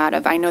addressing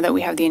that. I know that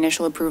we have the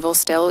initial approval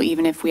still,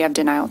 even if we have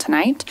denial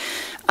tonight.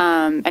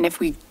 And if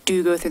we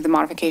do go through the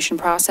modification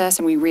process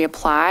and we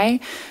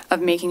reapply,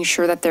 of making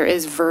sure that there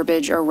is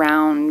verbiage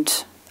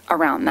around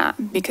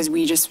that, because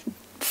we just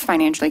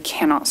financially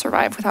cannot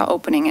survive without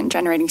opening and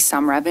generating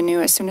some revenue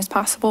as soon as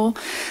possible.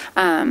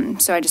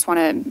 So I just want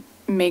to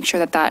make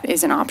sure that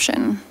is an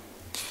option.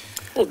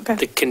 Well,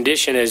 the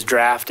condition is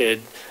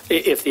drafted.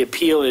 If the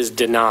appeal is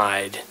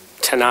denied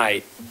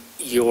tonight,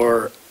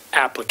 your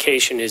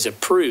application is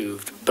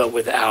approved, but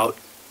without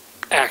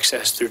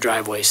access through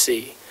driveway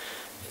C.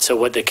 So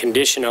what the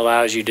condition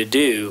allows you to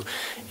do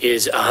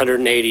is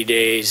 180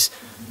 days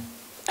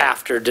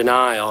after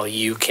denial,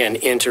 you can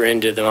enter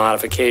into the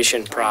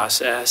modification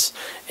process.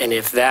 And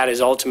if that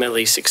is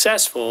ultimately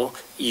successful,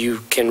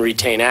 you can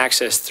retain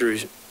access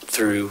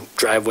through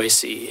driveway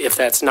C. If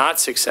that's not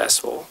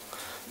successful,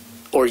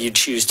 or you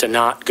choose to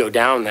not go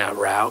down that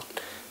route,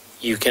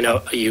 you'll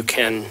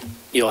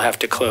have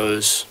to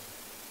close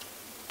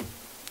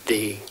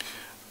the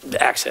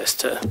access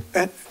to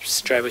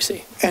driveway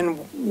C. And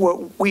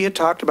what we had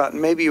talked about,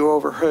 and maybe you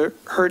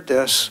overheard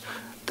this,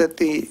 that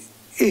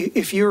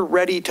if you're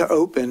ready to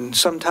open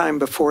sometime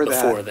before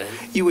that,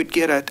 you would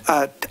get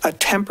a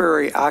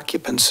temporary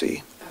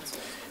occupancy.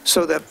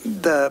 So that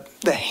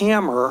the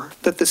hammer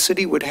that the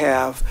city would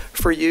have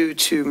for you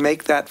to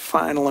make that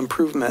final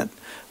improvement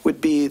would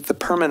be the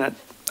permanent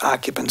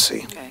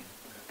occupancy. Okay.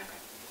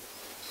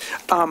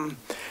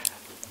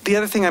 The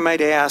other thing I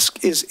might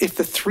ask is, if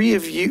the three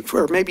of you,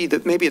 or maybe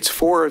it's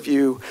four of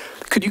you,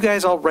 could you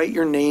guys all write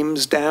your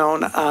names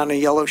down on a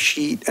yellow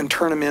sheet and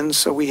turn them in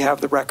so we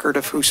have the record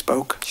of who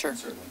spoke? Sure.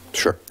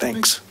 Sure.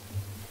 Thanks.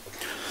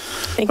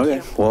 Thank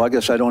you. Well, I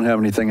guess I don't have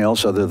anything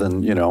else other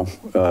than,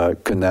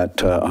 can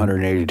that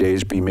 180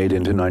 days be made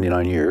into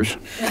 99 years?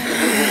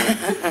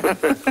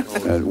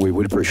 We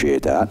would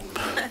appreciate that.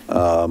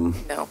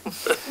 No.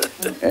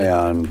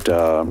 And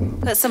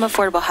put some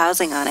affordable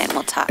housing on it and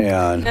we'll talk.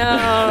 And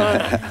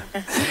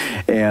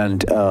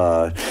and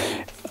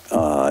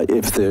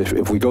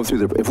if we go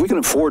through if we can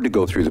afford to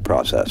go through the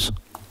process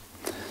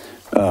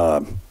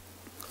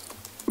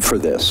for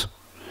this,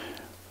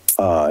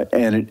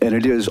 and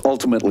it is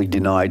ultimately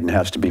denied and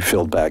has to be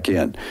filled back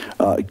in,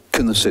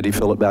 can the city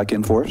fill it back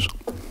in for us?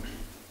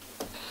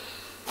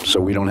 So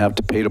we don't have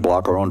to pay to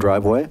block our own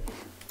driveway?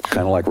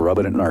 Kind of like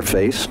rubbing it in our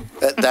face?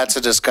 That's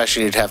a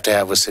discussion you'd have to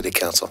have with city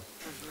council.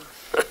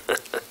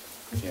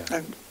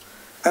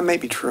 That may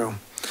be true.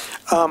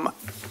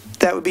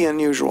 That would be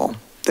unusual,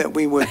 that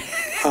we would.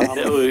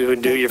 That we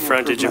would do your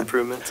frontage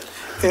improvements.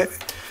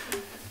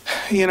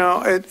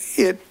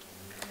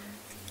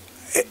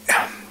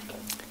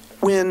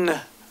 When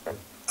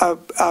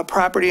a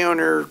property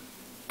owner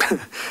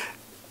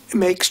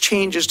makes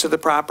changes to the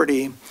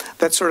property,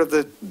 that's sort of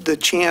the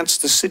chance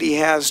the city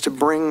has to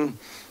bring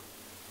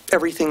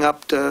everything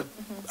up to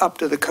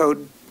the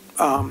code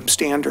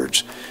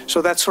standards.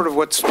 So that's sort of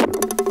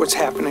what's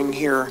happening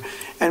here.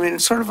 I mean,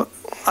 it's sort of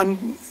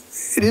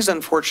it is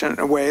unfortunate in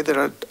a way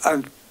that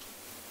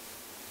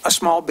a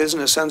small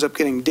business ends up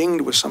getting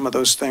dinged with some of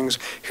those things.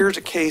 Here's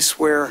a case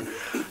where,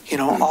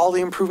 all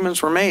the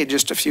improvements were made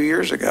just a few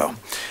years ago.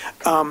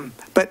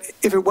 But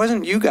if it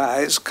wasn't you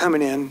guys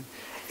coming in,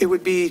 it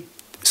would be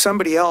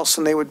somebody else,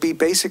 and they would be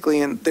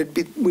basically,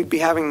 we'd be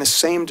having the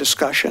same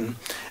discussion.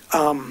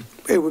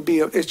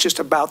 It's just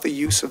about the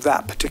use of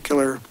that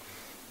particular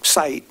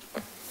site,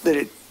 that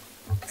it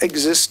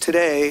exists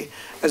today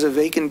as a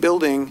vacant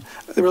building.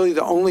 Really,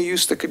 the only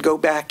use that could go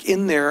back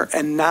in there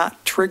and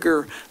not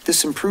trigger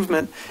this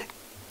improvement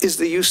is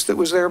the use that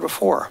was there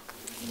before,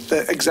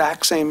 the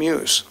exact same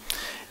use.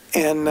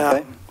 And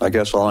I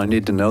guess all I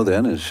need to know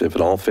then is if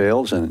it all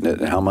fails,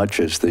 and how much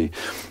is the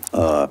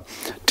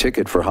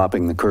ticket for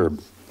hopping the curb?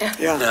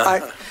 Yeah, I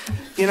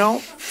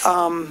don't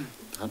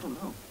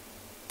know.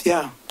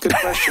 Yeah, good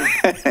question.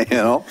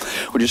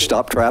 Would you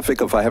stop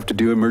traffic if I have to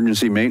do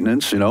emergency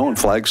maintenance, and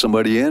flag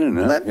somebody in, and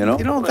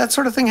that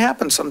sort of thing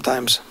happens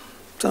sometimes.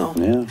 So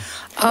yeah,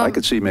 I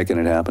could see making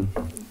it happen.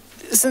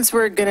 Since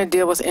we're going to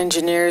deal with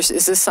engineers,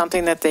 is this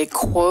something that they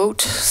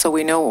quote so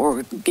we know what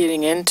we're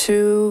getting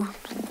into,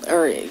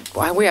 or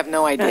we have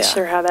no idea? Not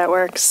sure how that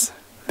works.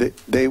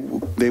 They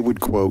would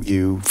quote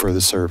you for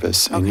the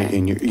service, and, Okay.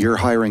 and you're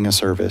hiring a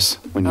service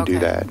when you do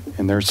that.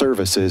 And their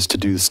service is to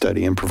do the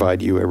study and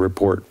provide you a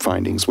report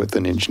findings with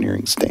an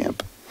engineering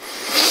stamp.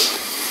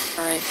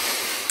 All right.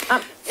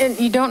 And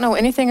you don't know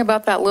anything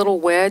about that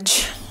little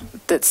wedge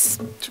that's...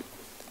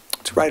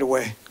 It's right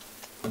away.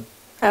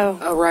 Oh.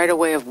 A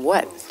right-of-way of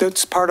what?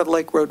 That's part of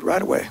Lake Road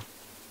right away.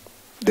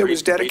 That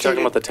was dedicated. Are you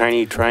talking about the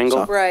tiny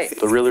triangle? Right.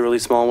 The really, really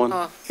small one?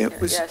 It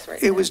was. Yes,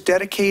 right it was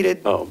dedicated.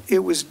 Oh.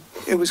 It was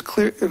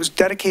clear. It was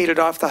dedicated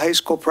off the high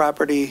school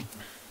property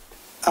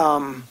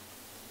to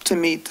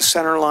meet the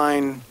center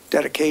line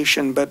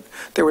dedication, but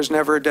there was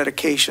never a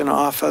dedication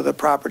off of the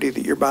property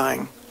that you're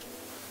buying.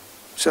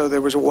 So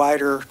there was a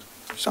wider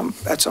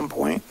at some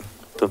point.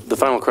 The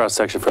final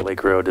cross-section for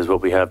Lake Road is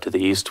what we have to the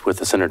east with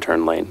the center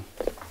turn lane.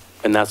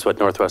 And that's what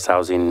Northwest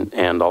Housing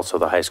and also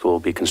the high school will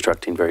be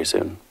constructing very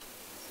soon,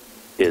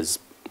 is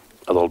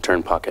a little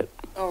turn pocket.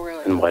 Oh,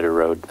 really? And wider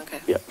road.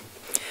 Okay. Yeah.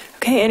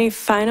 Okay, any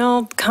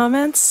final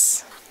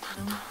comments?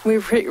 We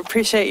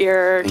appreciate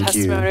your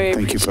testimony.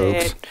 Thank you,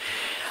 appreciate folks.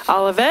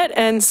 all of it.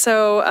 And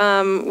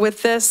so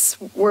with this,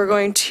 we're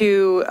going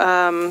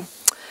to,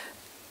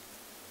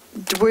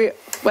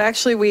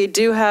 we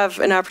do have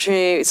an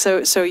opportunity,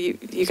 so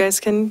you guys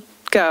can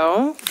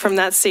go from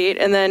that seat,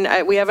 and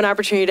then we have an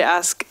opportunity to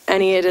ask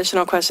any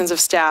additional questions of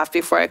staff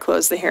before I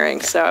close the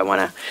hearing. So I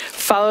want to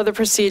follow the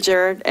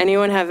procedure.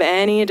 Anyone have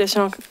any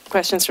additional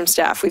questions from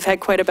staff? We've had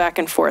quite a back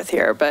and forth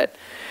here, but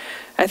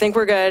I think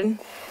we're good.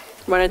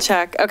 Want to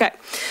check? Okay.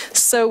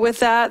 So with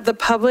that, the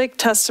public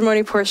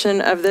testimony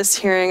portion of this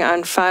hearing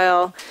on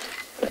file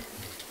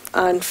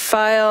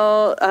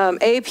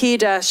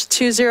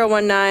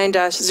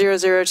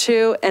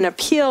AP-2019-002, an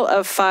appeal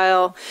of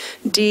file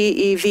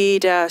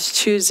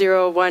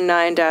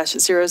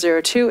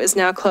DEV-2019-002 is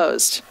now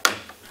closed.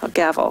 I'll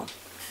gavel.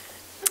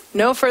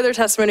 No further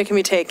testimony can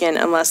be taken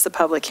unless the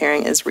public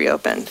hearing is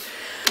reopened.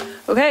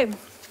 Okay,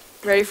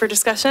 ready for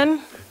discussion?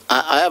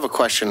 I have a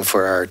question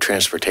for our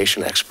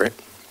transportation expert.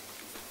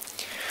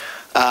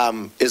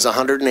 Is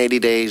 180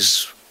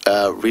 days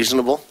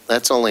reasonable?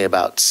 That's only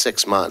about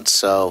 6 months,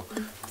 so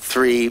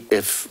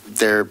if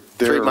they're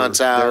 3 months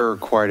out. There are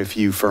quite a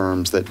few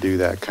firms that do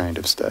that kind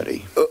of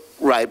study.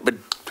 Right, but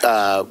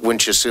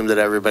wouldn't you assume that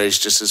everybody's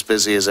just as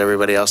busy as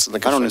everybody else in the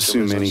I don't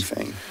construction assume business?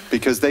 anything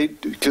because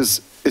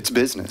it's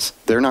business.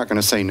 They're not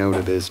going to say no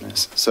to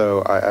business.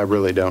 So I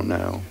really don't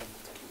know,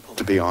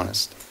 to be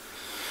honest.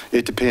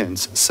 It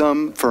depends.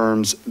 Some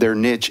firms, their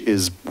niche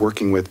is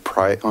working with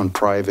on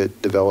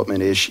private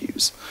development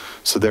issues.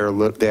 So they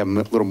have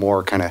a little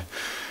more kind of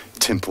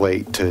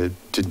template to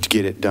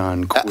get it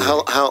done quick.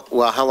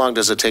 How long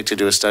does it take to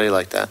do a study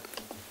like that?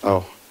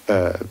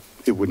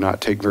 It would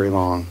not take very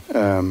long.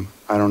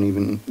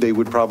 They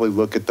would probably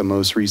look at the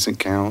most recent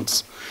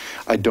counts.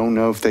 I don't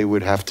know if they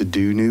would have to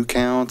do new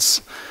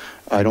counts.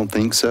 I don't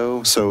think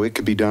so. So it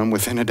could be done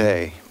within a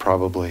day,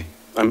 probably.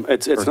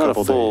 It's not a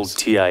full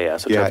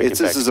TIS. Yeah,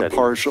 this is a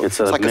partial, it's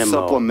like memo. a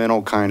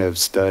supplemental kind of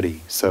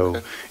study.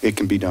 So it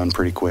can be done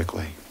pretty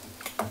quickly.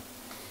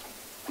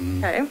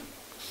 Okay.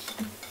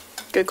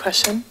 Good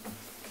question.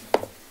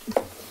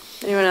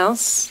 Anyone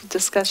else?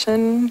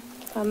 Discussion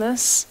on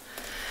this?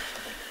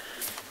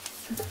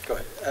 Go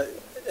ahead.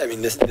 I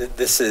mean,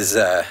 this is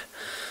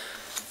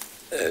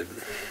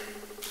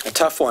A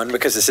tough one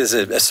because this is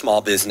a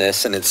small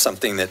business and it's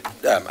something that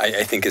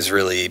I think is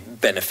really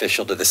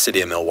beneficial to the city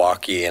of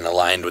Milwaukee and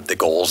aligned with the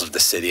goals of the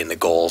city and the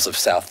goals of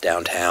South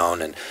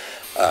Downtown. And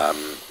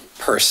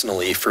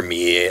personally, for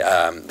me,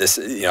 this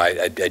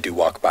I do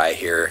walk by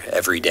here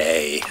every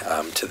day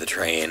to the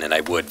train, and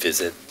I would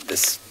visit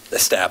this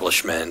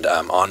establishment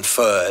on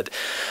foot.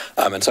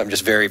 And so I'm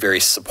just very, very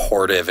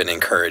supportive and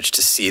encouraged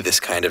to see this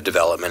kind of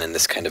development and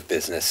this kind of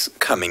business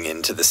coming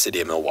into the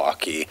city of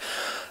Milwaukee.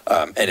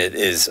 And it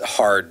is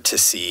hard to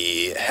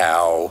see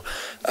how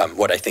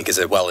what I think is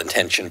a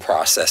well-intentioned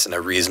process and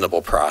a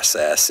reasonable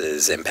process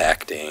is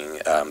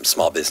impacting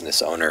small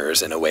business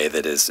owners in a way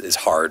that is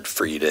hard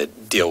for you to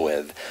deal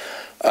with.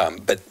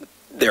 But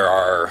there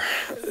are,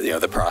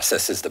 the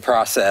process is the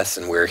process,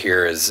 and we're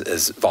here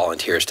as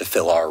volunteers to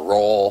fill our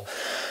role.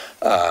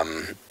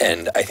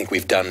 And I think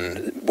we've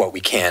done what we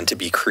can to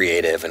be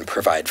creative and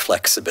provide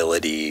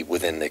flexibility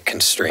within the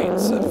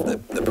constraints of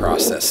the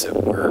process that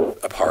we're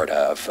a part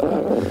of.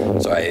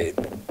 So I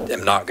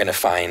am not going to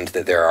find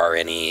that there are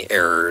any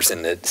errors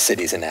in the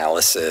city's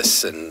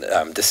analysis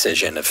and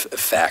decision of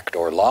fact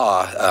or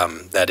law.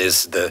 That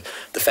is, the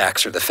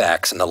facts are the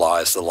facts and the law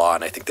is the law,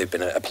 and I think they've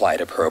been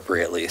applied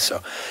appropriately.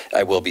 So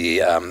I will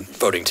be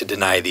voting to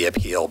deny the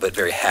appeal, but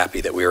very happy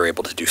that we were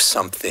able to do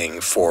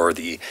something for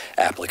the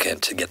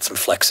applicant to get some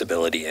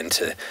flexibility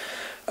into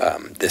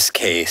this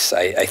case.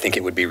 I think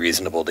it would be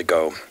reasonable to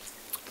go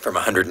from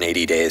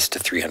 180 days to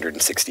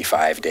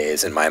 365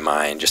 days in my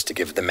mind, just to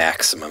give the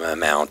maximum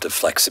amount of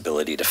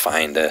flexibility to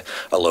find a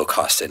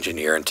low-cost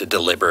engineer and to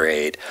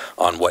deliberate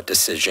on what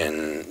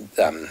decision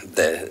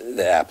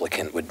the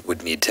applicant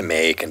would need to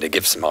make, and to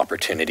give some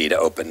opportunity to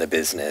open the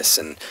business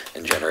and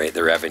generate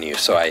the revenue.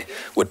 So I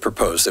would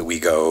propose that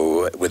we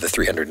go with a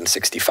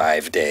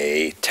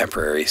 365-day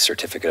temporary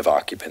certificate of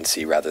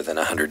occupancy rather than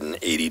a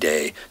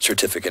 180-day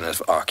certificate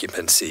of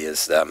occupancy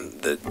as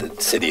the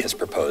city has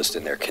proposed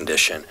in their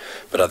condition.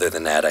 But other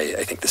than that,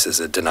 I think this is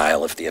a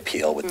denial of the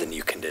appeal with the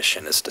new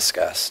condition as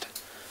discussed.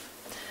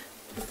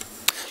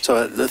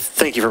 So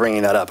thank you for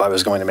bringing that up. I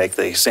was going to make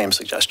the same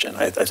suggestion.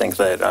 I think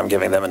that I'm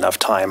giving them enough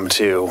time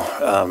to,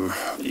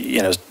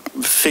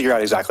 figure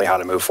out exactly how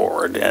to move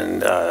forward,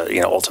 and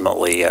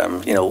ultimately,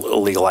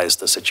 legalize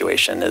the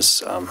situation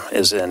is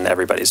in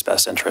everybody's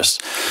best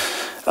interest.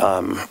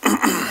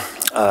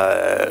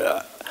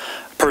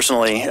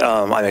 Personally,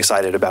 I'm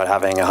excited about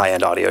having a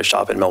high-end audio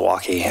shop in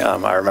Milwaukee.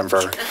 I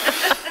remember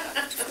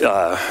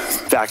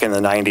back in the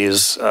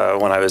 90s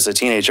when I was a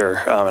teenager,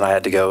 and I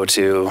had to go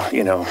to,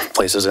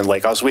 places in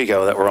Lake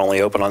Oswego that were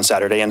only open on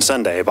Saturday and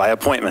Sunday by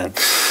appointment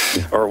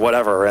or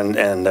whatever.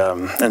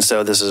 And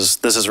so this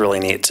is really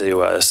neat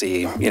to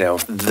see,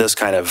 this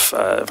kind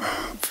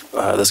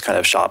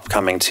of shop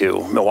coming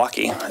to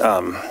Milwaukee.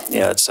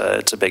 It's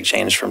a big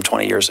change from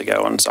 20 years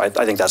ago, and so I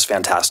think that's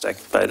fantastic.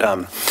 But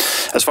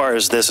as far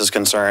as this is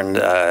concerned,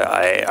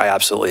 I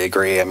absolutely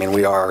agree. I mean,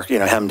 we are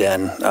hemmed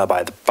in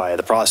by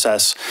the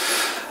process.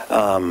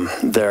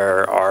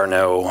 There are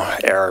no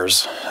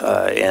errors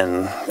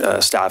in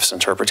staff's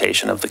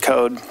interpretation of the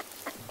code.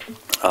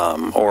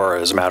 Or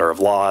as a matter of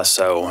law,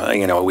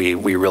 so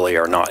we really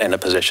are not in a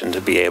position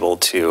to be able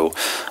to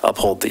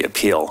uphold the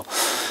appeal.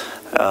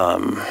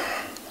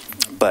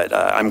 But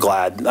I'm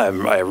glad.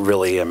 I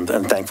really am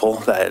thankful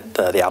that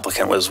the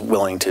applicant was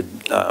willing to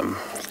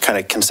kind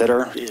of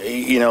consider,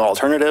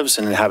 alternatives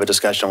and have a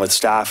discussion with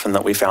staff, and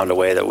that we found a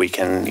way that we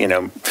can,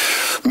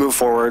 move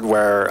forward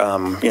where,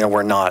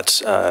 we're not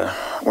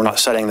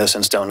setting this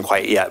in stone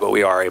quite yet, but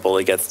we are able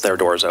to get their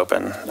doors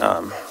open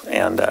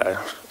and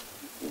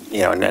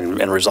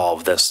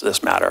resolve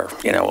this matter,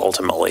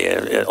 ultimately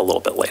a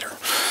little bit later.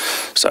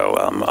 So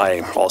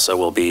I also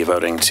will be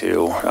voting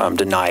to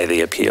deny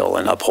the appeal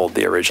and uphold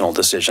the original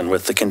decision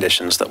with the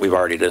conditions that we've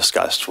already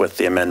discussed, with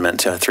the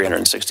amendment to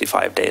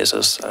 365 days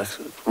as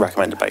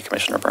recommended by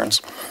Commissioner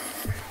Burns.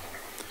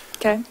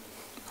 Okay.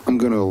 I'm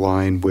going to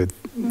align with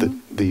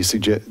the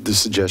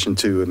suggestion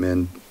to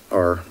amend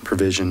our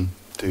provision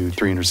to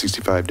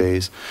 365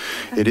 days.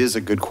 It is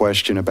a good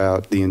question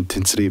about the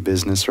intensity of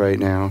business right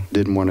now.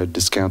 Didn't want to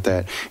discount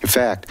that. In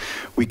fact,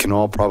 we can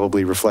all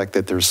probably reflect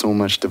that there's so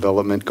much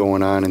development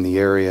going on in the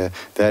area.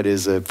 That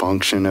is a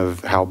function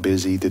of how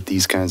busy that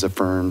these kinds of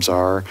firms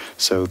are.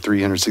 So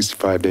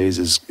 365 days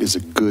is a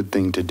good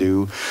thing to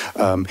do.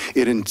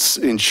 It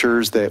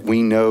ensures that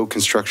we know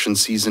construction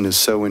season is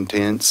so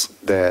intense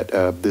that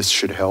this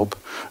should help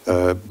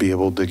be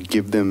able to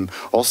give them.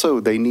 Also,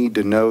 they need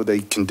to know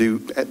they can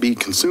be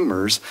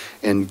consumers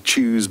and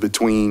choose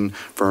between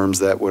firms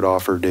that would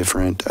offer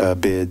different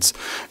bids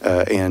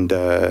and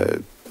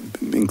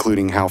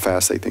including how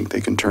fast they think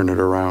they can turn it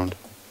around.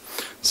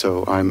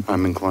 So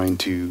I'm inclined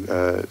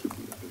to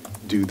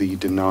do the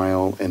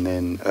denial and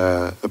then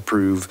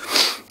approve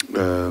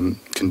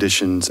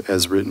conditions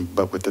as written,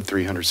 but with the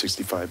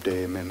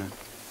 365-day amendment.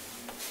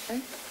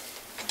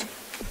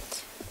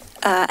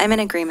 I'm in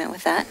agreement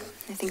with that.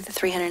 I think the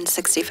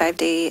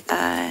 365-day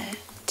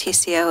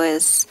TCO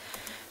is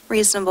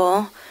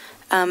reasonable.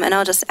 And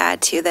I'll just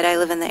add, too, that I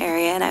live in the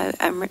area, and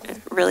I'm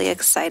really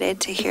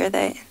excited to hear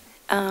that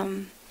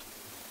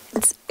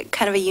it's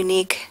kind of a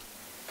unique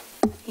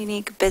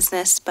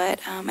business, but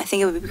I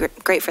think it would be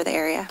great for the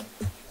area.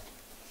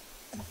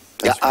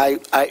 Yeah,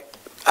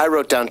 I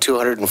wrote down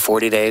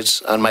 240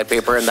 days on my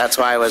paper, and that's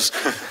why I was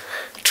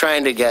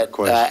trying to get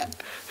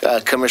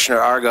Commissioner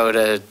Argo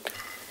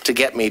to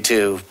get me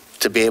to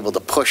be able to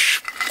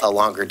push a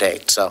longer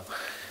date. So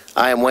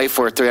I am way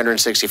for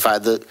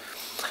 365. The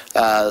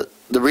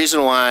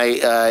reason why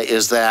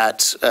is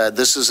that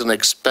this is an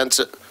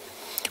expensive,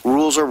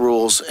 rules are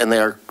rules,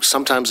 and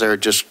sometimes they're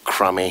just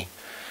crummy.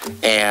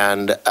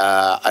 And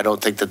I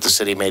don't think that the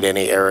city made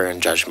any error in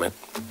judgment.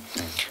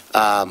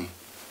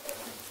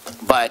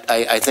 But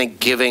I think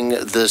giving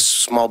this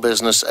small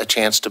business a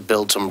chance to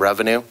build some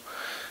revenue,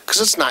 because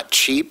it's not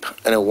cheap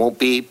and it won't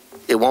be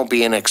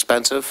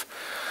inexpensive.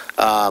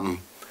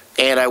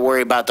 And I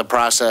worry about the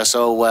process.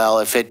 Oh, well,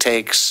 if it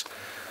takes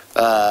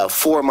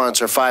 4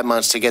 months or 5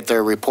 months to get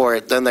their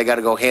report, then they got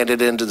to go hand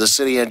it in to the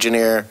city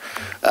engineer,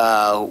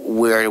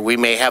 where we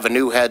may have a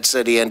new head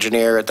city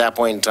engineer at that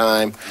point in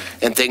time,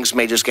 and things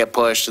may just get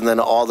pushed, and then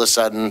all of a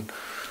sudden,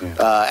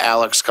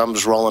 Alex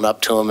comes rolling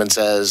up to him and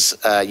says,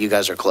 you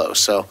guys are close.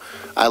 So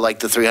I like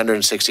the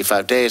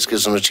 365 days,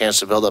 gives them a chance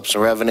to build up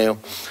some revenue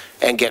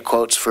and get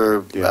quotes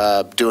for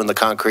doing the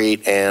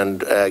concrete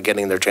and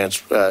getting their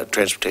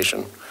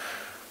transportation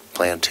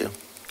plan too.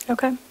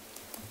 Okay.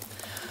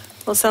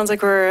 Well, it sounds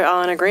like we're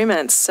all in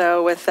agreement.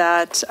 So with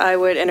that, I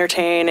would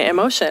entertain a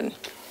motion.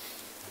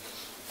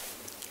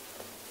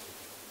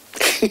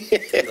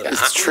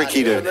 It's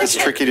tricky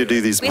to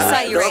do these. We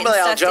saw you writing Normally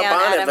I'll stuff jump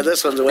down, on it, Adam. but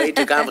this one's way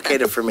too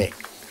complicated for me.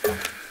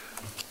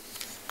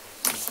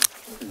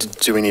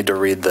 Do we need to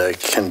read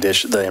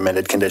the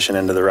amended condition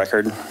into the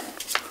record?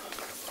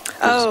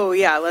 Oh,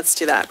 yeah, let's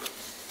do that.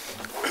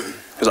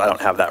 Because I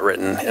don't have that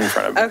written in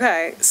front of me.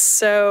 Okay,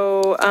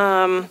 so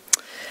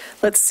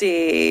let's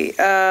see.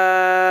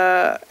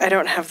 I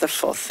don't have the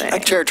full thing.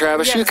 Chair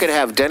Travis, you could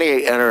have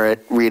Denny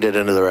read it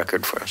into the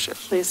record for us.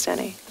 Yes. Please,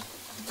 Denny.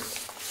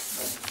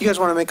 You guys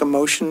want to make a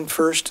motion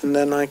first, and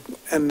then I'll.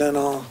 And then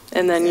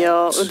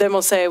then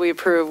we'll say we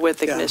approve with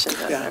the conditions.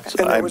 Yeah.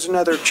 Okay. And there was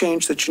another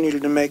change that you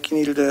needed to make. You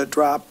needed to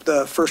drop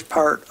the first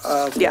part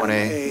of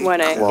 1A.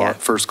 1A, yeah.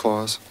 First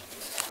clause.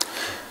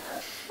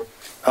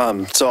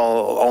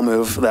 So I'll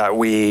move that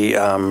we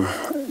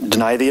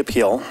deny the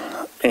appeal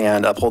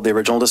and uphold the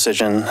original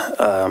decision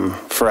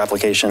for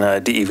application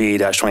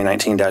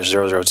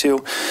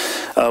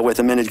DEV-2019-002 with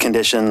amended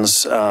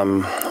conditions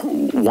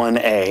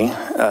 1A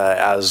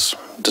as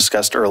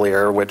discussed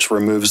earlier, which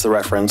removes the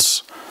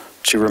reference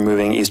to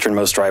removing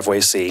easternmost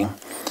driveway C,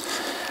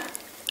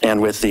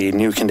 and with the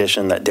new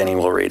condition that Denny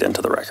will read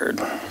into the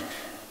record.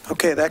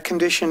 Okay, that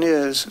condition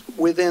is,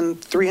 within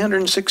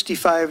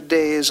 365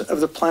 days of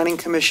the Planning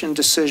Commission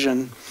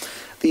decision,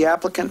 the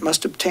applicant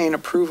must obtain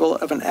approval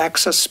of an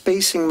access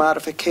spacing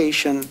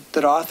modification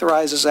that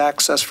authorizes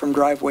access from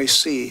driveway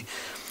C.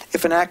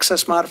 If an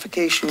access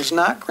modification is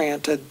not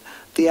granted,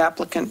 the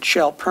applicant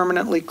shall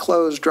permanently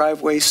close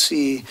driveway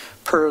C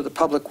per the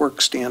Public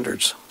Works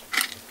standards.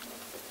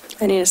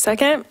 I need a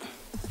second.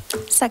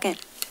 Second.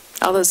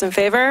 All those in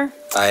favor?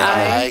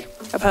 Aye.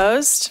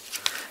 Opposed?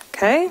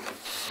 Okay.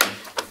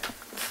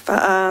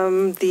 Let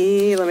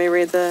me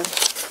read the.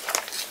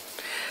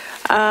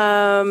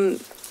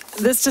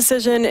 This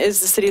decision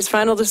is the city's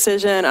final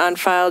decision on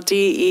file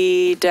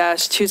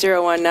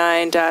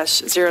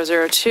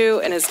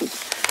DE-2019-002 and is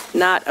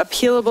not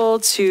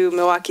appealable to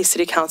Milwaukee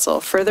City Council.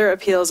 Further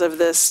appeals of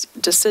this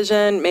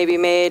decision may be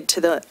made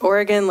to the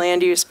Oregon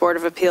Land Use Board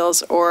of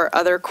Appeals or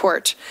other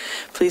court.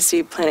 Please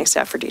see planning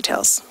staff for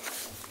details.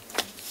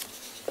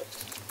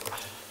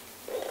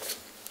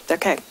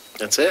 Okay.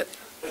 That's it.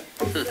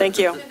 Thank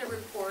you.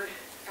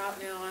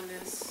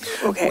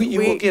 Okay. You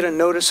will get a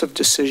notice of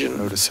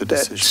decision that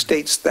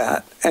states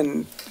that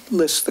and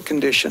lists the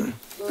condition.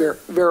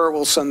 Vera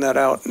will send that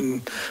out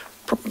and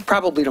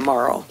probably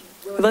tomorrow.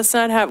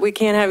 We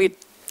can't have you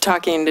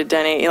talking to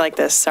Denny like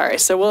this, sorry.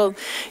 So we'll,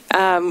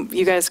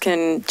 you guys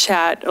can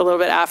chat a little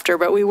bit after,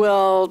 but we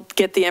will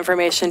get the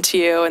information to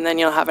you and then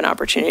you'll have an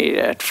opportunity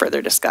to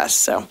further discuss.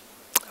 So,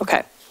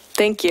 okay.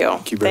 Thank you.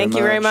 Thank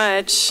you very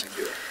much.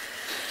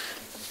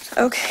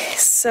 Okay,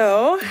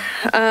 so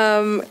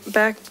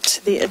back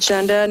to the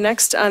agenda.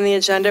 Next on the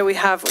agenda, we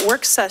have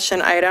work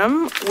session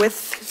item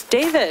with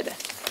David.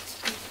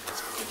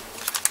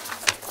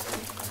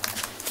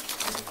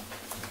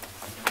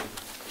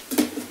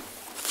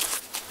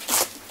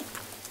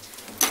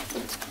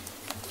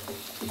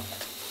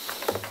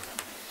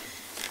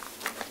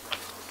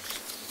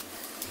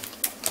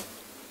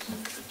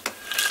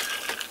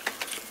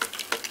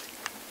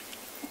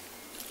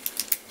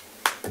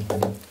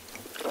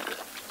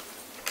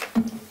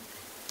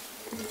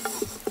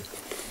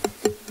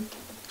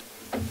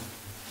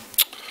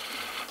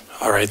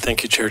 All right,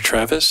 thank you, Chair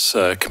Travis.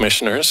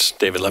 Commissioners,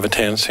 David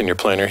Levitan, Senior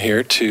Planner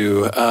here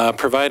to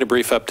provide a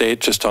brief update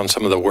just on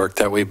some of the work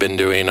that we've been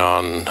doing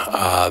on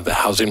the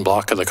housing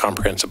block of the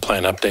Comprehensive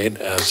Plan update.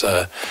 As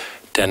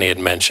Denny had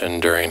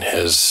mentioned during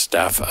his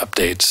staff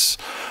updates,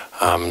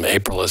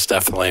 April is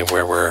definitely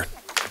where we're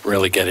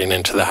really getting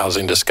into the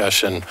housing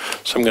discussion.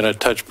 So I'm going to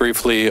touch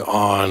briefly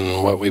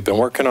on what we've been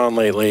working on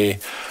lately,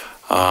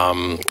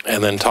 and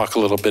then talk a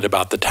little bit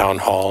about the town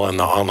hall and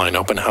the online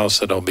open house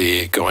that'll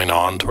be going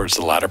on towards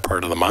the latter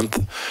part of the month.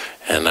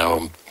 And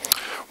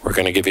we're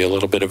going to give you a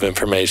little bit of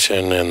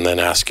information and then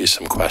ask you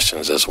some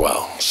questions as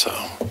well.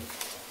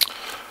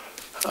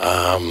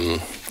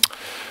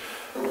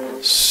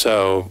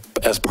 So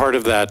as part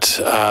of that,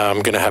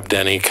 I'm going to have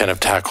Denny kind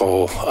of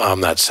tackle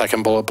that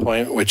second bullet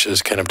point, which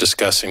is kind of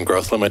discussing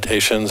growth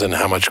limitations and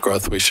how much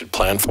growth we should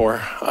plan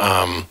for.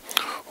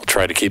 We'll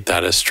try to keep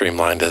that as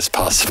streamlined as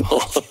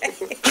possible.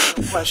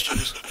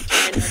 Questions?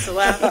 I know, to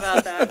laugh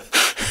about that.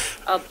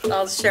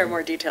 I'll share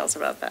more details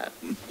about that.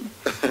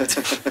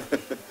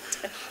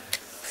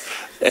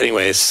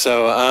 Anyways,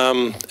 so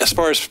as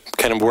far as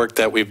kind of work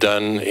that we've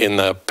done in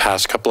the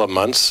past couple of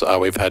months,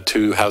 we've had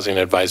 2 Housing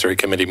Advisory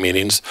Committee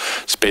meetings.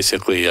 It's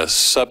basically a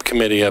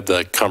subcommittee of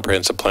the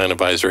Comprehensive Plan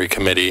Advisory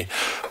Committee,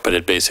 but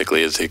it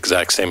basically is the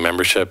exact same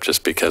membership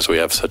just because we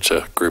have such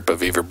a group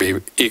of eager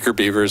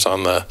beavers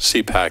on the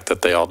CPAC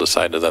that they all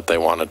decided that they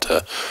wanted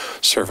to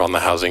serve on the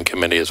Housing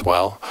Committee as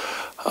well.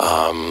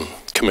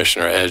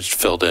 Commissioner Edge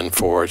filled in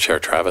for Chair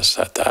Travis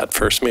at that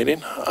first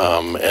meeting.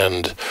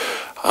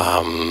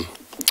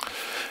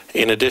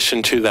 In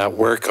addition to that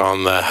work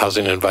on the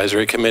Housing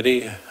Advisory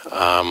Committee,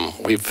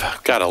 we've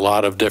got a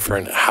lot of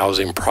different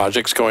housing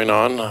projects going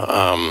on.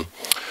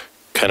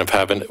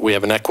 We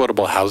have an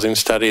equitable housing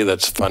study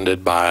that's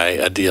funded by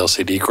a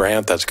DLCD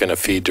grant that's going to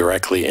feed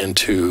directly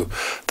into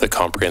the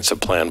comprehensive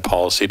plan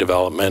policy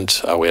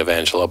development. We have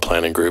Angela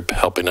Planning Group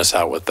helping us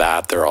out with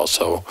that. They're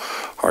also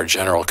our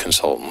general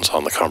consultants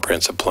on the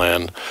comprehensive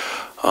plan.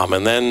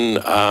 And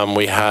then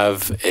we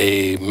have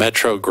a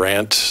Metro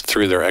grant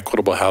through their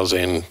equitable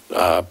housing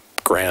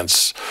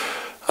grants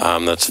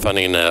that's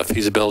funding a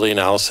feasibility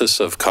analysis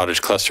of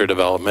cottage cluster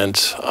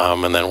development.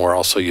 And then we're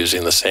also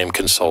using the same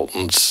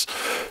consultants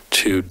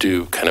to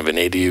do kind of an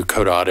ADU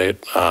code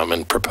audit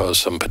and propose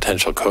some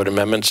potential code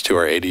amendments to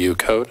our ADU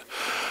code.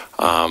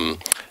 And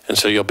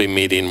so you'll be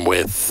meeting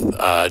with,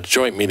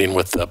 joint meeting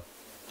with the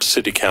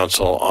City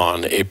Council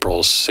on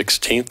April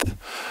 16th.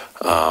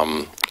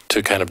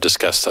 To kind of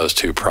discuss those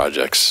 2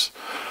 projects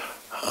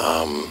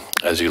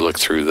as you look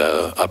through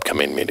the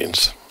upcoming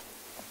meetings.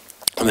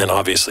 And then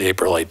obviously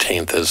April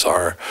 18th is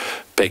our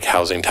big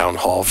housing town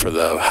hall for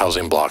the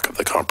housing block of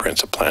the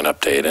comprehensive plan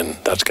update,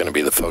 and that's going to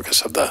be the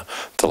focus of the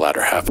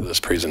latter half of this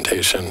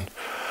presentation.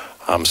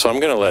 So I'm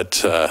going to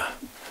let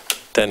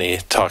Denny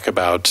talk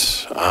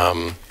about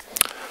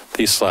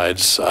these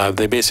slides.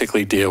 They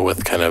basically deal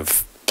with kind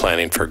of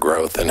planning for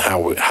growth and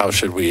how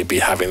should we be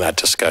having that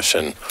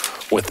discussion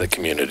with the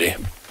community.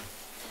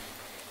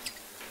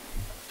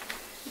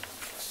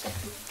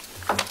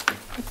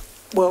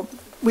 Well,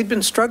 we've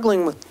been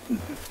struggling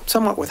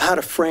somewhat with how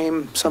to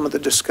frame some of the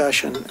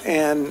discussion,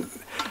 and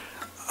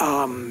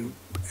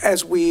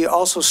as we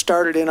also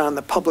started in on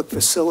the public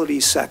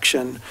facilities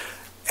section,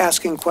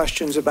 asking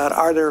questions about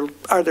are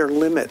there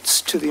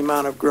limits to the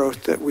amount of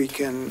growth that we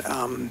can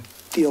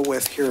deal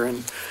with here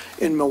in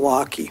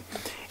Milwaukee,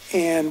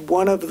 and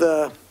one of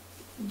the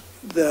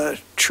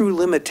true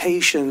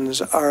limitations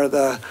are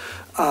the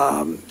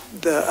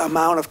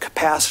amount of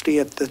capacity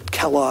at the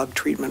Kellogg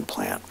treatment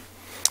plant.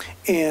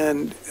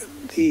 And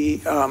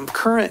the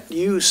current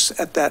use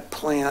at that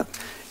plant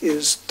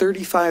is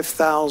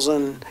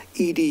 35,000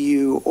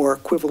 EDU or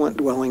equivalent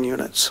dwelling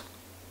units.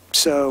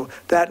 So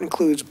that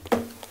includes,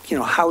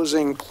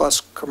 housing plus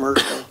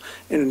commercial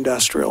and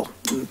industrial.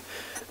 And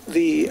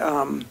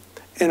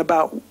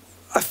about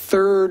a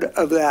third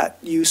of that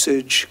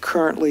usage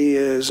currently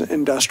is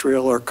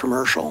industrial or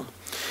commercial.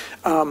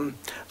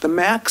 The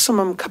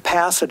maximum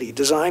capacity,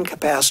 design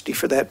capacity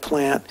for that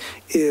plant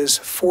is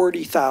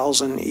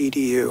 40,000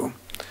 EDU.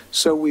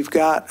 So we've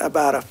got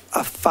about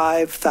a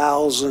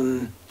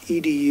 5,000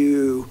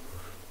 EDU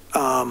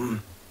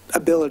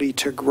ability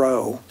to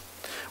grow.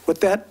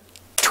 What that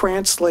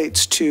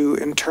translates to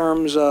in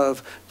terms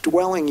of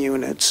dwelling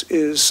units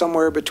is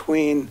somewhere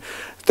between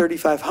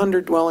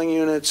 3,500 dwelling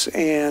units,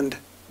 and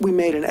we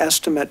made an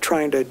estimate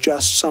trying to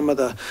adjust some of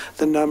the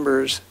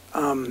numbers.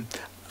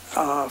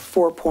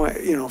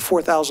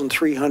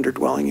 4,300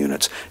 dwelling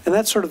units, and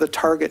that's sort of the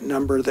target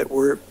number that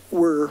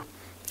we're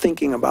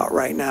thinking about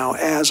right now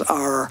as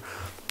our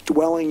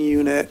dwelling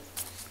unit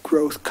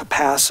growth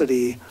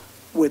capacity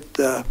with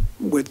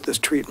this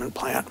treatment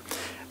plant.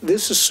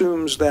 This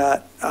assumes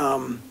that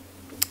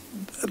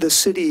the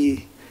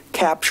city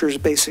captures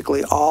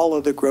basically all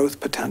of the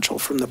growth potential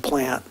from the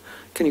plant.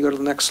 Can you go to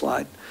the next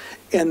slide?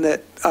 And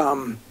that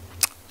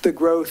the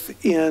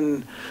growth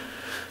in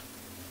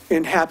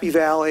Happy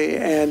Valley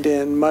and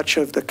in much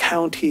of the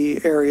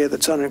county area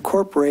that's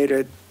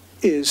unincorporated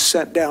is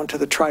sent down to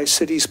the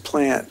Tri-Cities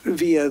plant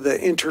via the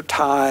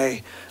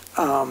Intertie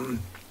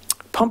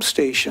pump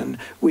station,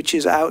 which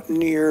is out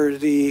near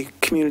the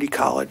community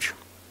college.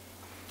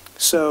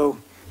 So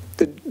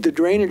the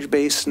drainage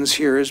basins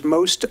here is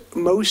most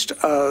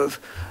of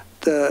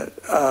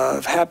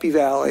the Happy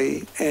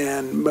Valley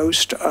and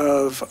most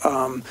of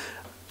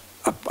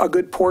a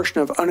good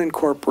portion of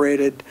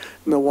unincorporated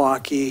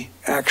Milwaukee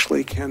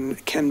actually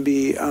can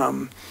be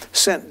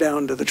sent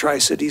down to the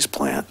Tri-Cities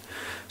plant.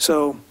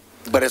 So.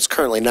 But it's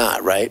currently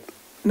not, right?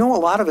 No, a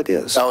lot of it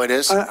is. Oh, it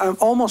is?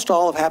 Almost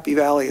all of Happy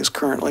Valley is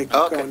currently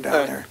going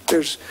down there.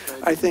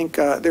 I think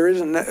there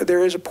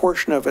is a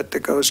portion of it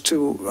that goes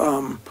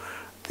to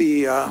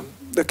the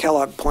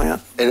Kellogg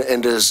plant.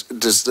 And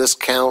does this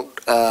count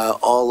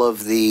all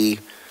of the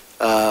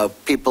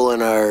people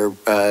in our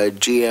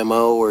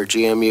GMO or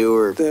GMU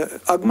or the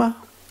UGMA?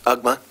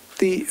 UGMA.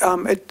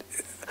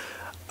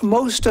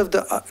 Most of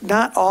the,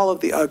 not all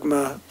of the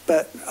UGMA,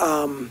 but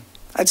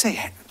I'd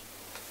say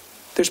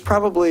there's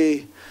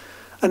probably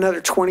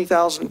another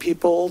 20,000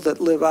 people that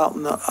live out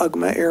in the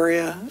UGMA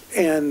area,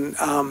 and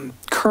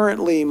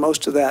currently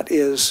most of that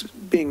is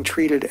being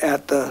treated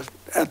at the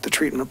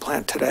treatment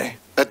plant today.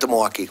 At the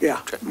Milwaukee?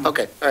 Yeah.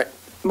 Okay, all right.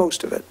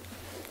 Most of it.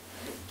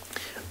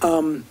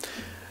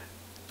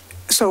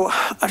 So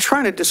I'm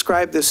trying to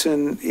describe this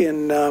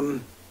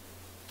in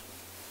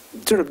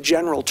sort of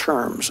general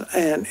terms,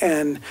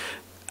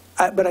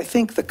 but I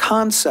think the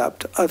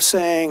concept of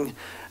saying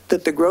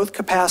that the growth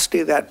capacity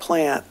of that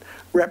plant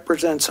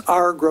represents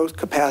our growth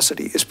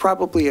capacity is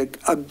probably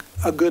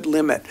a good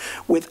limit.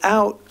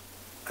 Without,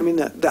 I mean,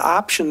 the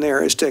option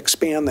there is to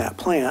expand that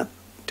plant,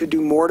 to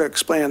do more to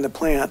expand the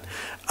plant,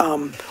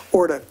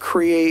 or to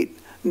create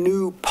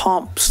new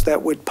pumps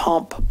that would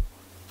pump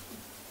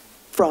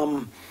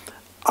from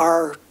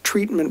our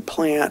treatment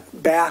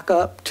plant back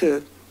up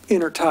to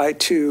Intertie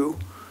 2.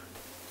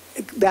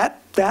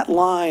 That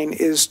line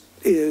is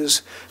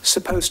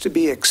supposed to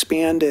be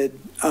expanded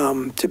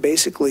to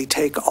basically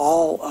take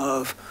all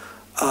of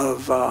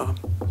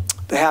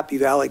the Happy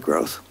Valley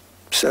growth.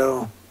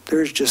 So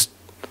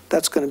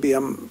that's going to be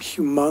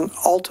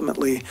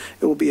ultimately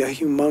it will be a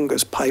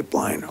humongous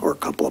pipeline or a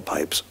couple of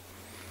pipes.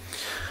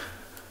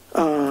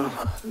 So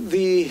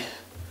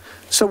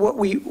what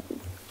we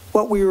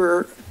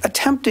were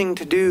attempting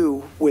to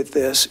do with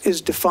this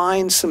is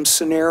define some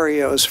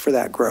scenarios for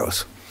that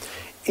growth.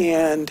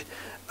 And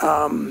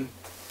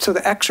so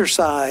the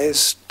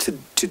exercise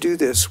to do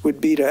this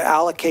would be to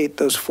allocate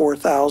those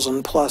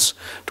 4,000 plus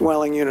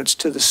dwelling units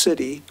to the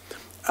city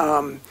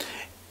and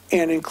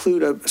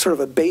include a sort of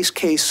a base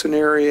case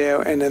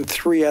scenario and then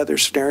 3 other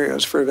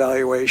scenarios for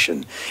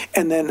evaluation,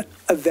 and then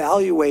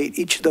evaluate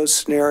each of those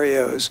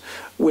scenarios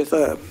with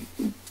an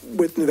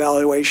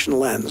evaluation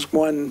lens.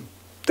 One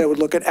that would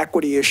look at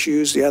equity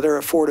issues, the other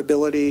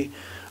affordability,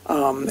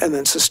 and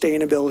then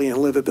sustainability and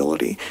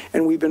livability.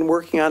 And we've been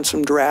working on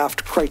some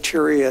draft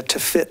criteria to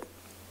fit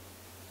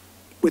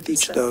with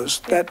each of those.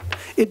 That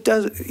it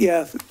does,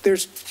 yeah,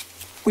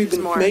 we've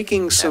been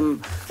making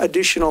some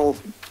additional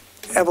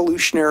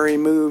evolutionary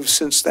moves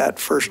since that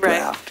first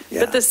draft. Yeah.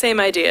 But the same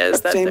idea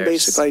is that same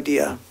basic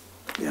idea.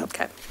 Yeah.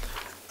 Okay.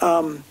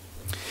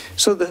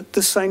 So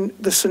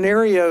the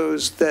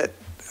scenarios that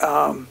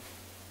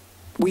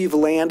we've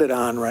landed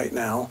on right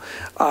now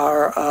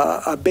are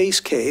a base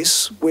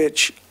case,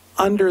 which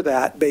under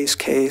that base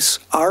case,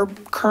 our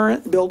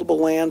current buildable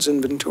lands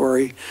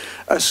inventory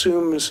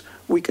assumes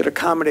we could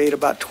accommodate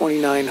about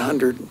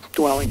 2,900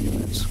 dwelling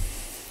units.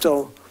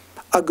 So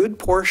a good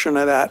portion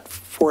of that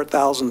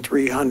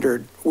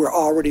 4,300 we're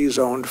already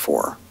zoned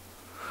for.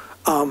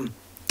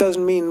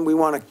 Doesn't mean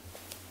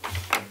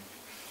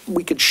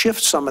we could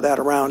shift some of that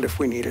around if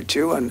we needed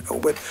to and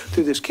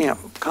through this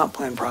comp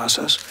plan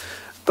process.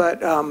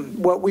 But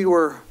what we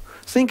were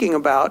thinking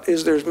about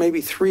is there's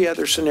maybe 3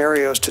 other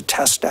scenarios to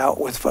test out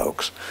with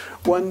folks.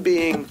 One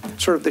being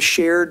sort of the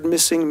shared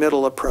missing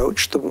middle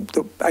approach,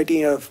 the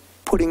idea of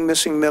putting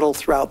missing middle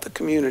throughout the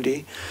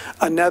community.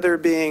 Another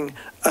being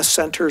a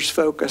centers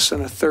focus,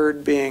 and a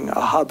third being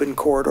a hub and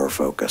corridor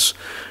focus.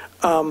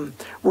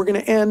 We're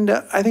going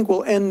to I think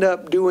we'll end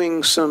up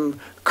doing some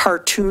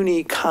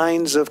cartoony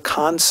kinds of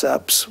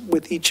concepts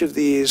with each of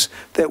these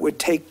that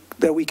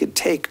we could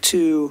take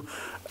to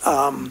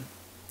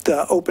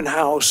the open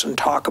house and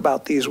talk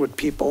about these with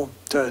people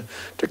to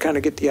kind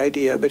of get the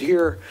idea. But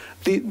here,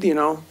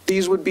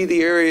 these would be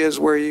the areas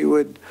where you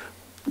would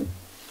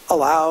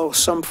allow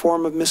some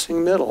form of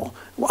missing middle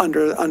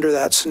under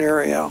that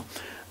scenario.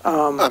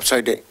 I'm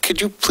sorry, Dave,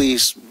 could you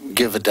please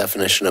give a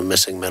definition of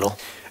missing middle?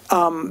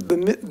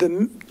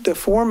 The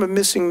form of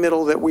missing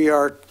middle that we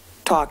are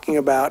talking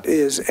about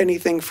is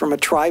anything from a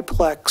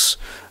triplex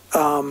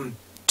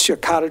to a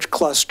cottage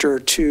cluster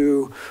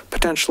to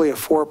potentially a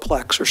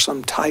fourplex or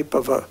some type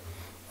of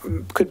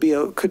could be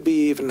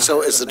even.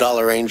 So is the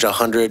dollar range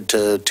 $100,000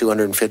 to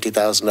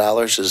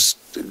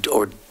 $250,000?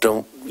 Or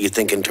don't you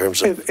think in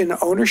terms of in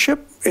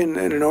ownership in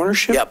an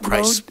ownership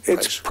price, mode?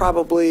 It's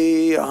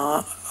probably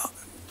I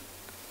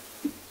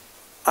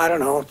don't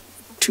know,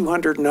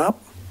 200 and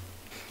up.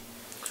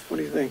 What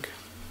do you think?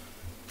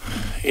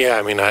 Yeah,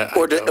 I mean,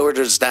 or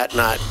does that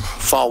not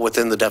fall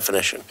within the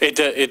definition?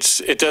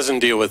 It doesn't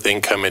deal with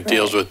income. It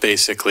deals with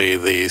basically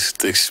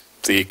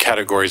the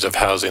categories of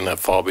housing that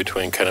fall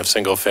between kind of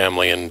single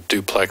family and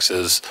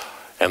duplexes,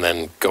 and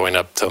then going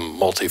up to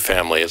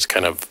multifamily. It's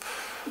kind of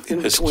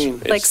in between,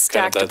 like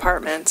stacked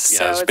apartments. Yeah,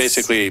 so it's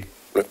basically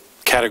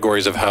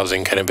categories of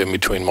housing kind of in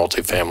between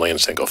multifamily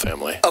and single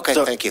family. Okay,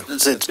 So thank you.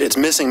 It's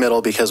missing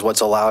middle because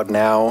what's allowed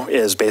now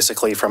is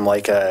basically from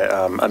like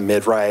a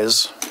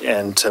mid-rise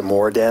and to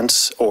more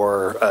dense,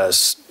 or a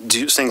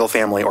single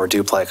family or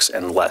duplex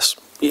and less.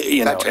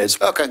 You know, Gotcha.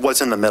 it's Okay.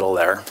 what's in the middle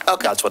there.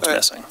 Okay. That's what's All right.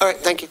 missing. All right,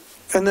 thank you.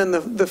 And then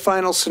the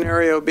final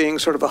scenario being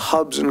sort of a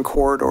hubs and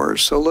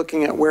corridors. So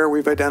looking at where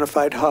we've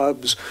identified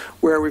hubs,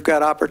 where we've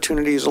got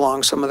opportunities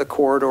along some of the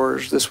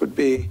corridors. This would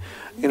be,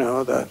 you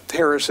know, the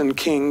Harrison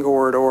King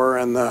corridor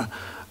and the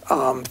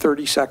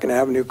 32nd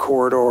Avenue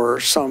corridor,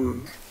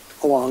 some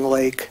along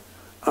Lake.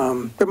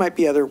 There might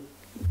be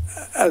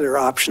other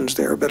options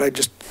there, but I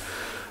just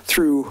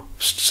threw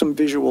some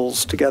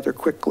visuals together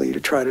quickly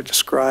to try to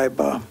describe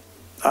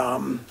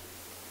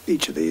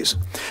each of these.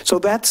 So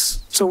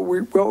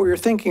what we were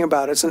thinking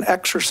about is an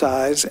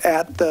exercise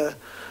at the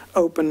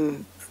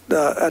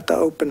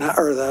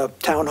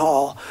town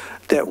hall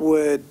that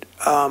would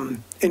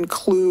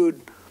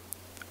include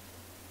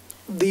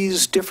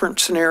these different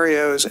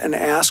scenarios and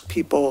ask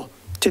people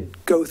to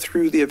go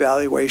through the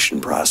evaluation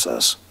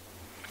process.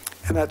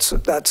 And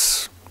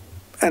that's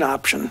an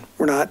option.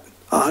 We're not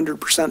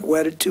 100%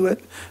 wedded to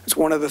it. It's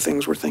one of the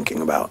things we're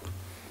thinking about.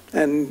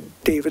 And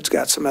David's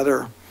got some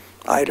other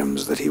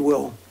items that he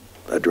will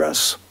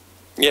address.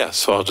 Yeah,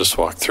 so I'll just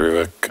walk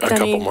through a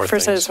couple more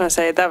First, I things. just want to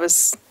say that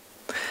was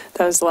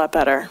a lot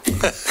better.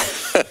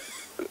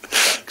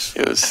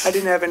 I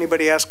didn't have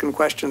anybody asking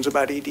questions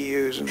about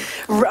EDUs. And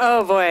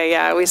Oh, boy,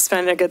 yeah, we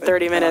spent a good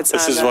 30 minutes on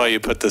This is that. why you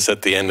put this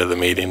at the end of the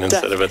meeting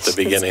instead of at the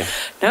beginning.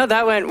 No,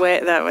 that went.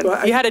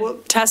 You had a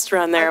test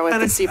run there with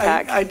the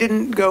CPAC. I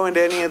didn't go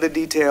into any of the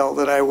detail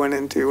that I went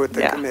into with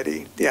the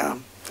committee. Yeah.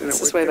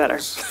 This is way better.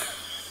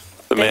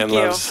 The man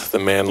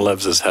Thank you.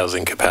 loves his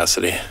housing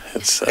capacity.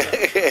 It's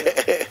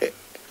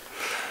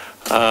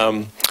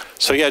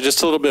so yeah,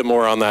 just a little bit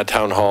more on that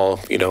town hall,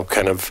 you know,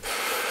 kind of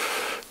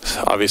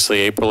obviously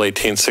April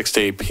 18th, 6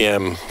 to 8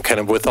 p.m., kind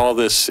of with all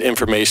this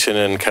information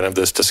and kind of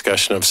this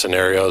discussion of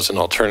scenarios and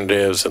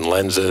alternatives and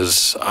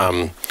lenses,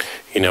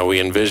 you know, we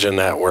envision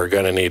that we're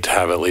going to need to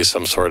have at least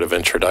some sort of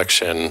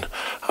introduction.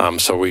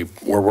 So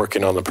we're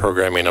working on the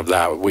programming of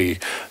that. We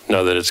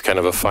know that it's kind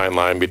of a fine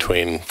line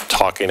between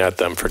talking at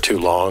them for too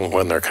long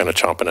when they're kind of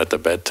chomping at the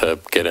bit to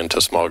get into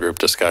small group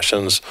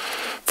discussions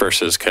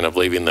versus kind of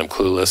leaving them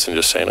clueless and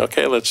just saying,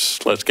 okay, let's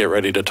get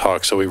ready to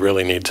talk. So we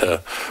really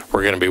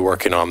we're going to be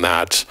working on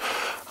that.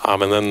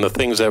 And then the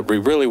things that we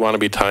really want to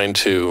be tying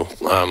to,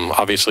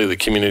 obviously the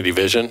community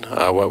vision.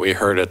 What we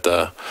heard at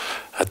the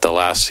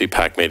last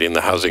CPAC meeting,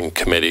 the housing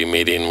committee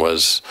meeting,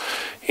 was,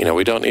 you know,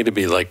 we don't need to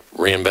be like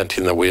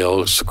reinventing the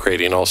wheels,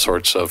 creating all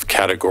sorts of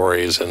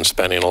categories and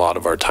spending a lot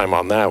of our time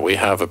on that. We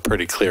have a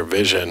pretty clear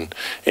vision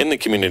in the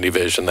community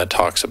vision that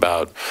talks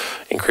about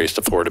increased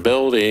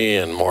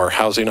affordability and more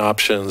housing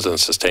options and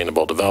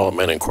sustainable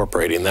development,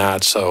 incorporating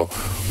that. So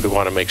we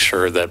want to make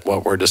sure that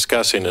what we're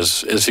discussing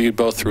is viewed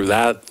both through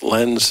that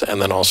lens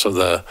and then also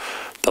the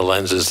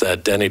lenses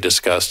that Denny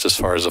discussed as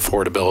far as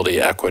affordability,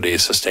 equity,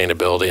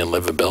 sustainability, and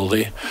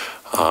livability.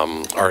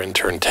 Our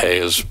intern Tay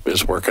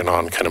is working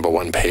on kind of a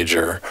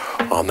one-pager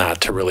on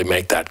that to really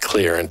make that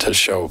clear and to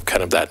show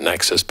kind of that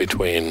nexus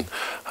between,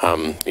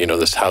 you know,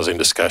 this housing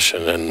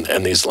discussion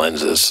and these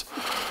lenses.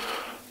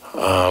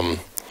 And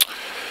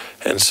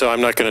so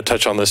I'm not going to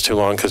touch on this too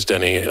long because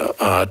Denny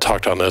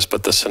talked on this,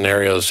 but the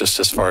scenarios just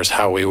as far as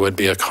how we would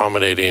be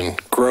accommodating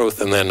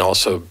growth and then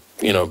also,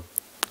 you know,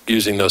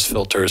 using those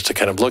filters to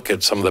kind of look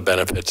at some of the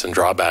benefits and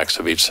drawbacks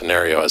of each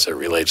scenario as it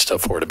relates to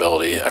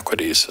affordability,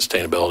 equity,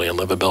 sustainability, and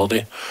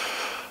livability.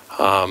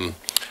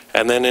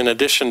 And then in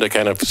addition to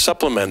kind of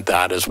supplement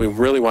that is we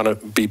really want to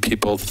be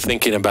people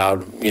thinking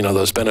about, you know,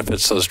 those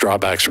benefits, those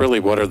drawbacks, really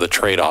what are the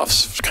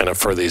trade-offs kind of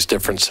for these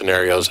different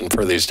scenarios and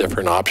for these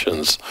different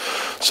options.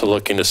 So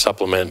looking to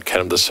supplement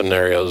kind of the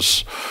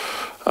scenarios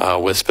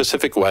with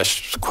specific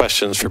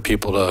questions for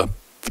people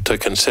to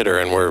consider,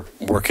 and we're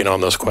working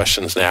on those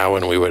questions now,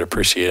 and we would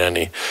appreciate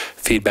any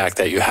feedback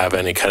that you have,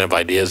 any kind of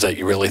ideas that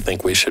you really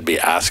think we should be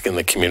asking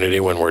the community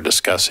when we're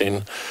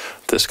discussing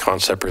this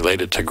concept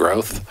related to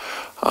growth.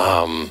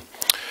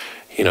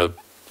 You know,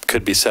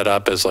 could be set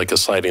up as like a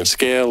sliding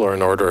scale or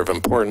an order of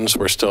importance.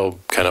 We're still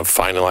kind of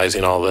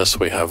finalizing all this.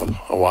 We have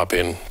a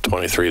whopping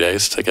 23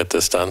 days to get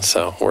this done,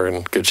 so we're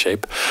in good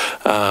shape.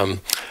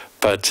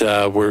 But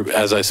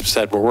as I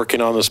said, we're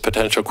working on those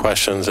potential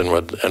questions and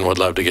would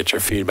love to get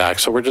your feedback.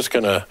 So we're just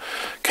going to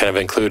kind of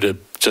include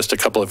just a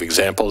couple of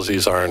examples.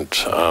 These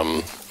aren't,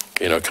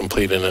 you know,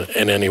 complete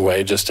in any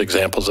way, just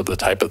examples of the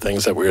type of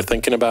things that we were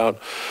thinking about.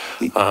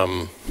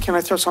 Can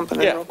I throw something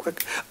in real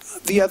quick?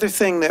 The other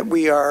thing that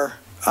we are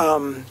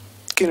going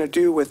to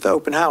do with the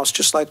open house,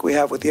 just like we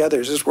have with the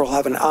others, is we'll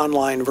have an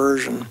online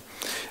version.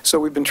 So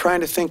we've been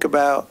trying to think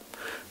about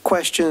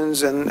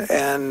questions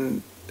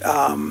and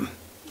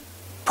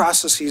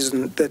processes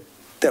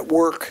that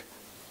work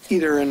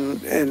either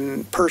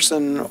in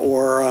person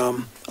or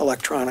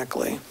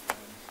electronically.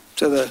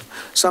 So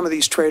some of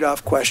these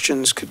trade-off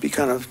questions would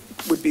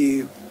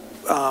be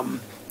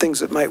things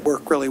that might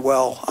work really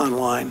well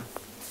online.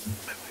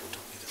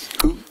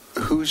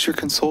 who's your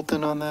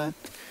consultant on that?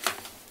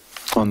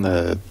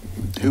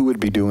 Who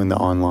would be doing the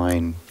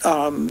online?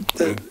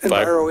 The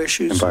Enviro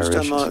issues, who's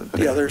done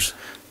the others.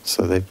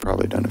 So they've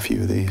probably done a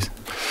few of these.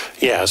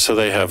 Yeah, so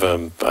they have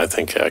I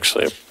think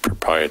actually a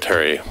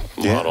proprietary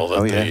model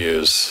that they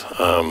use.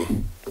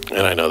 And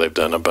I know they've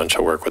done a bunch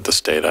of work with the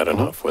state. I don't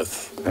know if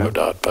with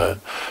ODOT, but.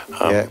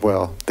 Yeah,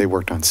 well, they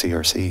worked on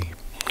CRC.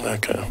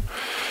 Okay.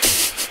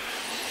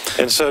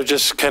 And so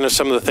just kind of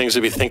some of the things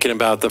to be thinking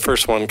about. The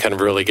first one kind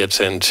of really gets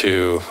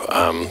into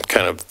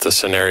kind of the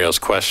scenarios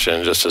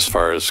question, just as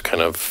far as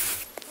kind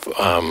of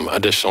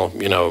additional,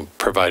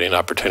 providing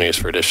opportunities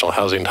for additional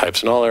housing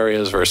types in all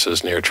areas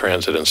versus near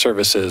transit and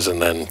services.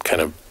 And then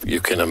kind of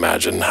you can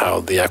imagine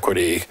how the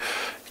equity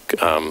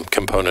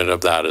component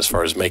of that, as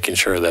far as making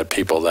sure that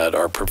people that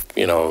are,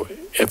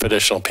 if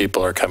additional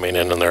people are coming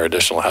in and there are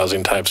additional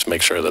housing types,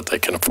 make sure that they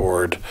can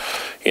afford,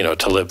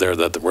 to live there,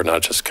 that we're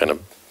not just kind of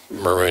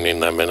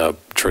marooning them in a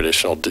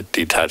traditional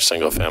detached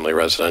single-family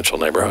residential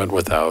neighborhood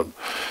without,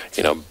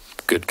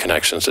 good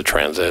connections to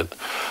transit.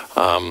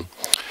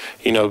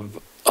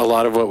 A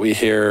lot of what we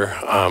hear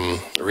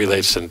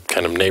relates to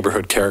kind of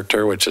neighborhood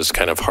character, which is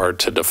kind of hard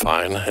to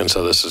define. And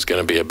so this is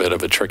going to be a bit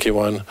of a tricky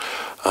one.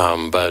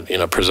 But,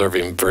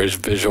 preserving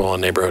visual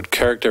and neighborhood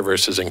character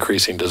versus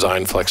increasing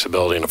design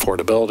flexibility and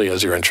affordability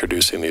as you're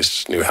introducing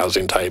these new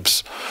housing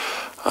types.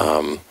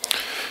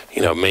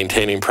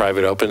 Maintaining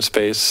private open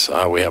space.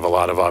 We have a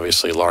lot of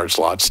obviously large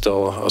lots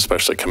still,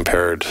 especially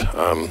compared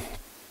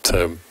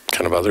to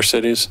kind of other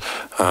cities.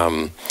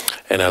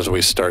 And as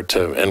we start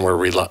to, and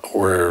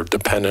we're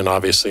dependent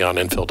obviously on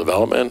infill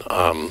development.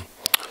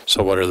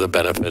 So what are the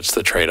benefits,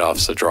 the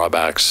trade-offs, the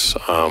drawbacks?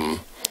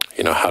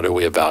 How do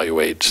we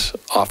evaluate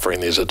offering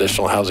these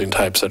additional housing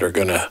types that are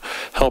going to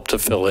help to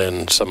fill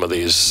in some of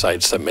these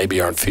sites that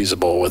maybe aren't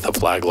feasible with a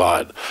flag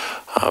lot?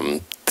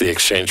 The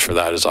exchange for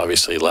that is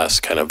obviously less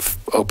kind of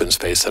open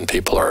space than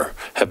people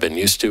have been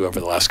used to over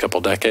the last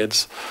couple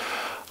decades.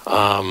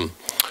 And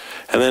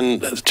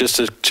then just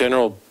a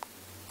general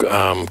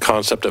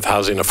concept of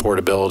housing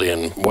affordability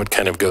and what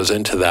kind of goes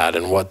into that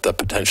and what the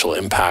potential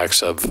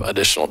impacts of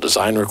additional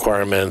design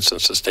requirements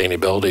and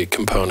sustainability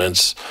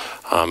components,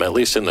 at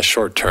least in the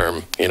short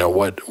term,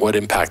 what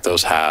impact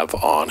those have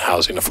on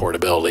housing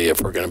affordability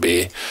if we're going to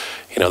be,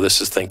 this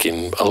is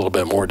thinking a little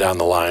bit more down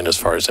the line as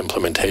far as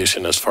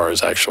implementation, as far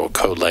as actual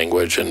code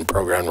language and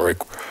program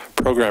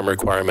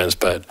requirements,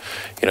 but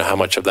how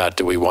much of that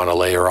do we want to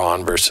layer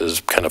on versus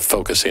kind of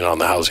focusing on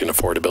the housing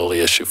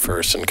affordability issue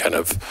first and kind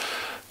of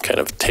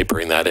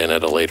tapering that in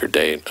at a later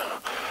date.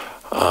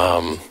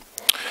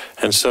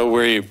 And so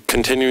we're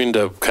continuing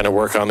to kind of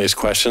work on these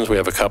questions. We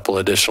have a couple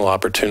additional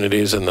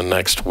opportunities in the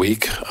next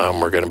week.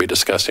 We're going to be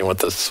discussing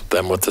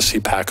them with the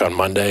CPAC on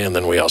Monday, and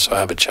then we also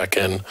have a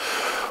check-in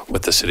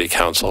with the City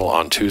Council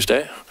on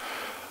Tuesday.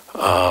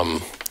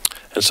 And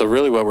so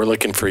really what we're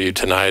looking for you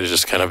tonight is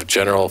just kind of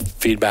general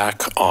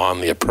feedback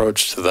on the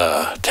approach to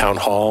the town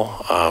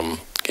hall.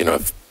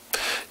 If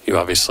you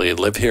obviously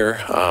live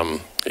here,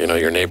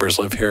 your neighbors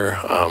live here,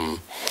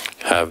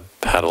 have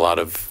had a lot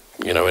of,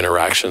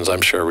 interactions,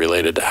 I'm sure,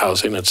 related to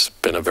housing. It's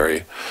been a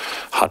very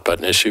hot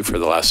button issue for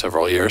the last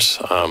several years.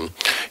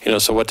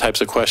 So what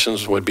types of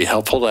questions would be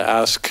helpful to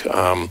ask?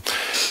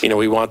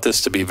 We want this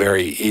to be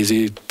very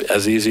easy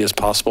as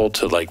possible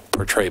to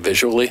portray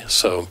visually.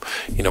 So,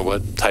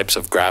 what types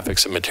of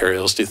graphics and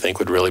materials do you think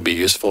would really be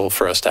useful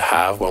for us to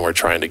have when we're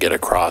trying to get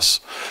across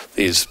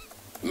these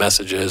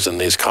messages and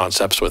these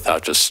concepts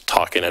without just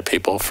talking at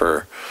people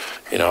for,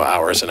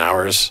 hours and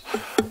hours.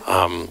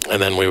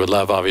 And then we would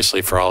love,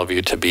 obviously, for all of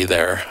you to be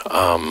there,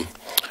 and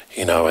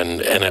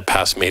at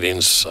past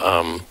meetings,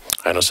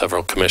 I know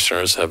several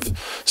commissioners have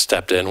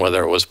stepped in,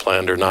 whether it was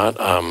planned or not.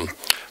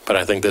 But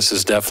I think this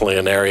is definitely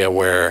an area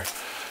where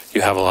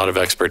you have a lot of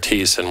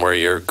expertise and where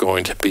you're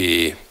going to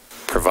be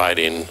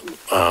providing,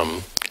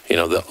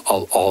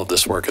 all of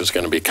this work is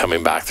going to be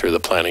coming back through the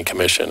Planning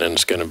Commission, and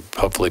it's going to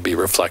hopefully be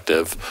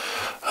reflective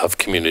of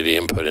community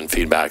input and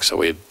feedback. So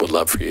we would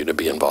love for you to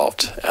be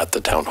involved at the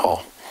town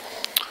hall.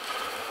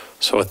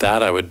 So with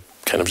that, I would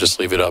kind of just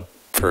leave it up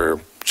for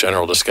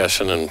general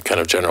discussion and kind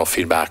of general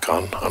feedback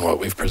on what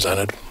we've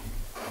presented.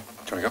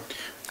 Can we go?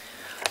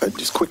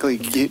 Just quickly,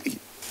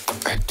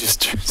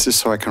 just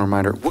so I can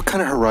remind her, what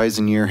kind of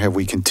horizon year have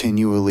we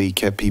continually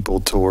kept people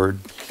toward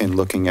in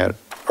looking at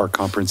our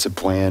comprehensive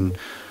plan?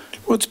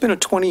 Well, it's been a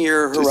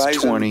 20-year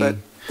horizon, 20.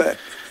 but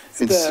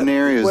in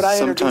scenarios,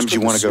 sometimes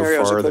you want to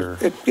go farther.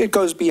 It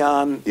goes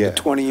beyond the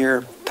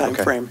 20-year time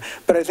frame.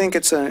 But I think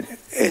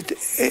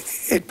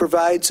it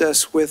provides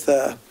us with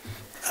a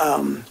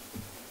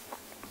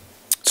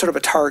sort of a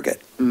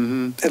target,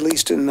 at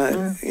least in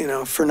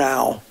the for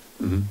now.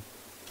 Mm-hmm.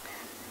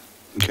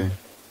 Okay.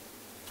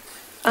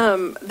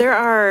 There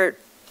are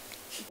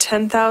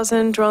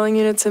 10,000 dwelling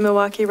units in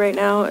Milwaukee right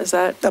now. Is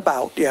that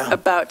about? Yeah,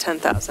 about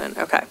 10,000.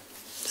 Okay.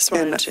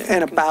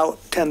 And about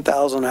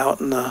 10,000 out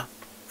in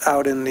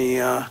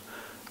the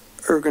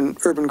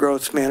urban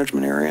growth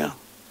management area.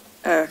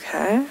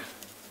 Okay.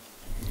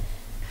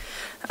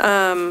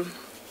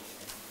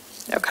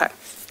 Okay.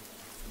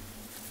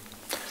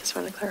 just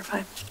wanted to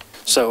clarify.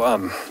 So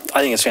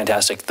I think it's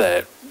fantastic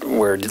that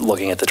we're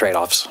looking at the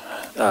trade-offs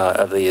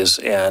of these,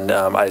 and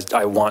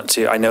I want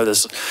to. I know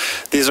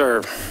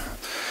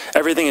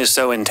everything is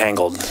so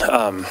entangled.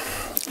 I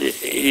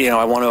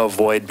want to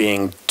avoid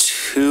being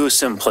too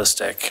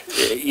simplistic,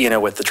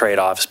 with the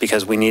trade-offs,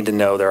 because we need to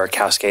know there are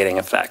cascading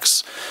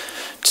effects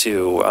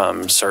to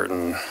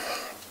certain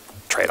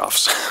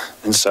trade-offs.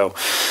 And so,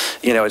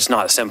 it's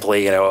not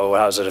simply, how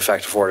does it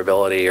affect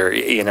affordability, or,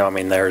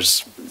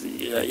 there's,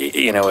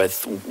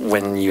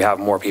 when you have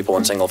more people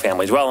in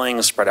single-family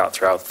dwellings spread out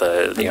throughout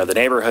the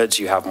neighborhoods,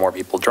 you have more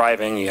people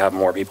driving, you have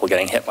more people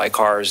getting hit by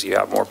cars, you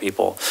have more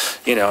people,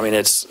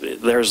 there's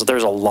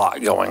a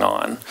lot going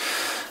on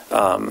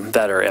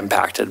that are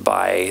impacted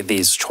by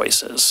these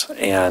choices,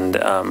 and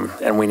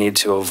we need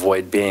to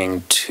avoid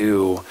being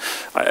too.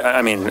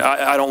 I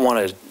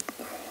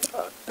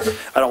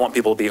don't want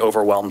people to be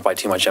overwhelmed by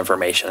too much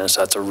information, and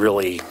so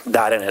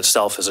that in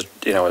itself is a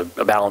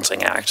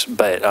balancing act.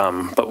 But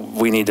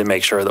we need to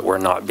make sure that we're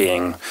not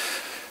being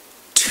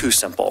too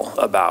simple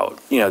about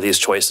these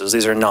choices.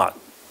 These are not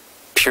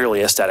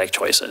purely aesthetic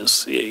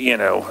choices.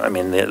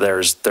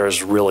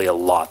 There's really a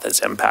lot that's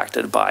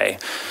impacted by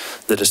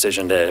the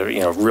decision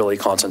to really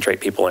concentrate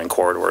people in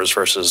corridors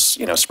versus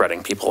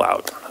spreading people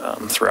out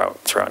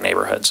throughout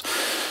neighborhoods.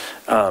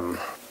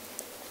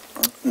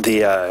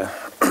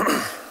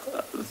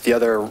 The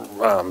other,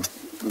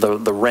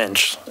 the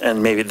wrench,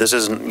 and maybe this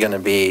isn't going to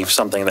be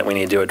something that we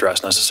need to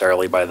address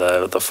necessarily by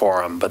the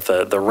forum, but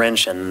the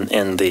wrench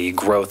in the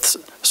growth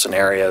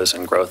scenarios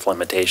and growth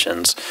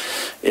limitations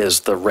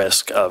is the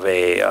risk of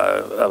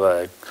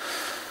a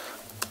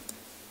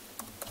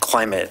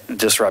climate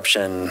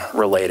disruption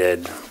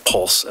related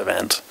pulse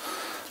event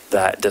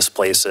that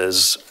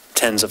displaces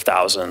tens of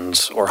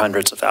thousands or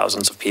hundreds of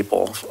thousands of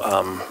people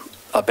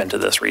up into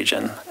this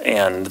region,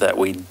 and that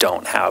we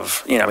don't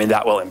have,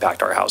 that will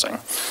impact our housing.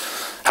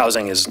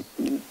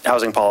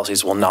 Housing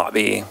policies will not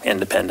be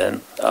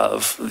independent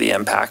of the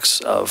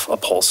impacts of a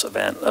pulse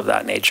event of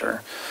that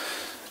nature.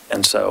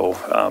 And so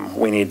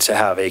we need to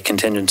have a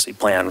contingency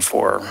plan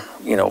for,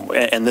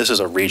 and this is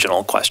a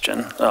regional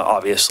question.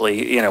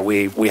 Obviously,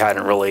 we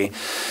hadn't really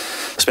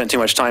spent too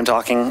much time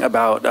talking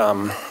about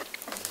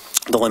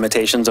the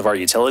limitations of our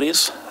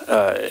utilities,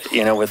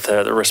 with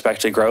the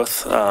respect to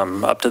growth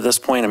up to this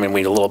point.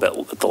 We did a little bit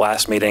at the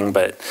last meeting,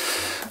 but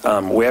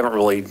we haven't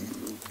really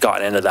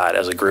gotten into that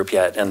as a group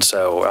yet. And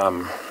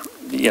so,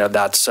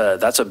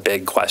 that's a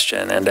big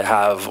question. And to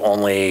have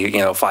only,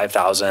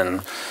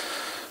 5,000,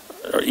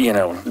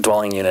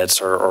 dwelling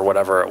units or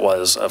whatever it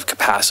was of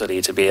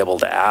capacity to be able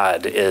to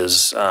add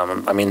is,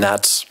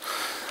 that's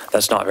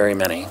not very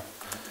many.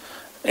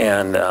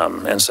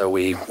 And so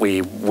we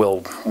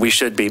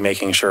should be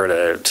making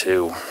sure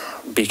to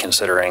be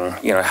considering,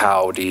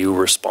 how do you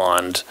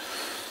respond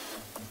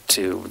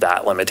to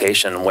that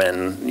limitation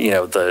when,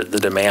 the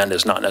demand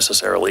is not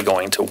necessarily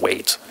going to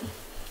wait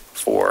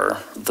for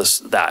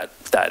that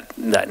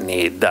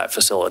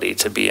facility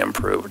to be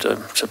improved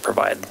to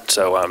provide.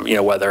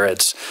 So, whether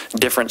it's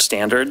different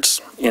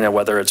standards,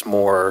 whether it's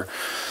more,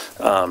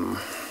 I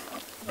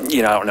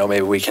don't know,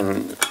 maybe we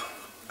can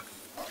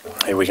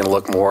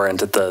look more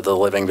into the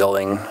Living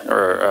Building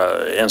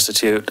or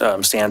Institute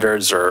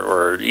standards,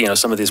 or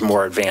some of these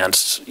more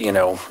advanced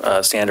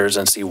standards,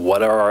 and see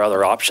what are our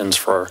other options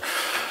for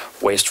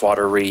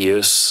wastewater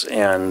reuse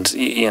and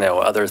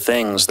other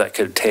things that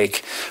could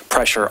take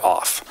pressure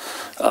off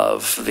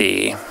of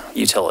the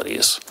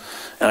utilities.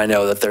 And I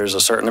know that there's a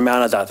certain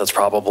amount of that's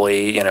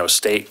probably,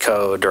 state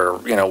code or,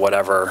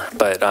 whatever,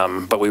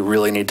 but we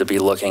really need to be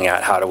looking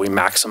at how do we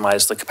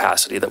maximize the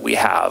capacity that we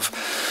have,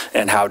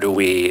 and how do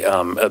we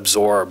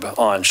absorb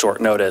on short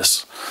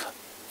notice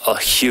a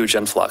huge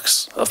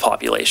influx of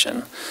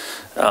population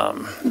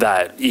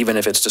that even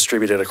if it's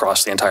distributed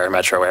across the entire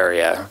metro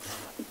area,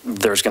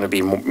 there's going to be,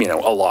 a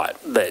lot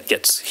that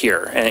gets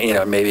here.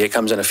 And, maybe it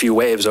comes in a few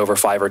waves over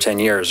 5 or 10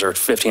 years or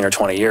 15 or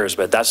 20 years,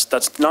 but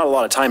that's not a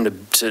lot of time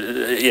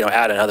to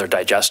add another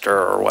digester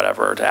or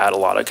whatever, to add a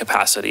lot of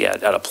capacity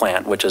at a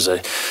plant, which is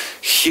a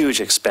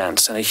huge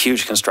expense and a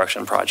huge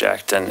construction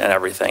project and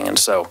everything. And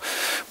so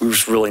we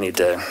just really need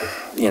to,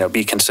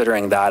 be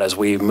considering that as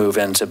we move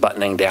into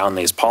buttoning down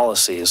these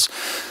policies.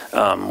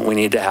 We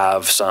need to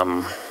have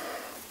some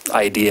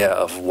idea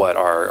of what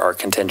our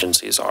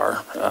contingencies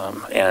are,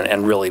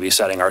 and really be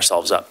setting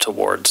ourselves up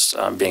towards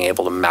being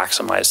able to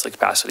maximize the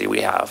capacity we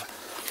have.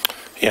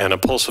 Yeah, and a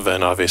pulse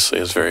event obviously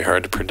is very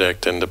hard to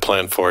predict and to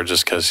plan for,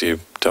 just because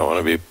you don't want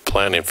to be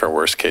planning for a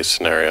worst case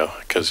scenario,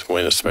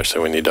 especially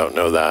when you don't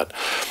know that.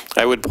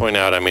 I would point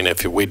out,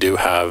 if we do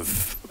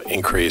have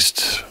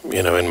increased,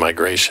 in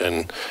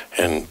migration,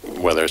 and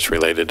whether it's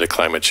related to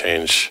climate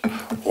change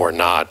or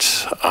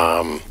not,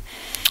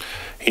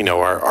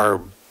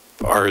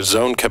 our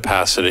zone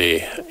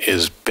capacity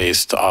is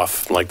based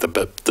off, like the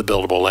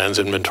buildable lands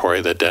inventory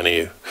that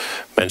Denny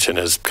mentioned,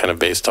 is kind of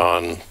based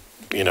on,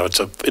 it's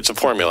a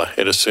formula.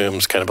 It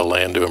assumes kind of a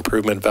land to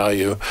improvement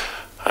value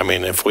I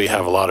mean, if we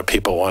have a lot of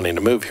people wanting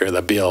to move here,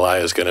 the BLI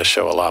is going to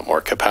show a lot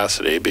more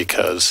capacity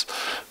because,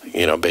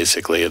 you know,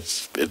 basically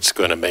it's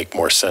going to make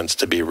more sense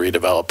to be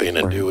redeveloping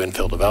and do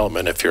infill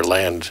development if your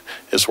land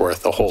is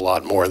worth a whole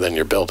lot more than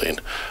your building.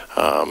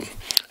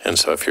 And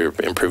so if your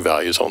improved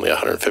value is only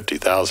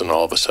 150,000,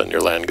 all of a sudden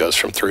your land goes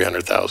from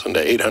 300,000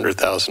 to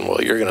 800,000.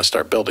 Well, you're going to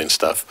start building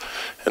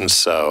stuff, and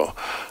so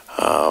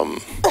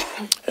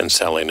and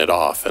selling it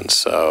off. And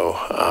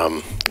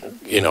so,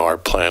 you know, our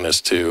plan is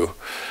to,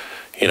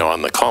 you know,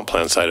 on the comp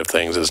plan side of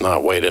things, is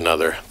not wait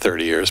another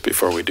 30 years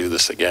before we do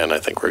this again. I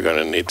think we're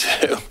going to need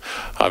to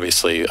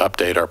obviously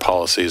update our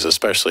policies,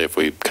 especially if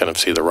we kind of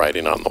see the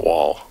writing on the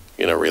wall,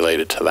 you know,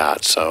 related to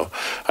that. So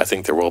I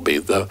think there will be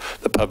the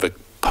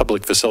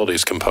public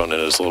facilities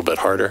component is a little bit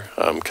harder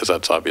because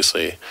that's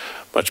obviously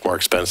much more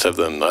expensive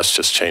than us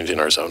just changing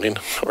our zoning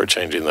or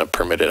changing the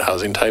permitted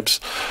housing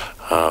types.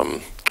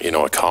 You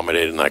know,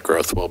 accommodating that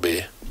growth it'll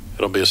be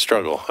a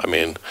struggle. I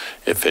mean,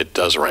 if it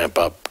does ramp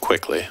up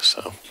quickly,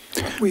 so.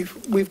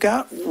 We've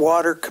got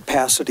water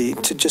capacity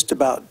to just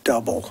about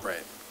double.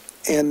 Right.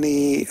 And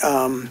the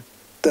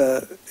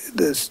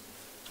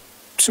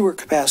sewer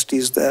capacity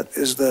is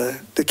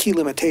the key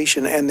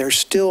limitation, and there's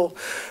still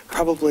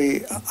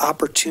probably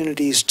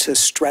opportunities to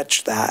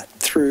stretch that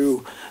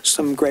through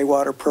some gray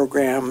water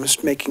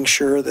programs, making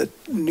sure that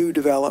new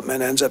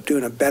development ends up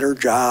doing a better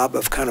job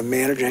of kind of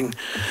managing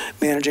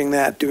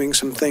that, doing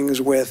some things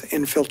with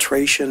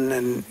infiltration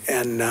and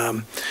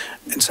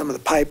some of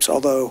the pipes,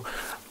 although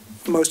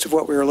most of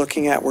what we were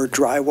looking at were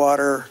dry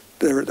water,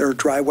 they're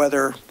dry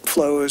weather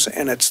flows,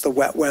 and it's the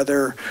wet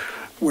weather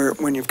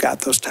when you've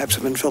got those types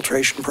of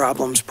infiltration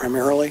problems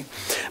primarily.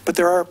 But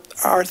there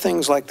are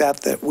things like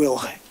that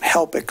will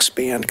help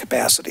expand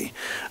capacity.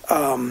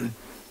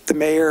 The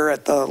mayor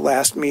at the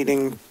last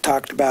meeting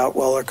talked about,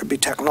 well, there could be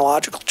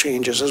technological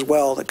changes as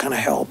well that kind of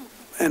help.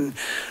 And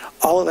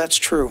all of that's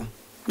true,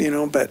 you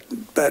know, but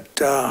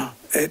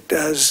it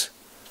does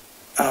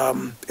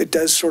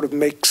sort of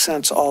make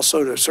sense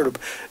also to sort of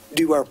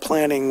do our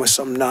planning with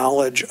some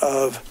knowledge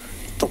of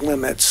the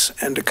limits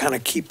and to kind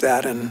of keep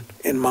that in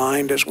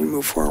mind as we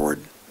move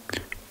forward.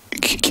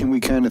 Can we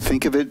kind of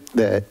think of it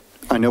that,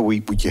 I know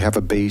we have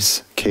a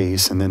base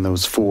case and then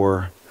those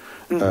four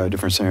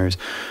different scenarios.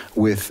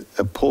 With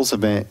a pulse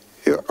event,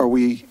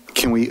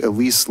 can we at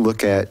least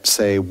look at,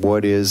 say,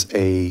 what is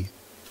an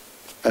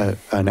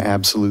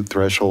absolute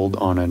threshold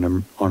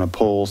on a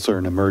pulse or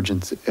an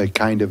emergency, a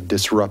kind of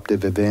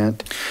disruptive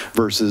event,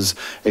 versus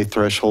a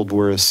threshold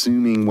we're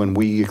assuming when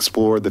we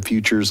explore the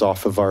futures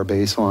off of our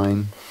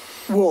baseline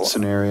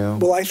scenario?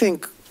 Well, I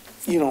think,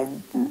 you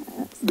know,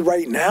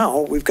 right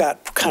now we've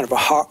got kind of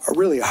a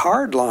really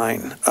hard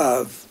line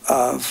of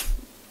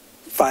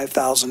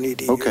 5,000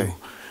 EDU. Okay.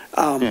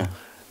 Yeah.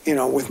 You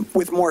know,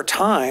 with more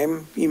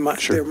time,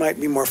 there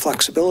might be more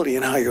flexibility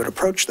in how you would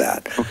approach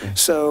that. Okay.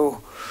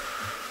 So,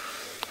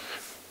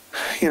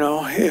 you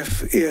know,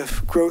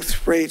 if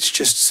growth rates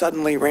just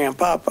suddenly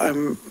ramp up,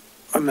 I'm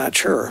not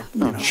sure.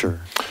 Sure.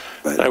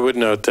 But I would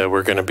note that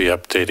we're going to be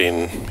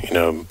updating, you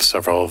know,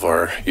 several of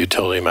our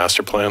utility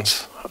master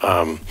plans.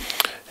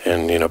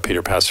 And, you know,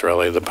 Peter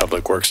Passarelli, the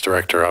Public Works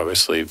Director,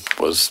 obviously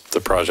was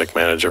the project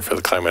manager for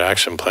the Climate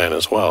Action Plan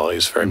as well.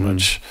 He's very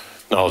much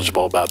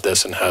knowledgeable about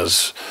this and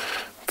has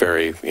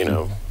very, you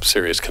know,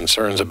 serious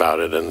concerns about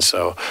it. And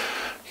so,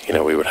 you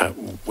know,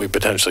 we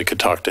potentially could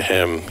talk to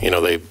him. You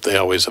know, they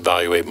always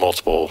evaluate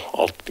multiple,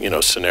 you know,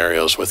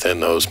 scenarios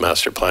within those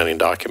master planning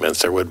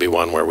documents. There would be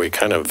one where we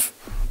kind of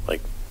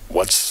like,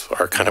 what's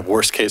our kind of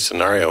worst case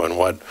scenario and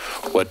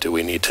what do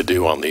we need to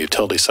do on the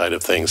utility side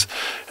of things?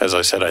 As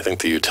I said, I think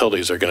the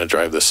utilities are going to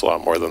drive this a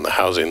lot more than the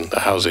housing.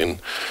 The housing,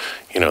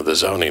 you know, the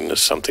zoning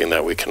is something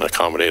that we can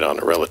accommodate on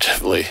a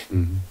relatively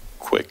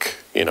quick,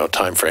 you know,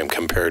 time frame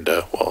compared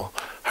to, well,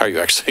 how are you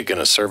actually going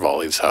to serve all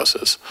these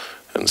houses?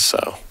 And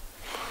so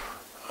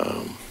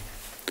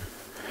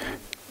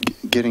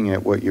getting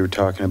at what you were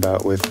talking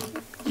about with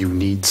you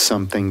need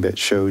something that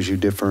shows you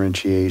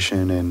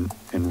differentiation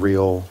and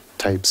real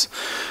types.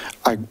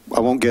 I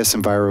won't guess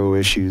Enviro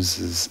Issues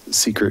is a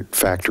secret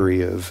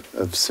factory of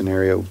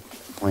scenario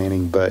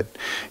planning, but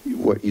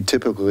what you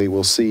typically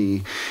will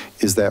see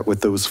is that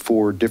with those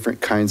four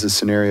different kinds of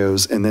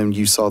scenarios, and then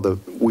you saw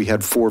we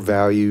had four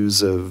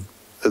values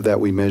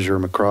that we measure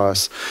them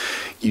across,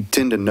 you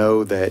tend to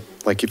know that,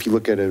 like if you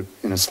look at it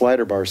in a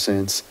slider bar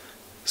sense,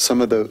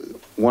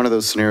 one of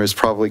those scenarios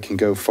probably can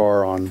go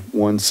far on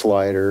one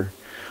slider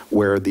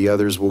where the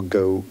others will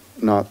go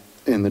not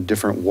in a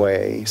different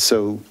way.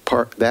 So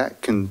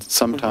that can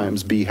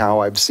sometimes be how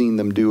I've seen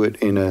them do it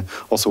in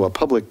also a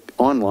public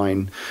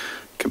online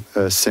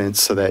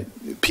sense, so that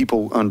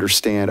people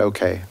understand,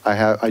 okay,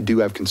 I do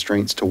have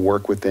constraints to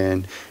work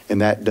within,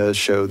 and that does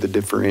show the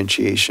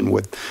differentiation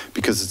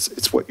because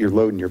it's what you're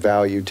loading your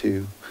value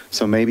to.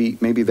 So maybe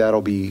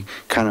that'll be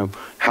kind of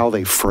how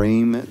they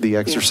frame the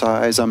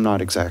exercise. I'm not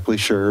exactly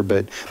sure,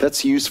 but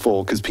that's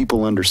useful because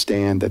people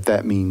understand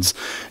that means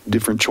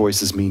different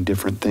choices mean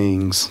different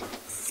things.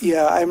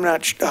 Yeah, I'm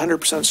not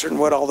 100% certain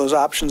what all those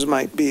options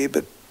might be,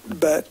 but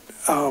they're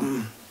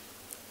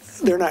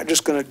not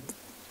just going to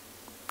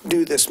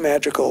do this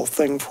magical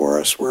thing for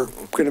us. We're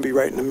going to be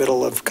right in the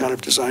middle of kind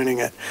of designing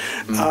it.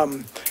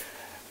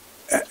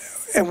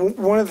 And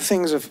one of the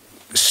things I've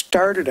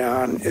started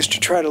on is to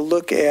try to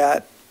look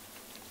at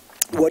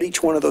what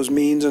each one of those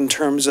means in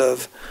terms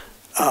of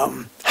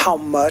how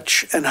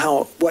much and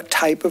what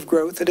type of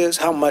growth it is,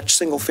 how much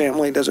single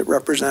family does it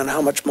represent,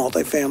 how much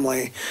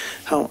multifamily,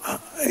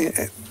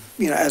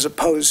 as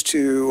opposed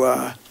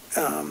to,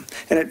 and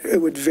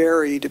it would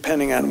vary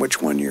depending on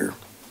which one you're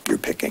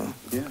picking.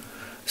 Yeah.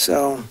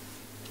 So.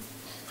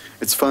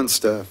 It's fun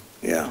stuff.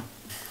 Yeah.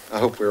 I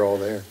hope we're all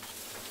there.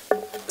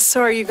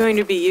 So are you going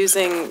to be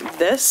using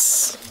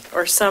this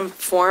or some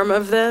form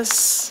of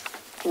this?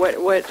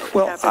 What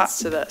happens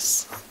to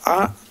this?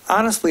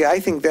 Honestly, I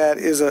think that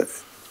is an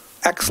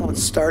excellent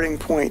starting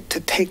point to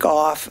take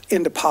off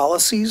into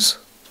policies.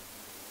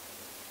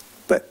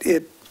 But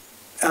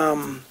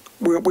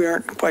we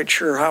aren't quite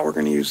sure how we're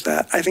going to use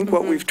that. I think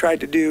what we've tried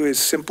to do is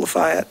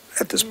simplify it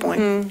at this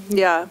point.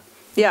 Yeah.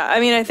 I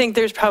mean, I think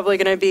there's probably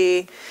going to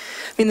be.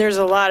 There's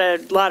a lot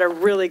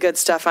of really good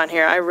stuff on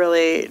here. I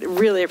really,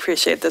 really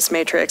appreciate this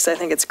matrix. I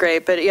think it's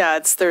great. But yeah,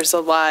 there's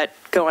a lot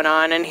going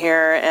on in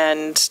here,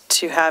 and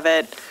to have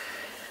it,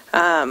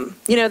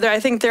 I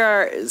think there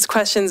are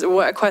questions.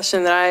 A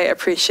question that I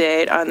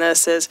appreciate on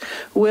this is,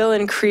 will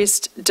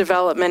increased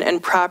development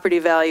and property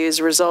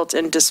values result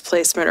in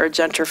displacement or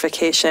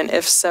gentrification?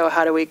 If so,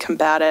 how do we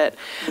combat it?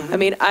 I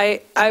mean,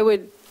 I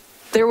would.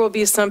 There will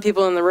be some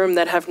people in the room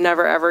that have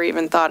never, ever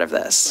even thought of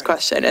this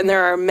question. And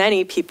there are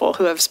many people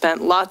who have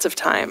spent lots of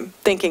time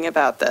thinking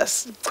about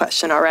this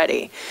question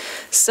already.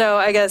 So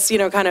I guess,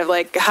 kind of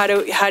like, how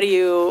do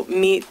you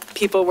meet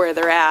people where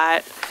they're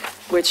at,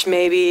 which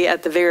may be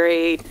at the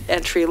very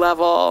entry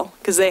level,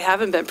 because they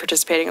haven't been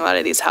participating in a lot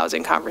of these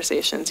housing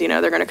conversations.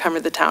 They're going to come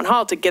to the town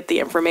hall to get the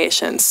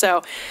information.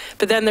 So,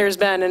 but then there's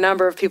been a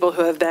number of people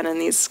who have been in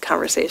these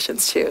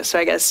conversations too. So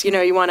I guess,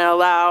 you want to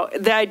allow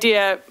the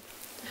idea,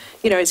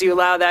 as you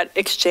allow that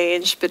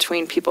exchange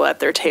between people at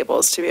their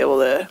tables to be able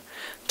to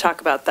talk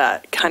about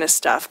that kind of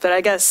stuff. But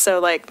I guess,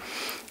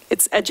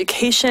 it's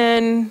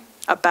education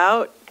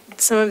about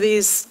some of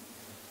these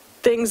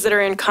things that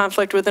are in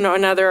conflict with one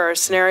another, or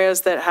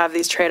scenarios that have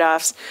these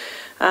trade-offs.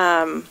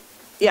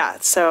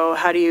 So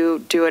how do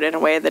you do it in a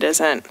way that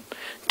isn't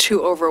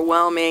too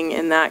overwhelming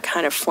in that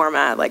kind of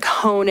format? Like,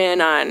 hone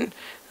in on,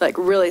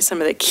 really some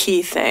of the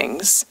key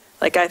things.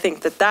 I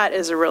think that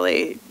is a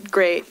really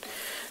great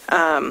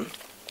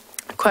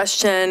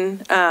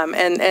question,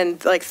 and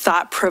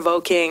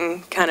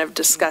thought-provoking kind of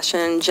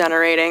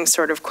discussion-generating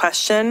sort of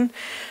question.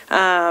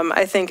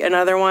 I think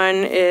another one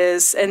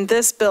is, and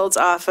this builds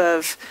off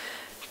of,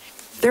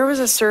 there was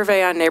a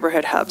survey on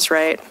neighborhood hubs,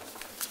 right?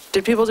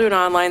 Did people do an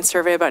online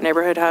survey about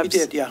neighborhood hubs? We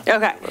did, yeah.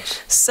 Okay.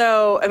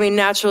 So,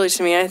 naturally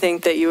to me, I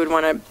think that you would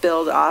want to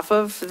build off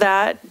of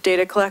that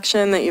data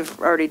collection that you've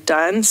already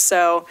done.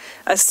 So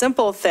a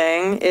simple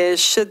thing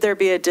is, should there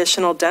be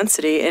additional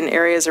density in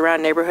areas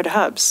around neighborhood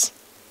hubs?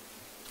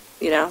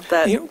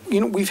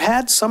 We've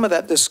had some of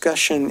that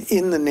discussion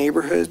in the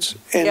neighborhoods,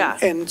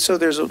 and so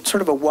there's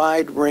sort of a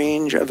wide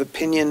range of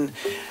opinion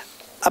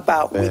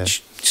about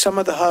which some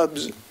of the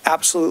hubs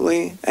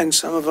absolutely, and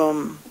some of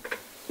them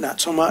not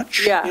so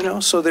much.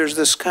 So there's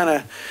this kind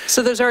of.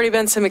 So there's already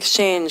been some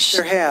exchange.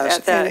 There has,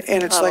 at that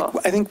and it's level.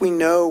 I think we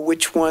know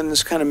which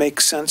ones kind of make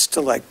sense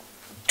to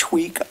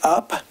tweak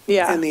up,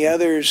 and the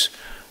others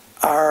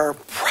are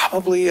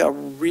probably a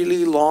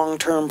really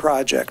long-term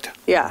project.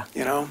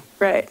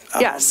 Right.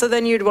 So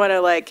then you'd want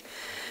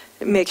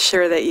to make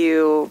sure that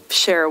you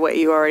share what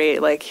you already,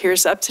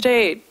 here's up to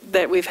date,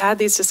 that we've had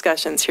these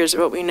discussions, here's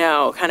what we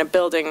know, kind of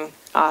building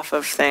off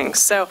of things.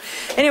 So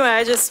anyway,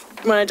 I just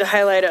wanted to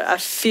highlight a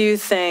few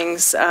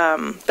things,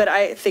 but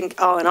I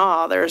think all in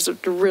all, there's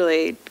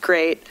really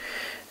great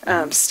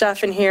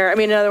stuff in here.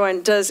 Another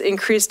one, does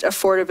increased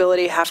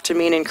affordability have to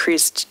mean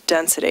increased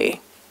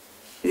density?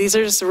 These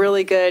are just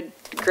really good,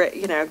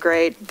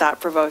 great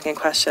thought-provoking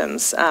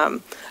questions.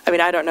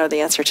 I don't know the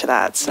answer to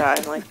that, so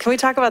I'm like, can we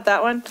talk about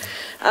that one?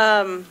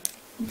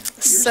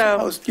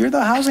 You're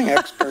the housing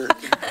expert.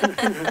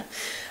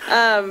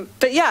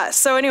 But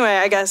so anyway,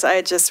 I guess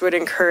I just would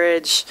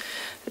encourage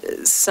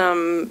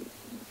some,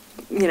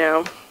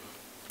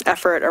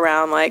 effort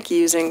around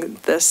using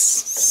this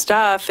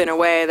stuff in a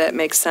way that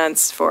makes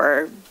sense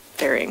for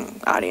varying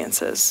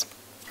audiences.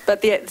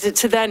 But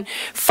to then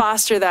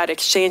foster that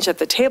exchange at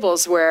the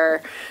tables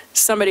where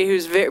somebody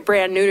who's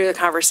brand new to the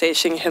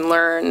conversation can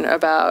learn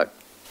about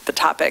the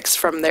topics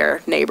from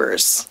their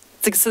neighbors,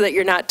 so that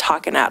you're not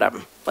talking at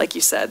them. Like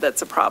you said,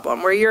 that's a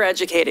problem, where you're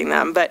educating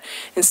them, but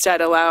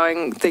instead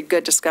allowing the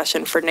good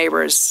discussion for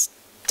neighbors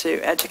to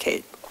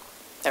educate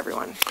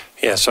everyone.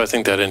 Yeah, so I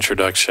think that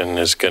introduction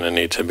is going to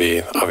need to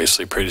be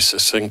obviously pretty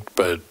succinct,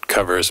 but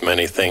cover as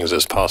many things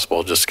as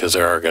possible, just because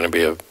there are going to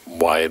be a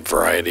wide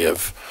variety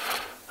of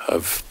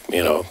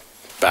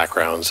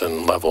backgrounds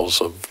and levels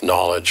of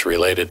knowledge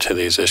related to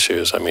these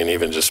issues.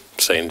 Even just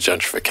saying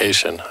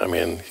gentrification,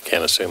 you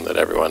can't assume that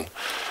everyone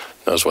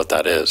knows what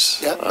that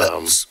is.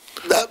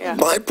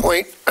 My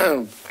point,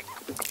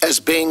 as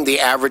being the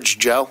average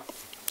Joe,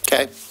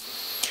 okay?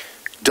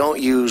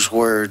 Don't use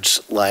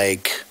words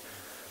like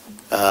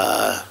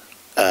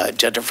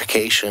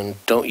gentrification.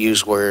 Don't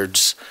use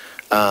words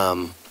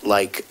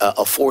like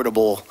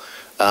affordable,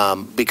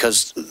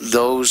 because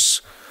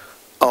those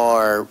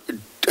are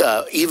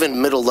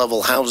even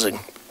middle-level housing.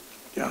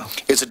 Yeah.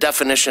 It's a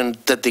definition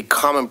that the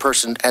common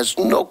person has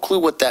no clue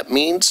what that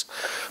means,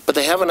 but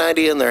they have an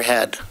idea in their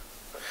head.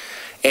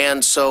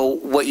 And so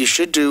what you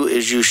should do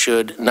is you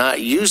should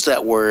not use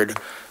that word,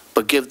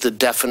 but give the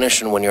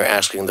definition when you're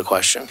asking the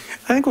question.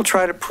 I think we'll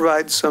try to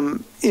provide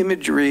some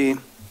imagery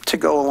to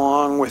go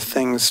along with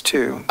things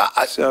too.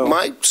 So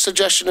my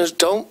suggestion is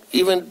don't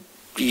even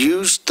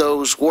use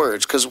those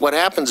words, because what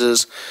happens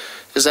is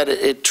that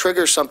it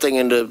triggers something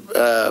into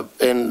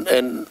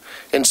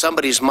in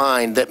somebody's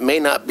mind that may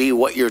not be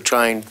what you're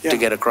trying to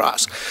get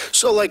across.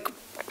 So, like,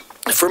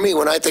 for me,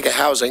 when I think of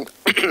housing,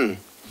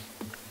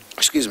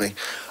 excuse me,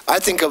 I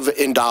think of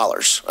in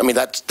dollars. I mean,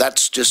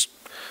 that's just,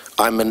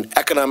 I'm an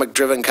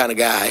economic-driven kind of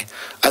guy.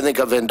 I think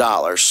of in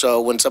dollars. So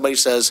when somebody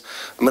says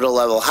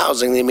middle-level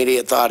housing, the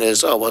immediate thought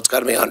is, oh, well, it's got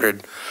to be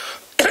 100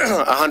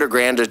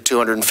 grand to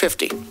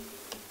 250,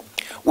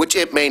 which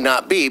it may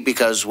not be,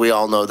 because we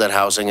all know that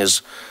housing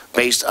is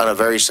based on a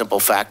very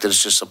simple fact that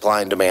it's just supply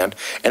and demand,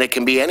 and it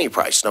can be any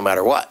price, no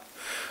matter what.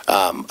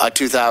 A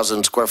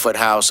 2,000 square foot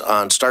house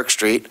on Stark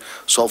Street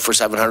sold for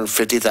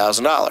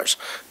 $750,000.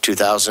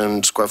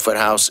 2,000 square foot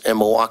house in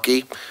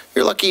Milwaukee,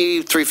 you're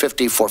lucky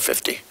 $350,000,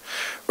 $450,000,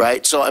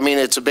 right? So, I mean,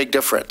 it's a big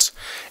difference.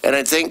 And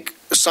I think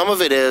some of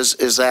it is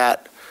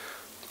that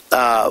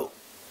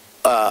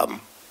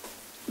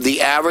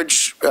the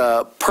average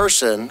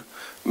person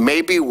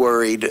may be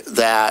worried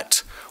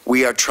that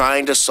we are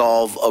trying to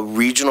solve a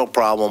regional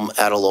problem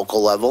at a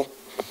local level.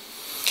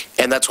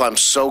 And that's why I'm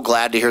so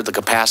glad to hear the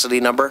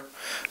capacity number,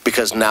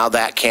 because now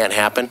that can't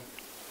happen.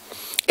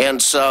 And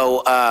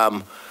so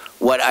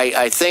what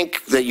I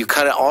think that you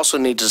kind of also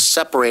need to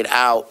separate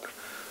out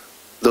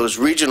those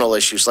regional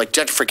issues, like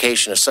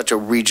gentrification is such a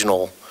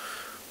regional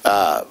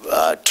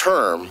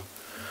term.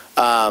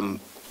 And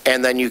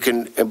then you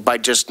can, by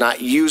just not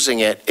using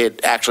it,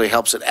 it actually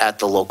helps it at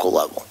the local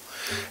level.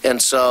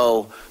 And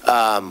so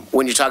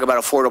when you talk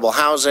about affordable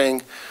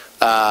housing,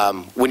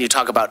 when you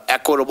talk about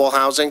equitable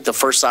housing, the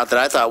first thought that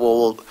I thought,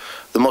 well,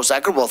 the most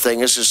equitable thing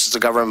is just the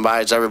government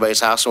buys everybody's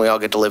house and we all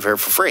get to live here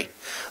for free.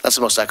 That's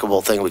the most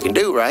equitable thing we can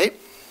do, right?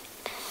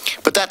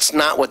 But that's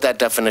not what that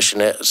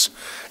definition is.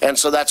 And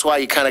so that's why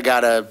you kind of got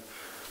to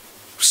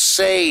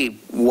say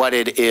what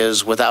it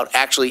is without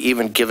actually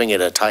even giving it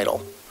a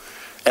title.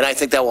 And I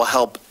think that will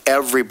help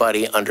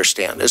everybody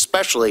understand,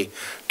 especially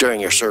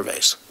during your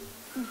surveys.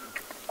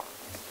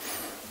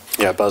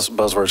 Yeah,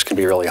 buzzwords can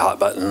be really hot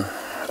button,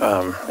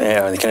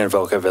 and they can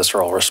invoke a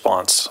visceral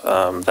response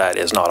that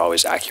is not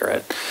always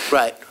accurate.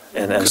 Right.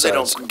 Because they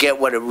don't get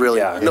what it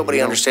really,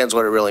 nobody understands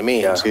what it really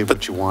means. Yeah.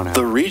 But you want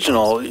the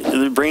regional,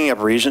 bringing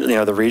up region,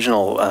 the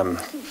regional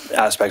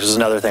aspect is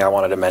another thing I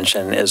wanted to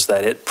mention, is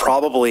that it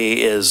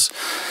probably is,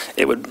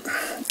 it would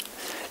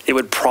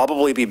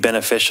probably be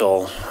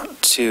beneficial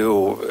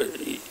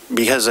to,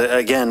 because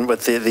again,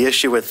 with the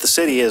issue with the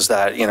city is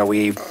that,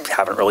 we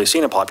haven't really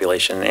seen a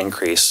population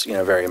increase,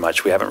 very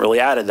much. We haven't really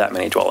added that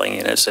many dwelling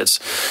units.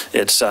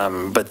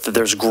 But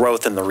there's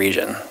growth in the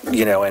region,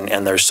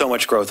 and there's so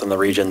much growth in the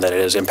region that it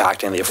is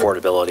impacting the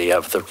affordability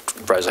of the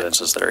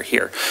residences that are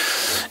here.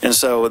 And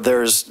so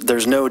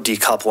there's no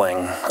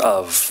decoupling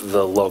of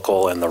the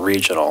local and the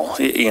regional,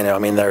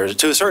 there's,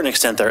 to a certain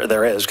extent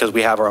there is, because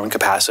we have our own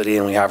capacity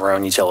and we have our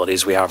own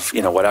utilities, we have,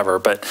 whatever,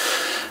 but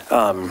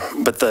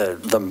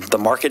the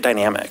market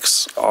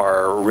dynamics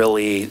are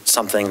really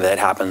something that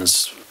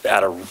happens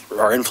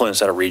are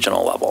influenced at a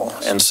regional level.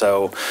 And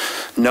so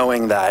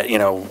knowing that,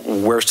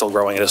 we're still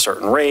growing at a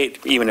certain rate,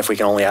 even if we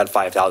can only add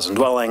 5,000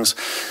 dwellings,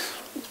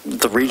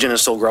 the region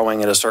is still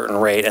growing at a certain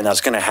rate, and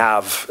that's going to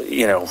have,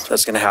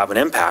 an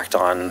impact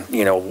on,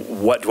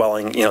 what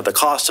dwelling, the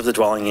cost of the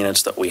dwelling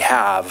units that we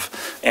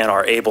have and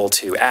are able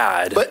to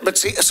add. But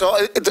see,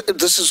 so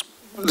this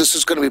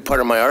is going to be part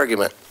of my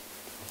argument,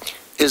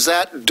 is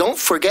that don't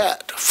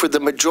forget, for the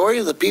majority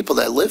of the people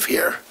that live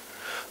here,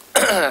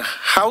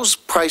 house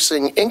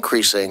pricing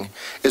increasing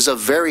is a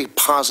very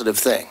positive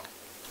thing.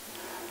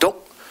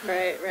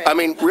 Right. I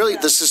mean, really,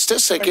 the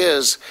statistic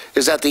is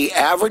that the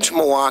average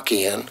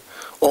Milwaukeean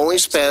only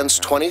spends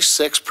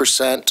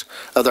 26%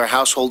 of their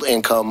household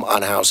income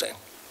on housing.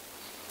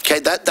 Okay,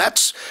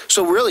 that's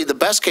so really the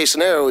best case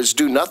scenario is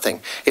do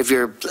nothing if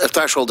your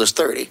threshold is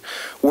 30.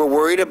 We're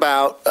worried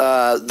about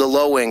the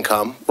low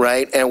income,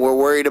 right? And we're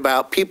worried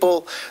about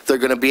people that are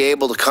going to be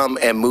able to come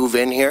and move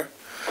in here.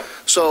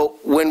 So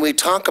when we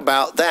talk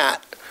about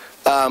that,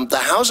 the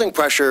housing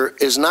pressure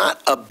is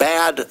not a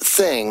bad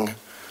thing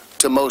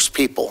to most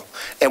people.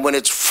 And when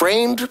it's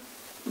framed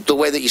the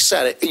way that you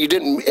said it, you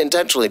didn't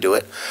intentionally do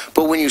it,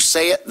 but when you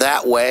say it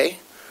that way,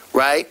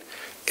 right?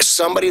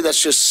 Somebody that's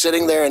just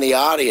sitting there in the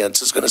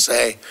audience is going to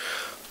say,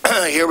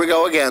 here we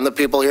go again. The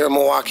people here in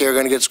Milwaukee are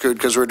going to get screwed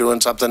because we're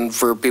doing something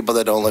for people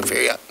that don't live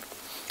here yet.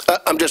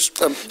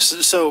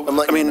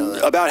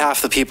 about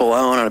half the people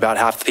own and about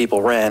half the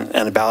people rent,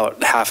 and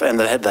about half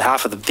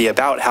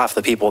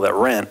the people that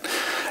rent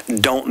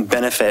don't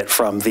benefit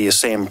from these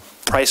same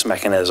price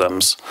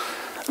mechanisms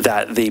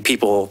that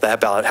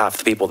about half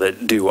the people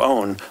that do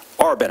own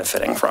are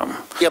benefiting from.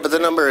 Yeah, but the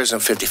number isn't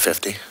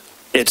 50-50.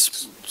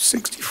 It's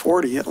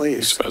 60-40 at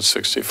least. It's about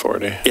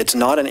 60-40. It's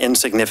not an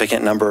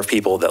insignificant number of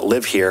people that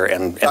live here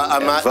and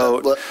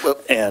vote.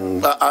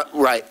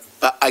 Right.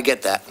 I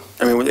get that.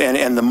 I mean,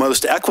 and the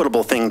most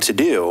equitable thing to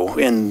do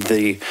in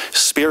the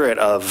spirit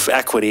of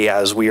equity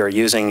as we are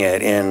using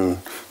it in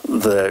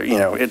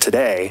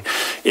today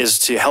is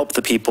to help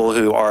the people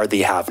who are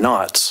the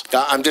have-nots.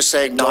 I'm just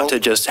saying, not to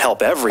just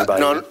help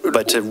everybody,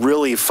 but to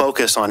really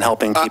focus on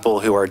helping people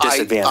who are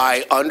disadvantaged.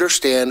 I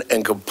understand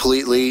and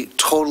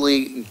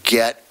totally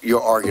get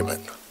your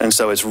argument. And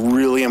so it's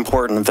really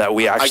important that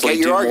we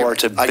actually do more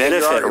to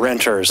benefit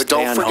renters but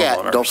and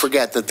homeowners. Don't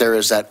forget that there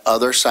is that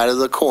other side of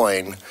the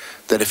coin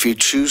that if you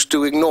choose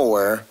to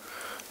ignore,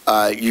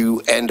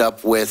 you end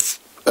up with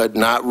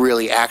not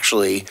really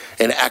actually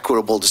an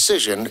equitable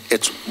decision.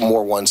 It's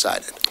more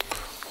one-sided.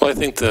 Well, I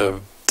think the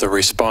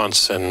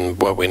response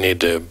and what we need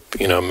to,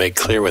 make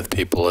clear with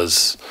people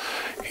is,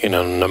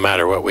 no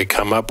matter what we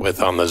come up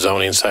with on the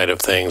zoning side of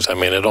things, I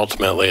mean,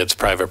 ultimately it's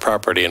private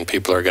property and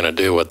people are going to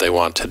do what they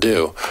want to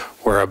do.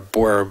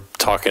 We're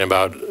talking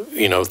about,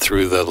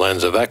 through the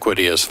lens of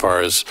equity as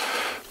far as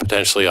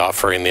potentially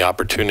offering the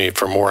opportunity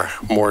for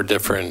more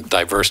different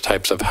diverse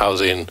types of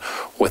housing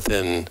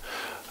within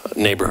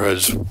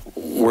neighborhoods.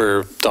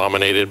 We're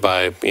dominated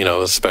by,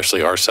 especially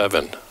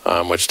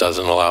R7, which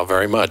doesn't allow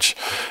very much.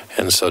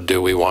 And so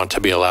do we want to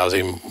be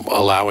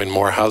allowing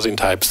more housing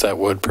types that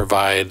would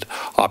provide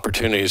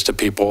opportunities to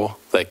people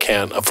that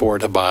can't afford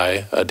to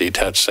buy a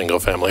detached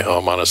single-family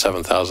home on a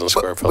 7,000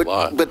 square foot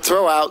lot? But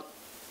throw out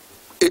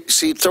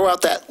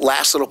that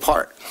last little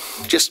part.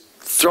 Just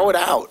throw it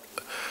out.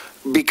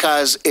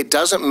 Because it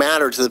doesn't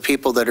matter to the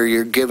people that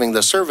you're giving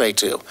the survey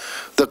to.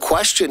 The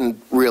question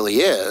really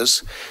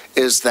is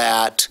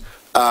that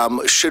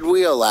should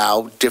we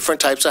allow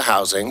different types of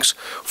housings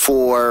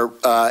for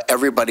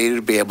everybody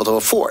to be able to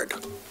afford?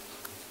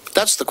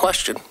 That's the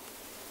question.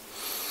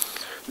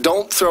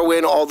 Don't throw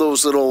in all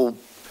those little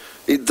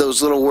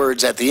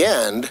words at the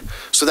end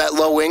so that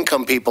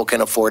low-income people can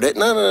afford it.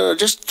 No,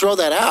 just throw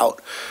that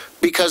out.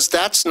 Because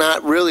that's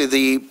not really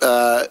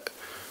the...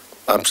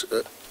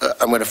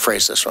 I'm going to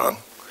phrase this wrong.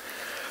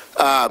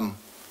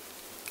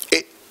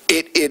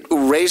 It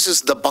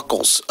raises the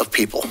buckles of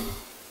people,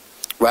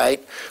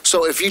 right?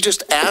 So if you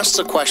just ask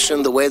the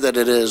question the way that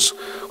it is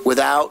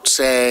without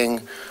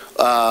saying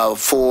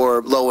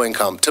for low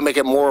income, to make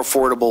it more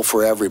affordable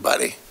for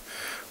everybody,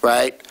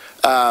 right?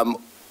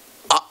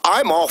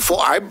 I'm all for,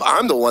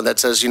 I'm the one that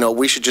says,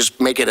 we should just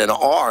make it an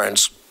R and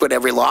put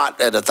every lot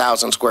at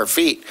 1,000 square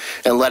feet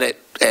and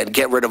and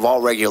get rid of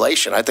all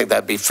regulation. I think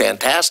that'd be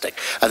fantastic.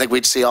 I think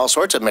we'd see all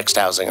sorts of mixed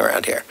housing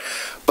around here.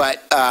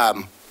 But I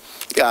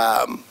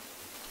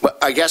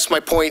guess my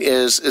point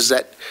is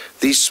that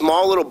these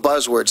small little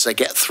buzzwords that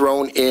get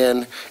thrown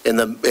in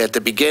at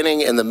the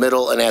beginning, in the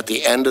middle, and at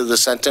the end of the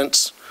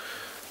sentence,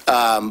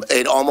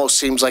 it almost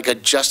seems like a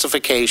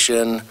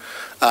justification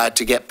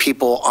to get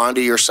people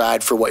onto your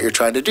side for what you're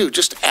trying to do.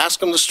 Just ask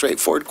them the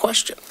straightforward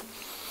question.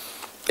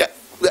 Yeah,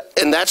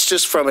 and that's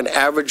just from an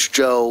average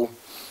Joe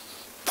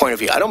point of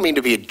view. I don't mean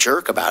to be a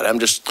jerk about it. I'm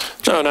just...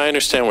 No, and I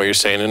understand what you're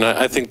saying, and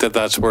I think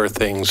that's where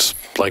things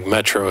like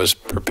Metro has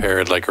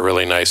prepared like a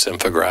really nice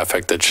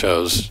infographic that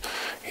shows,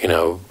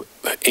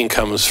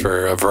 incomes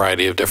for a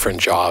variety of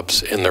different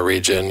jobs in the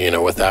region,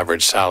 with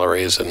average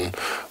salaries and,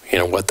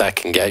 what that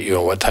can get you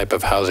and what type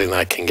of housing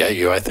that can get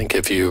you. I think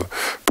if you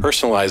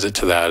personalize it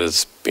to that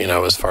as,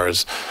 as far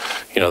as,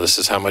 this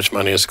is how much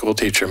money a school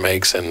teacher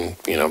makes and,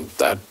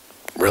 that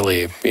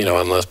really,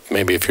 unless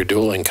maybe if you're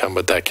dual income,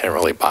 but that can't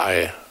really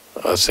buy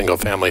a single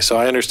family. So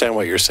I understand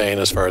what you're saying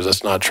as far as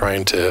us not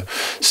trying to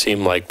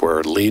seem like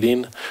we're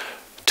leading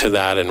to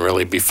that and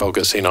really be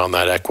focusing on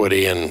that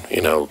equity and,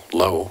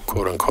 low,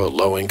 quote unquote,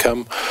 low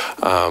income.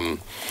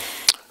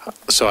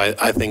 So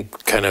I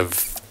think kind of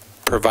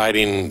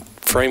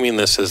framing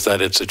this as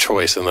that it's a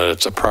choice and that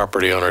it's a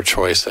property owner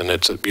choice and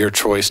it's your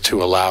choice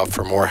to allow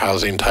for more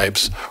housing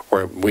types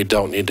where we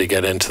don't need to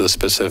get into the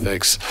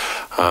specifics.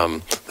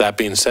 That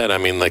being said, I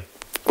mean, like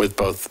with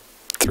both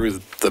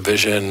through the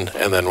vision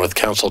and then with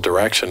council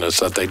direction is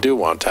that they do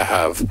want to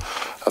have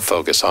a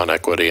focus on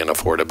equity and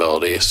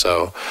affordability.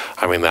 So,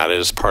 I mean, that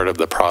is part of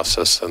the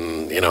process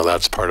and,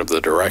 that's part of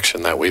the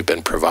direction that we've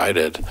been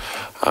provided.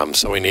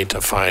 So we need to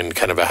find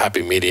kind of a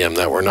happy medium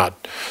that we're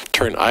not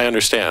I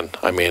understand.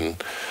 I mean,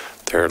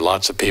 there are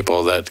lots of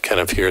people that kind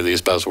of hear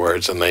these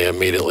buzzwords and they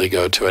immediately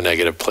go to a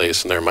negative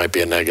place and there might be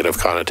a negative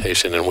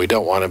connotation and we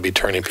don't want to be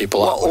turning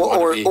people off.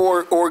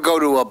 Or go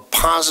to a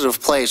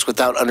positive place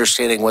without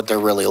understanding what they're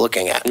really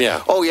looking at.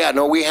 Yeah. Oh yeah,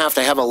 no, we have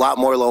to have a lot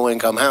more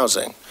low-income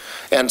housing.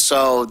 And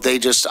so they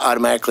just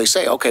automatically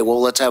say, okay,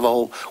 well, let's have a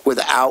whole,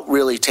 without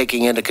really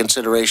taking into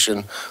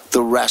consideration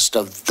the rest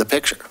of the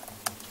picture.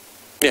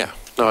 Yeah,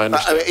 no, I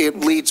understand. It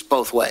leads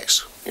both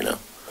ways,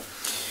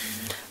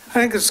 I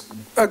think it's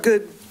a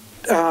good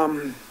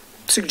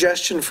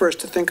suggestion for us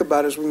to think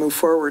about as we move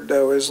forward,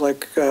 though, is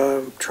like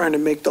trying to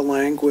make the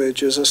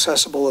language as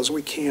accessible as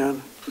we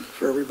can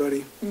for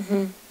everybody.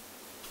 Mm-hmm.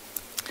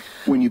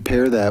 When you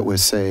pair that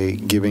with, say,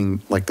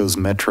 giving like those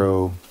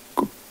metro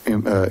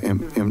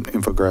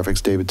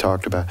infographics David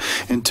talked about,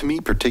 and to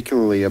me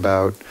particularly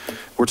about,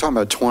 we're talking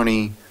about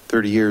 20,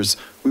 30 years,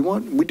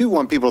 we do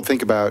want people to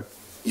think about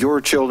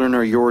your children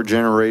or your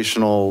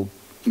generational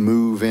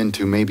move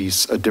into maybe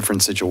a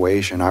different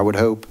situation. I would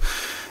hope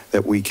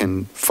that we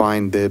can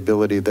find the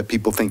ability that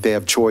people think they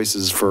have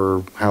choices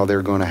for how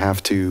they're going to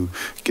have to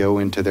go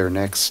into their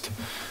next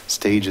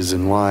stages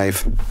in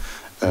life.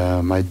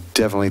 I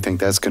definitely think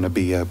that's going to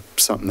be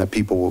something that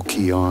people will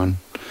key on.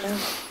 Yeah.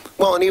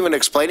 Well, and even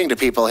explaining to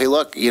people, hey,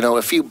 look,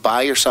 if you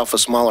buy yourself a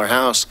smaller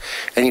house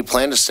and you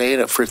plan to stay in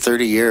it for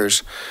 30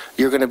 years,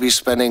 you're going to be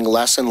spending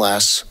less and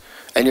less,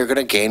 and you're going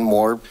to gain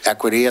more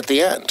equity at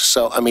the end.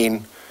 So, I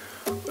mean,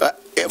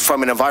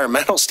 from an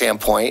environmental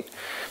standpoint,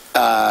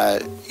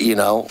 you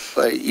don't,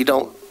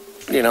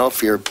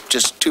 if you're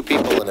just two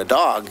people and a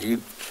dog,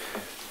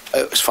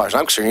 as far as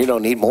I'm concerned, you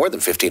don't need more than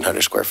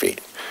 1,500 square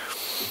feet.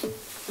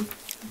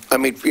 I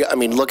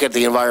mean, look at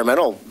the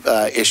environmental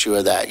issue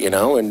of that,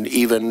 and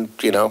even,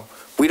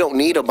 we don't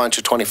need a bunch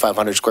of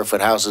 2,500 square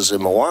foot houses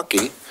in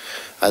Milwaukee.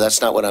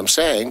 That's not what I'm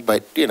saying,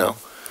 but,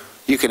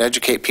 you can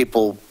educate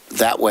people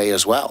that way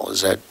as well,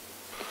 is that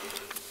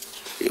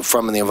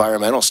from the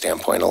environmental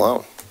standpoint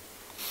alone.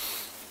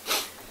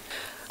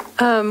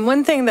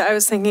 One thing that I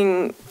was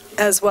thinking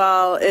as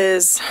well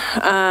is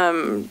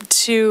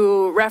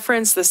to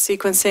reference the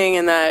sequencing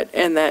and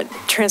that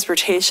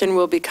transportation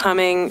will be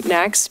coming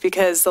next,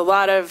 because a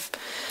lot of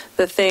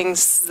the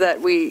things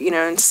that we,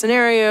 in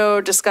scenario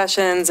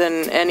discussions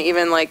and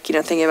even like,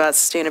 thinking about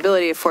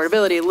sustainability,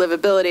 affordability,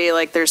 livability,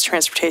 like there's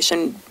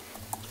transportation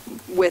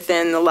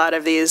within a lot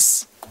of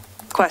these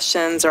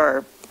questions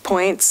or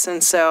points.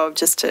 And so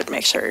just to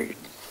make sure,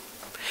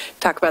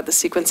 talk about the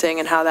sequencing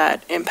and how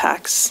that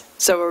impacts.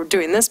 So we're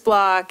doing this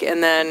block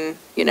and then,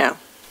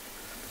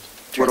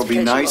 What'll be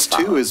nice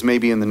too is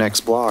maybe in the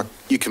next block,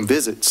 you can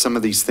visit some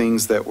of these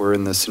things that were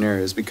in the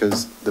scenarios,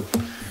 because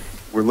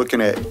we're looking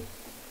at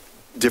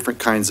different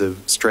kinds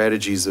of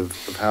strategies of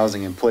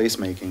housing and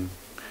placemaking.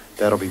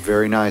 That'll be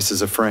very nice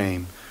as a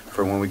frame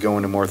for when we go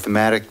into more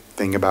thematic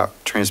thing about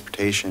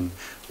transportation.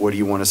 What do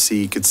you want to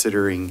see,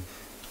 considering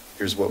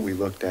here's what we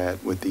looked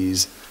at with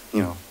these,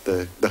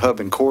 the hub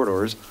and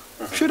corridors.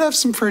 Should have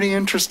some pretty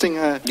interesting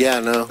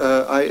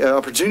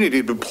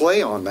opportunity to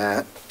play on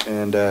that.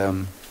 And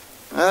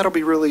that'll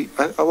be really,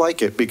 I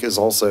like it, because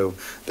also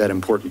that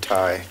important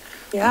tie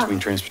between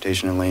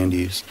transportation and land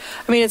use.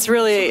 I mean, it's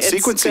really, so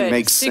sequencing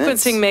makes sense.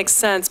 Sequencing makes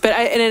sense, but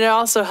and it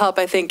also help,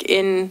 I think,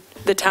 in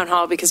the town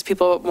hall, because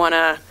people want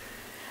to,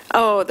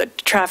 the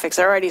traffic's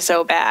already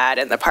so bad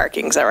and the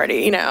parking's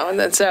already, and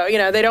then so,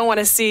 they don't want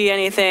to see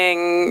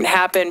anything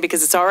happen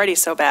because it's already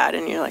so bad.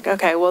 And you're like,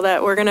 okay, well,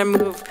 we're going to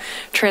move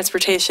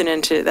transportation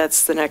into,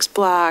 that's the next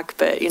block,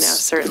 but,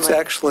 certainly. It's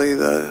actually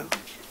the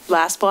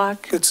last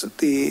block? It's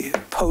the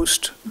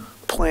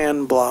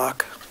post-plan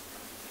block.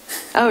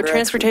 Oh,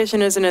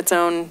 transportation is in its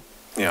own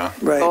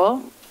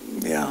goal?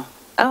 Yeah.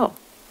 Oh.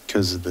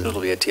 Because of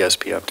it'll be a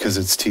TSP update. Because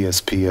it's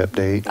TSP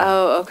update.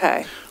 Oh,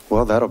 okay.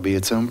 Well, that'll be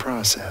its own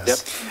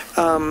process.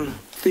 Yep.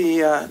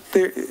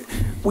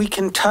 We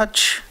can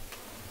touch,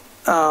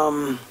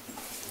 there's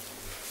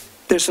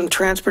some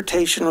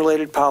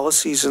transportation-related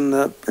policies in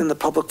the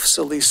public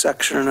facilities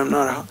section, and I'm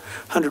not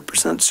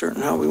 100%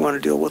 certain how we want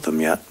to deal with them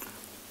yet.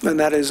 And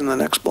that is in the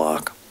next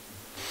block.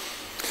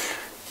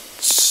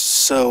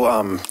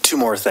 So two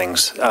more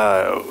things.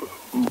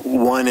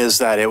 One is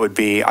that I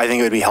think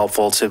it would be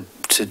helpful to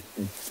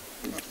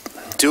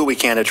do what we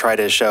can to try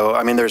to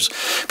show,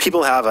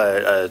 people have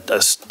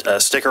a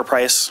sticker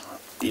price,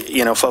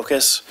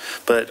 focus,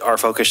 but our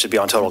focus should be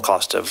on total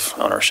cost of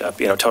ownership,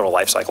 total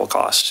life cycle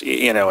cost,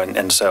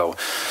 and so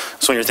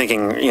when you're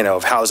thinking,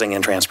 of housing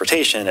and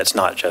transportation, it's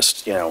not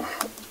just,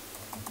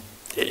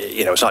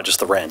 it's not just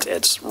the rent,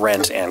 it's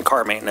rent and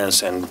car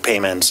maintenance and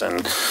payments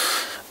and,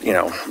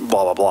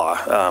 blah, blah, blah,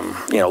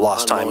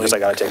 lost time because I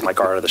got to take my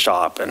car to the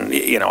shop and,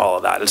 all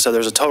of that. And so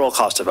there's a total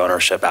cost of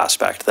ownership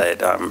aspect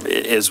that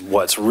is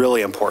what's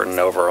really important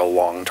over a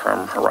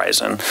long-term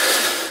horizon,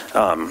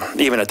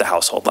 even at the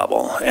household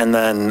level. And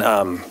then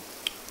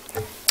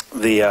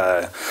the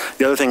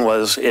other thing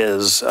is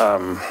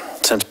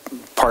since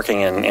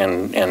parking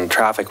and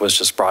traffic was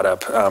just brought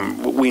up,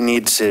 we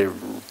need to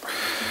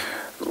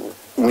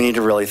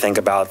really think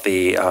about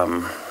the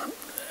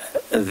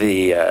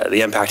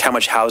impact, how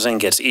much housing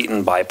gets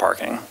eaten by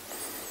parking,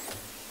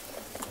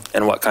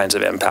 and what kinds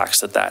of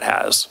impacts that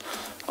has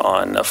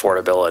on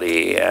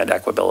affordability and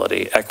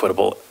equity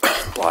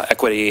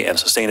and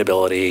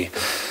sustainability,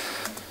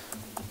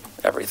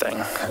 everything.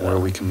 Where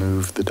we can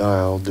move the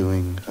dial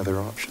doing other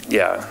options.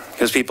 Yeah,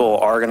 because people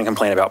are going to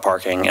complain about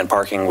parking, and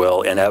parking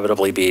will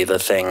inevitably be the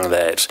thing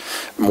that,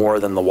 more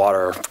than the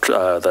water,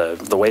 the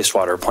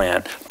wastewater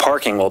plant,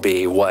 parking will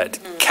be what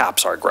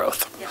caps our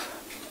growth. Yeah.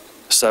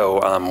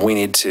 So we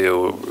need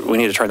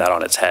to turn that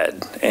on its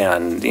head,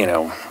 and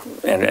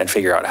and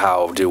figure out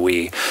how do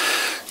we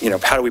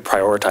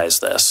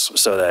prioritize this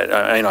so that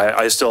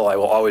I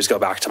will always go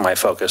back to my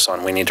focus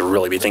on we need to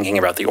really be thinking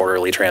about the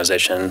orderly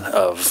transition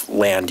of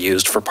land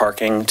used for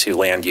parking to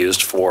land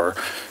used for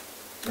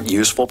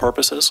useful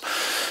purposes.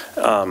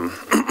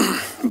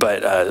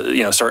 But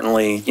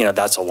certainly,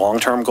 that's a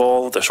long-term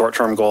goal. The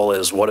short-term goal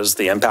is what is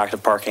the impact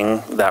of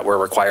parking that we're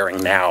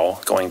requiring now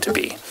going to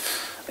be?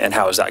 And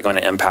how is that going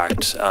to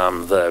impact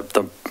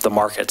the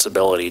market's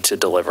ability to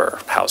deliver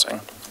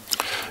housing?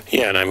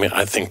 Yeah, and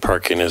I think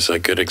parking is a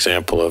good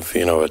example of,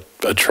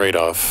 a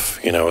trade-off,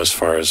 as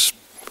far as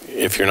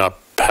if you're not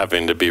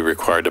having to be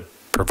required to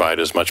provide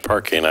as much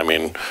parking.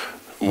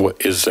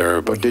 Is there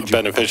a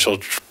beneficial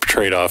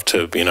trade-off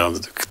to,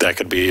 that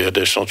could be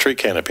additional tree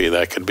canopy,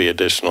 that could be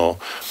additional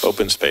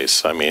open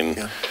space.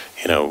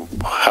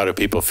 How do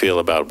people feel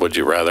about, would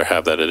you rather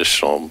have that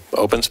additional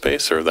open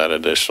space or that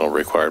additional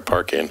required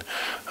parking?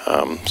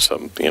 I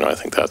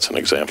think that's an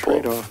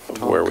example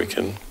of where we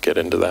can get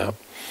into that.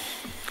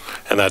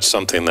 And that's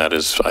something that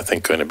is, I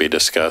think, going to be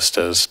discussed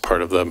as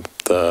part of the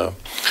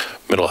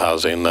middle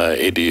housing, the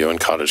ADU and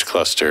cottage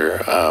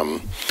cluster,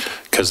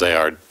 because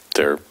they're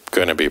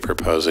going to be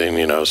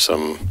proposing,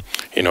 some,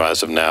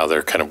 as of now,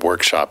 they're kind of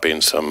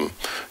workshopping some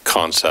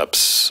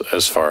concepts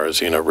as far as,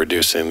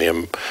 reducing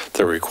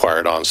the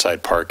required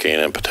on-site parking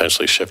and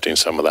potentially shifting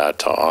some of that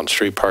to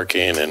on-street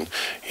parking, and,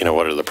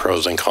 what are the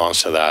pros and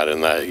cons to that,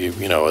 and that,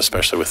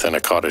 especially within a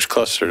cottage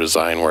cluster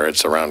design where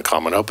it's around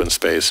common open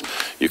space,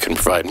 you can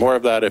provide more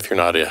of that if you're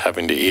not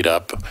having to eat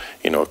up,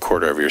 a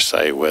quarter of your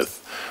site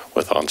with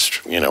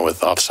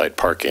off-site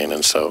parking.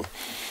 And so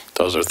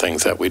those are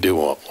things that we do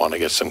want to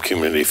get some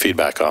community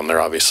feedback on.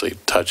 They're obviously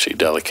touchy,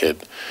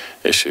 delicate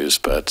issues,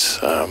 but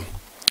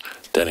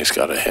Denny's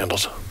got it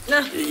handled.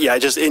 Yeah,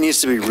 it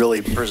needs to be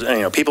really,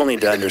 people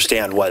need to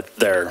understand what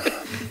they're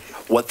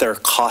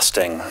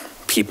costing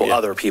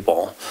other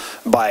people,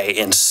 by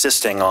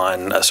insisting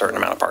on a certain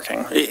amount of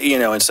parking.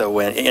 And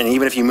so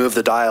even if you move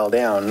the dial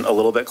down a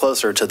little bit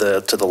closer to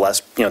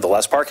the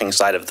less parking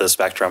side of the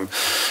spectrum,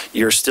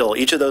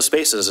 each of those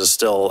spaces is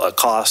still a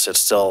cost.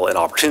 It's still an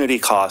opportunity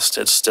cost.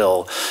 It's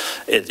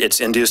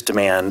induced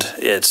demand.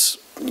 It's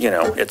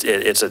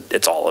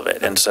all of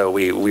it. And so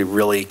we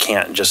really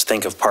can't just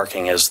think of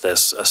parking as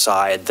this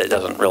aside that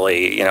doesn't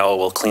really,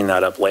 we'll clean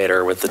that up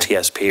later with the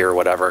TSP or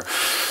whatever.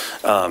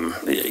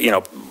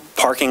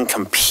 Parking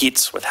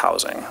competes with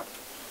housing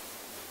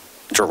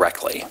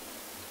directly.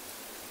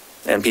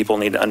 And people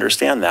need to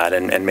understand that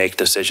and make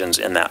decisions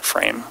in that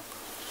frame.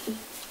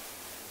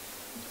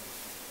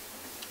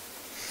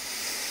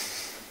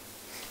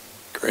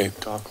 Great.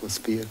 Dockless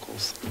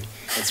vehicles.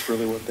 That's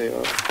really what they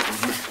are.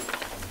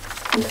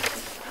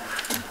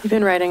 You've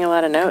been writing a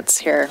lot of notes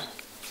here.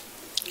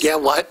 Yeah,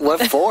 what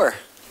for?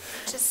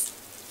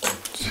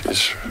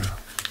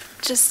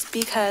 Just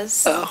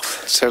because. Oh,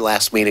 it's her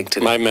last meeting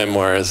today. My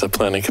memoir as a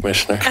planning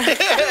commissioner.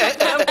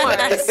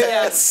 Memoirs,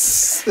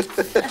 yes.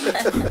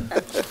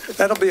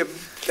 That'll be a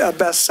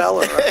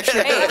bestseller, I'm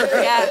sure.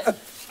 Yeah.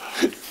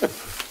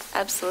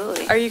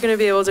 Absolutely. Are you going to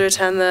be able to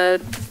attend the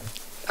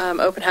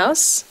open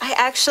house? I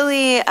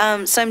actually,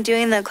 so I'm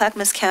doing the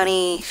Clackamas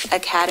County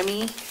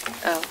Academy.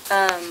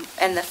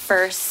 And the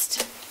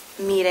first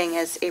meeting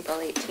is April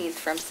 18th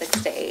from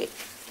 6 to 8.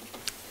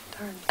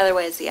 Darn.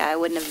 Otherwise, I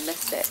wouldn't have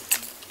missed it.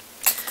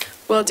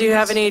 Well, do you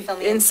have any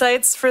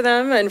insights for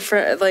them, and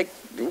for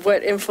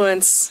what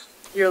influence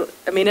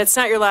it's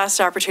not your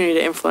last opportunity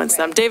to influence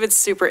them. David's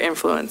super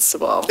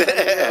influenceable.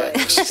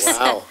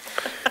 Wow.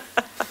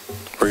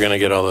 We're going to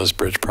get all those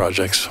bridge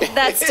projects.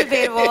 That's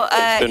debatable.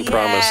 It's been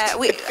promised.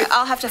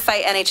 I'll have to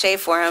fight NHA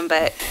for him,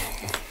 but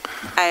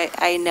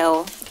I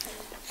know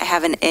I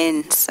have an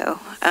in, so.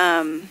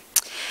 No,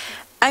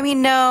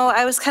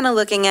 I was kind of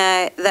looking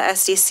at the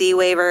SDC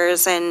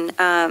waivers, and,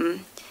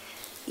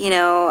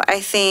 I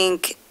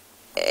think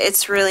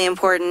it's really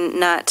important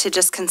not to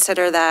just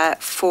consider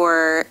that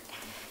for,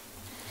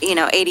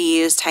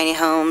 ADUs, tiny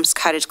homes,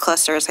 cottage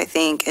clusters. I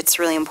think it's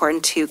really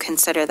important to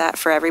consider that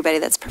for everybody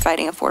that's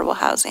providing affordable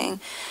housing,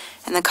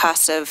 and the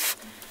cost of,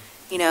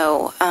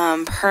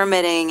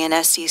 permitting and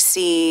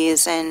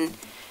SDCs and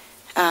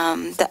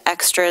the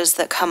extras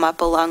that come up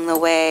along the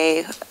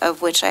way,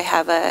 of which I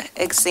have an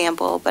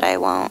example, but I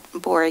won't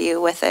bore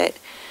you with it.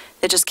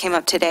 It just came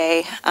up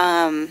today.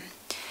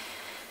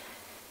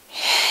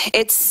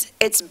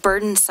 It's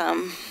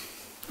burdensome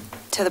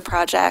to the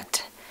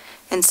project,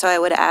 and so I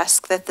would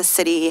ask that the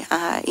city,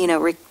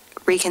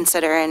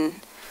 reconsider and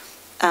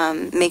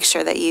make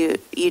sure that you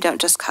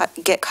don't just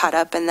get caught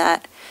up in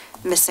that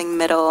missing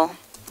middle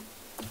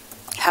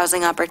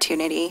housing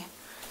opportunity.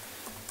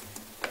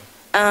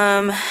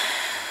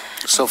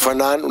 So for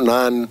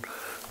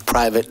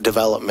non-private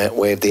development,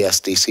 waive the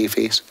SDC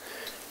fees?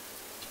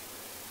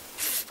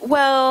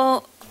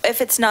 Well,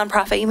 if it's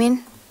nonprofit, you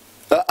mean?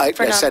 I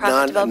said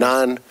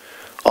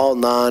all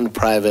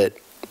non-private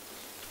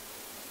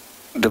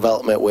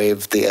development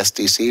waive the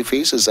SDC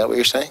fees. Is that what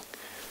you're saying?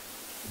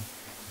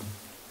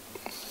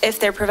 If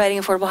they're providing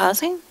affordable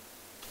housing?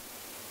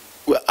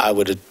 Well, I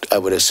would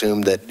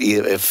assume that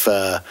if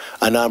a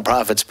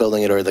nonprofit's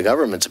building it or the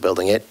government's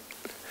building it,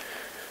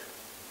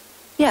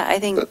 Yeah, I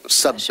think.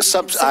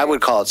 I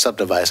would call it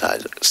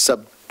subsidized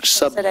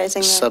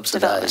Subsidizing the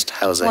subsidized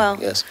housing, Well,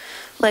 yes.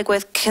 Like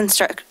with CETs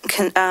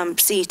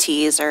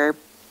or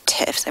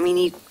TIFs, I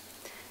mean,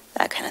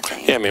 that kind of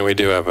thing. Yeah, I mean, we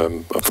do have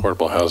an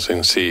affordable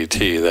housing CET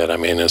that, I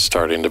mean, is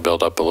starting to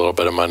build up a little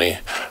bit of money.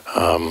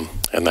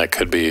 And that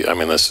could be, I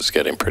mean, this is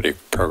getting pretty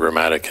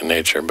programmatic in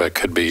nature, but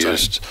could be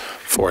used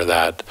for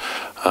that.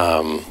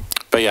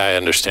 But yeah, I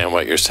understand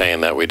what you're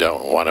saying, that we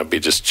don't want to be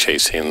just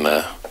chasing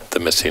the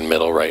missing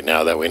middle right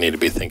now, that we need to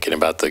be thinking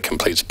about the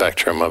complete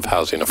spectrum of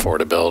housing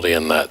affordability,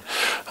 and that,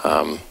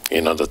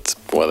 that's,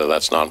 whether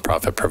that's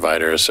nonprofit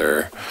providers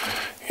or,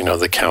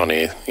 the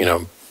county,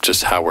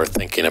 just how we're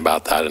thinking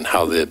about that and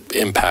how the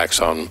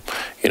impacts on,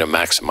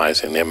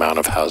 maximizing the amount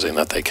of housing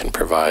that they can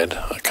provide,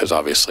 because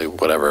obviously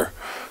whatever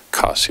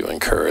costs you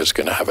incur is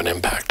going to have an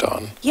impact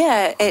on.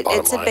 Yeah,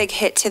 it's a big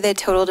hit to the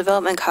total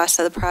development cost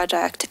of the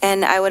project.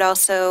 And I would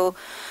also,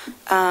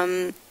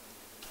 I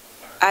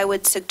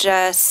would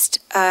suggest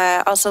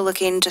also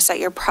looking just at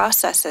your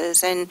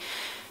processes. And,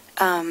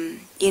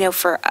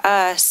 for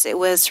us, it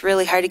was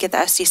really hard to get the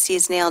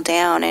SDCs nailed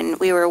down, and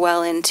we were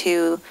well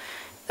into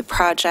the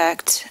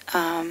project,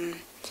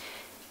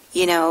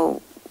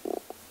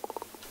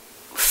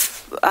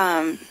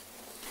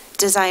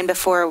 designed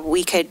before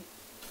we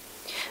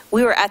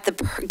were at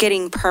the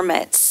getting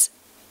permits,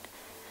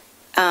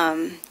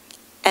 and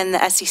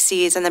the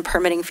SECs and the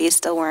permitting fees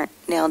still weren't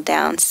nailed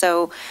down.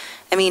 So,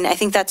 I mean, I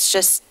think that's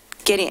just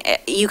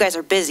you guys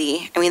are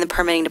busy. I mean, the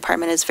permitting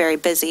department is very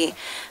busy,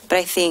 but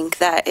I think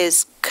that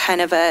is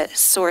kind of a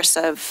source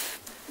of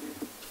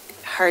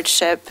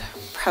hardship,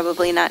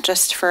 probably not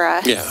just for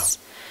us. Yeah.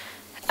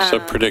 So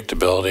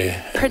predictability.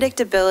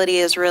 Predictability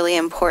is really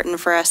important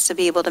for us to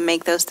be able to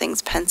make those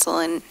things pencil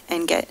and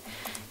get,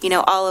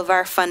 all of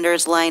our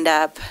funders lined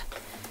up.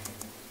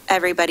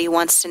 Everybody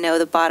wants to know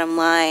the bottom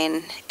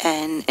line,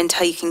 and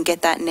until you can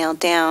get that nailed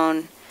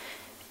down,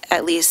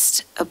 at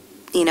least a,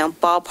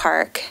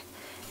 ballpark,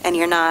 and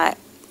you're not,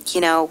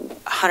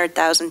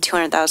 $100,000,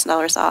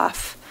 $200,000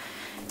 off.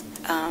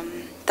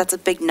 That's a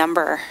big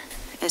number,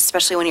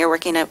 especially when you're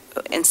working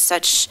in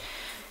such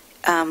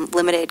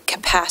limited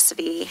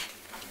capacity.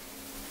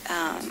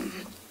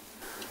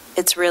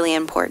 It's really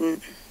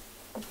important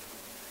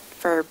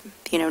for,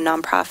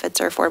 nonprofits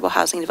or affordable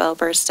housing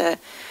developers to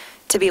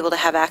be able to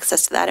have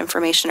access to that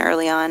information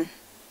early on.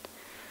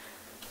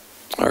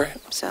 All right.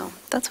 So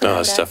that's what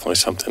that's definitely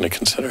something to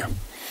consider.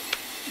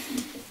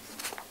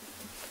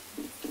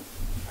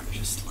 I'm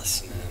just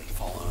listening and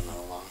following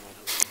along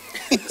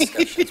with the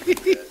discussions we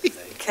did.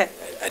 Okay.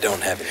 I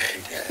don't have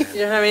anything to add.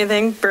 You don't have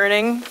anything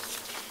burning?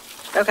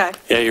 Okay.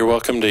 Yeah, you're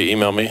welcome to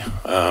email me.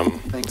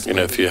 Thanks.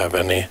 If you have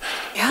any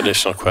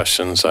additional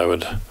questions. I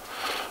would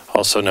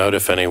also note,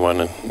 if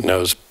anyone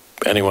knows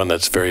anyone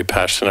that's very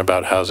passionate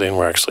about housing,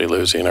 we're actually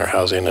losing our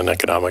housing and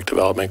economic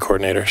development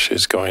coordinator.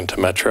 She's going to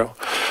Metro.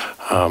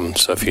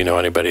 So if you know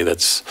anybody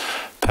that's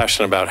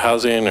passionate about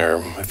housing, or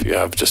if you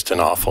have just an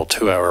awful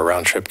 2-hour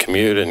round trip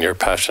commute and you're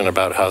passionate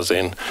about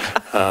housing,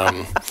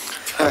 I'm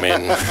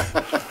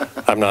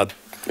not,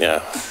 You're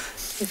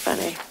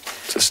funny.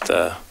 just,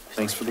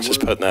 thanks for the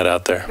just putting that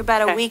out there. You're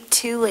about a week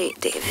too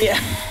late, David. Yeah.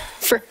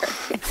 For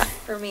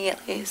me,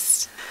 at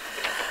least.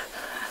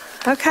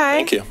 Okay.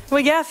 Thank you. Well,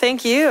 yeah,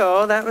 thank you.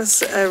 That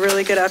was a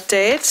really good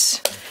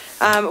update.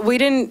 We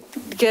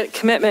didn't get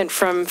commitment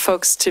from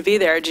folks to be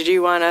there. Did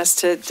you want us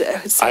to,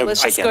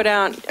 let's just go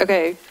down.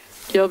 Okay.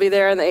 You'll be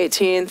there on the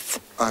 18th.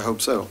 I hope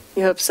so.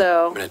 You hope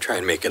so? I'm going to try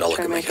and make it. I'll look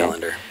at my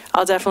calendar.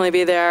 I'll definitely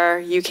be there.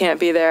 You can't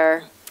be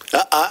there.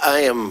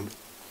 I am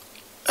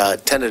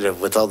tentative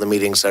with all the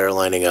meetings that are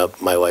lining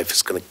up. My wife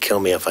is going to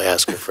kill me if I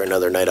ask her for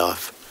another night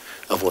off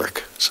of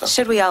work. So.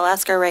 Should we all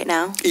ask her right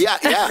now? Yeah.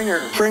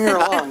 Bring her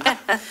along.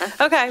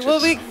 Okay,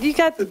 well, you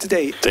got the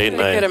date a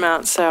good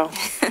amount, so.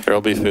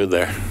 There'll be food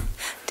there.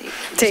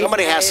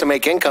 Somebody has to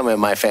make income in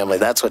my family.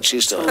 That's what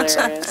she's doing.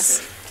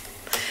 Hilarious.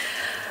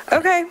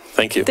 Okay.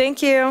 Thank you.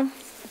 Thank you.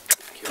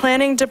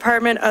 Planning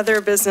Department,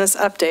 other business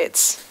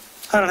updates.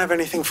 I don't have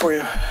anything for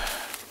you.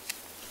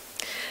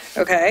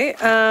 Okay.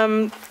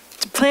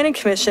 Planning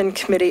Commission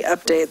committee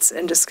updates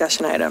and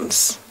discussion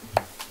items.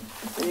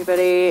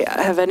 Anybody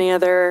have any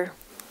other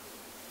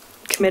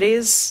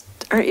committees?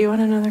 Aren't you on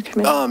another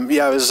committee?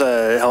 Yeah,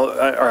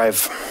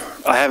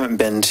 I haven't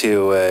been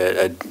to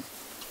a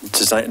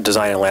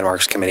Design and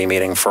Landmarks Committee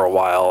meeting for a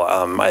while.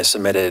 I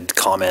submitted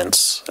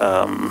comments,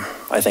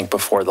 I think,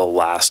 before the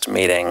last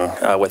meeting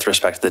with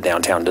respect to the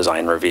downtown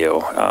design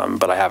review,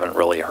 but I haven't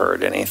really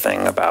heard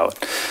anything about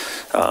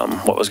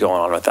what was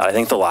going on with that. I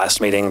think the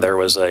last meeting there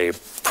was a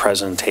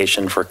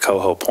presentation for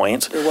Coho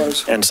Point. There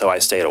was. And so I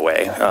stayed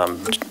away,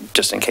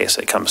 just in case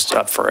it comes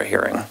up for a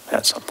hearing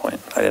at some point.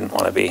 I didn't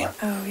want to be.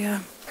 Oh, yeah.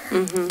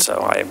 Mm-hmm.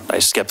 So I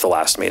skipped the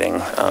last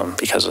meeting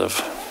because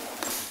of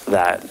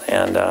that.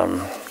 And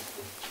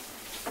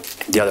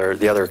the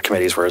other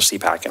committees were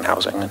CPAC and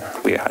housing, and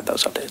we had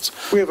those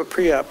updates. We have a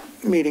pre-app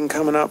meeting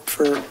coming up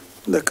for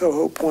the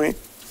Coho Point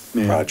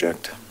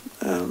project.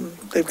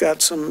 They've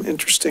got some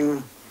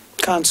interesting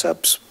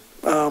concepts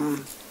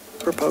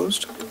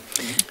proposed.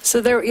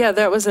 So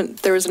there was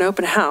an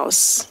open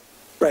house.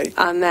 Right.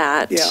 On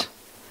that. Yeah.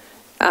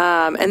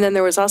 And then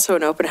there was also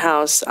an open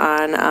house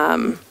on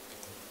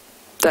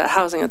the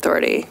Housing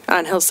Authority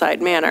on Hillside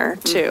Manor,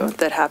 too,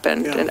 that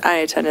happened. Yeah. And I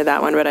attended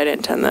that one, but I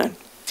didn't attend the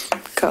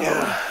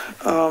Yeah.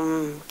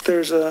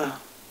 There's the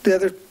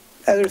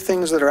other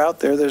things that are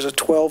out there. There's a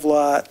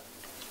 12-lot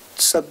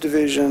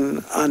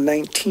subdivision on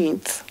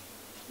 19th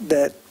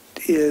that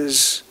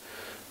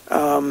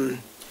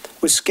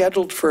was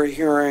scheduled for a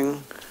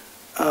hearing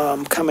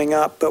coming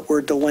up, but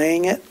we're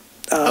delaying it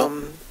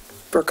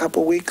for a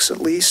couple weeks at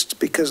least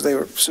because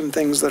there are some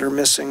things that are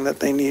missing that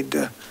they need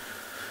to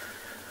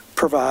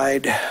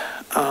provide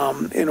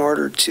in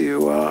order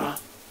to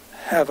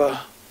have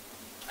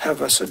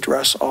us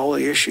address all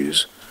the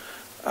issues.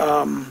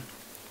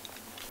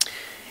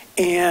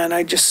 And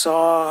I just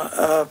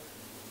saw,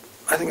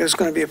 I think there's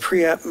going to be a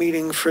pre-app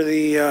meeting for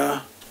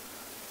the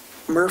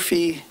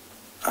Murphy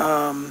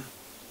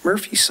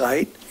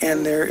site,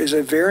 and there is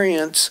a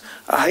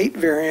height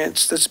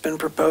variance that's been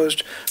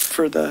proposed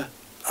for the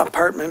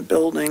apartment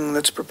building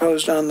that's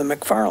proposed on the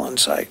McFarland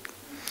site.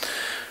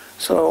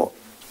 So,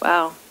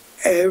 wow,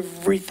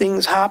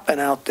 everything's hopping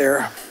out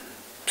there.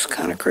 It's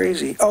kind of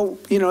crazy. Oh,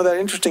 that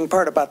interesting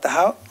part about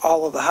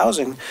all of the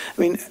housing.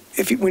 I mean,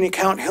 when you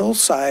count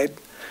Hillside,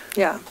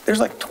 yeah, there's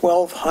like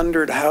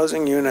 1,200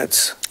 housing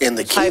units in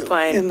the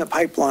pipeline. In the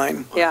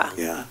pipeline. Yeah.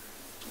 Yeah.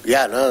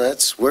 Yeah, no,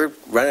 we're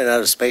running out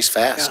of space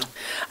fast. Yeah.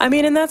 I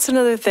mean, and that's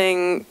another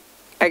thing,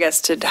 I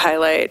guess, to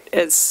highlight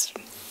is,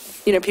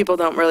 people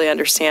don't really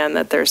understand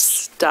that there's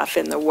stuff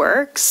in the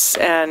works.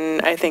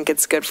 And I think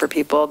it's good for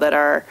people that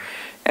are,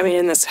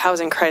 in this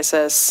housing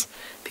crisis,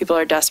 people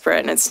are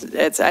desperate. And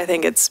I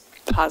think it's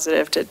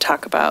positive to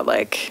talk about,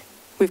 like,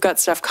 we've got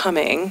stuff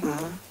coming.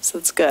 Mm-hmm. So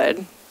it's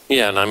good.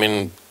 Yeah,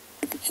 and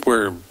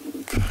we're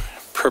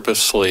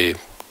purposely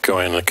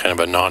going a kind of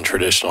a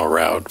non-traditional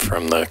route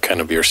from the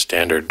kind of your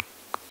standard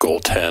Goal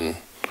 10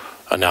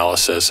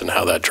 analysis and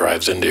how that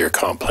drives into your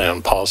comp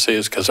plan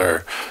policies, because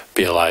our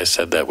BLI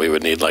said that we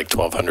would need like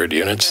 1,200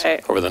 units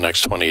over the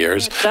next 20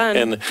 years.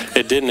 And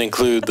it didn't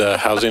include the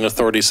Housing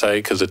Authority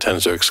site because it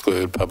tends to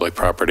exclude public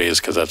properties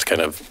because that's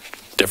kind of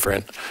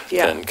different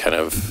than kind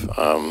of,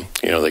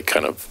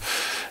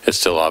 it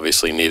still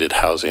obviously needed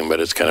housing, but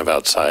it's kind of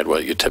outside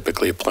what you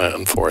typically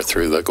plan for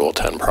through the Goal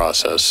 10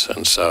 process.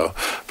 And so,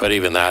 but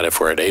even that, if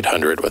we're at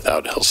 800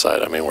 without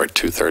Hillside, we're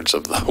 2/3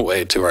 of the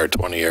way to our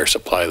 20-year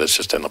supply that's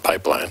just in the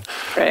pipeline.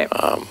 Right.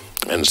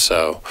 And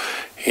so,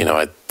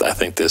 I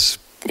think this,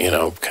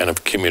 kind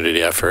of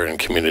community effort and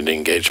community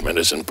engagement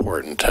is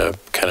important to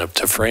kind of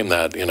to frame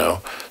that,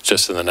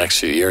 just in the next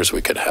few years,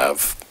 we could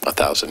have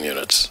 1,000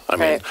 units.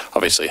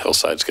 Obviously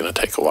Hillside's going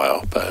to take a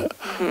while, but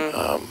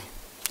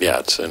yeah,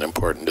 it's an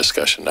important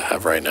discussion to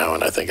have right now,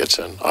 and I think it's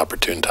an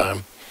opportune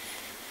time.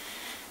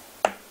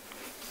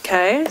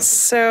 Okay,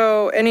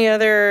 so any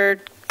other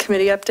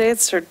committee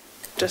updates or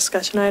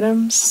discussion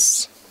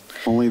items?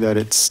 Only that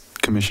it's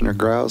Commissioner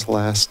Grau's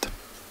last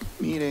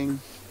meeting.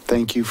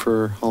 Thank you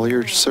for all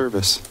your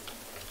service.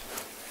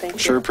 Thank you.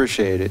 Sure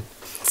appreciate it.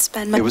 It's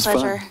been my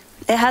pleasure. Fun.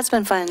 It has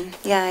been fun.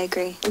 Yeah, I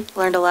agree.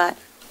 Learned a lot.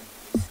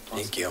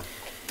 Thank you.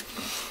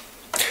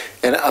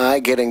 And I,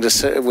 getting to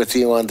sit with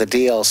you on the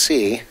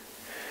DLC,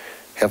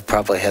 have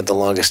probably had the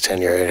longest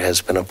tenure. It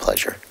has been a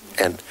pleasure.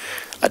 And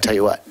I tell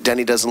you what,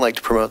 Denny doesn't like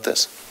to promote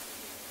this.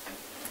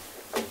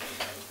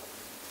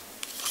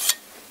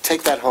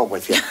 Take that home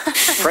with you.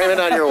 Frame it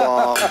on your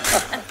wall.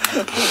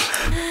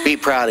 Be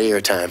proud of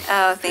your time.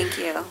 Oh, thank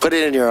you. Put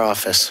it in your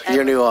office,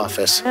 your new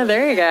office. Oh,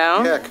 there you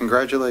go. Yeah,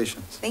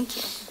 congratulations. Thank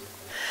you.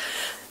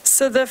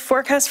 So the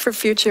forecast for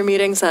future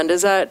meetings, then,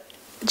 does that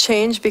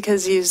change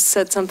because you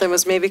said something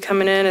was maybe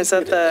coming in? Is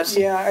that the?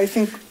 Yeah, I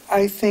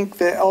think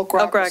the Elk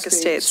Rock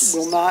Estates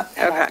will not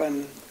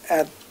happen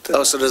at the.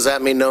 Oh, so does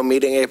that mean no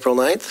meeting April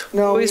 9th?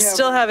 No, we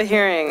still have a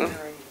hearing.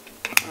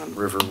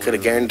 Could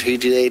have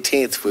guaranteed you the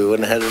 18th. We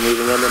wouldn't have had a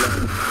meeting on the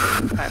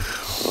 9th. Okay.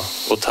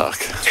 We'll talk.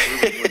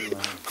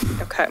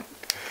 Okay.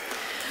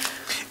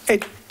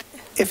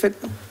 If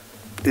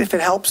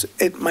it helps,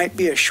 it might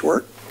be a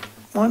short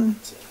one.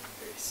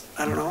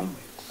 I don't know.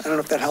 I don't know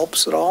if that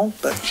helps at all,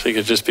 but. She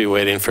could just be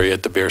waiting for you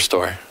at the beer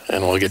store,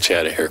 and we'll get you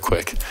out of here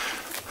quick.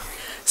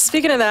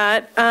 Speaking of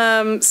that,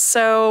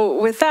 so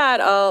with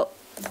that, I'll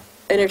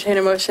entertain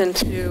a motion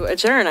to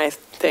adjourn, I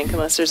think,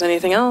 unless there's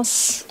anything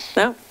else.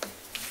 No?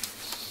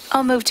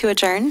 I'll move to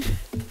adjourn.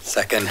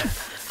 Second.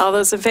 All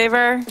those in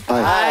favor?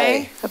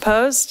 Aye.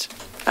 Opposed?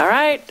 All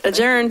right,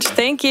 adjourned.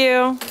 Thank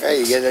you. Hey,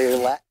 you get your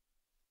last.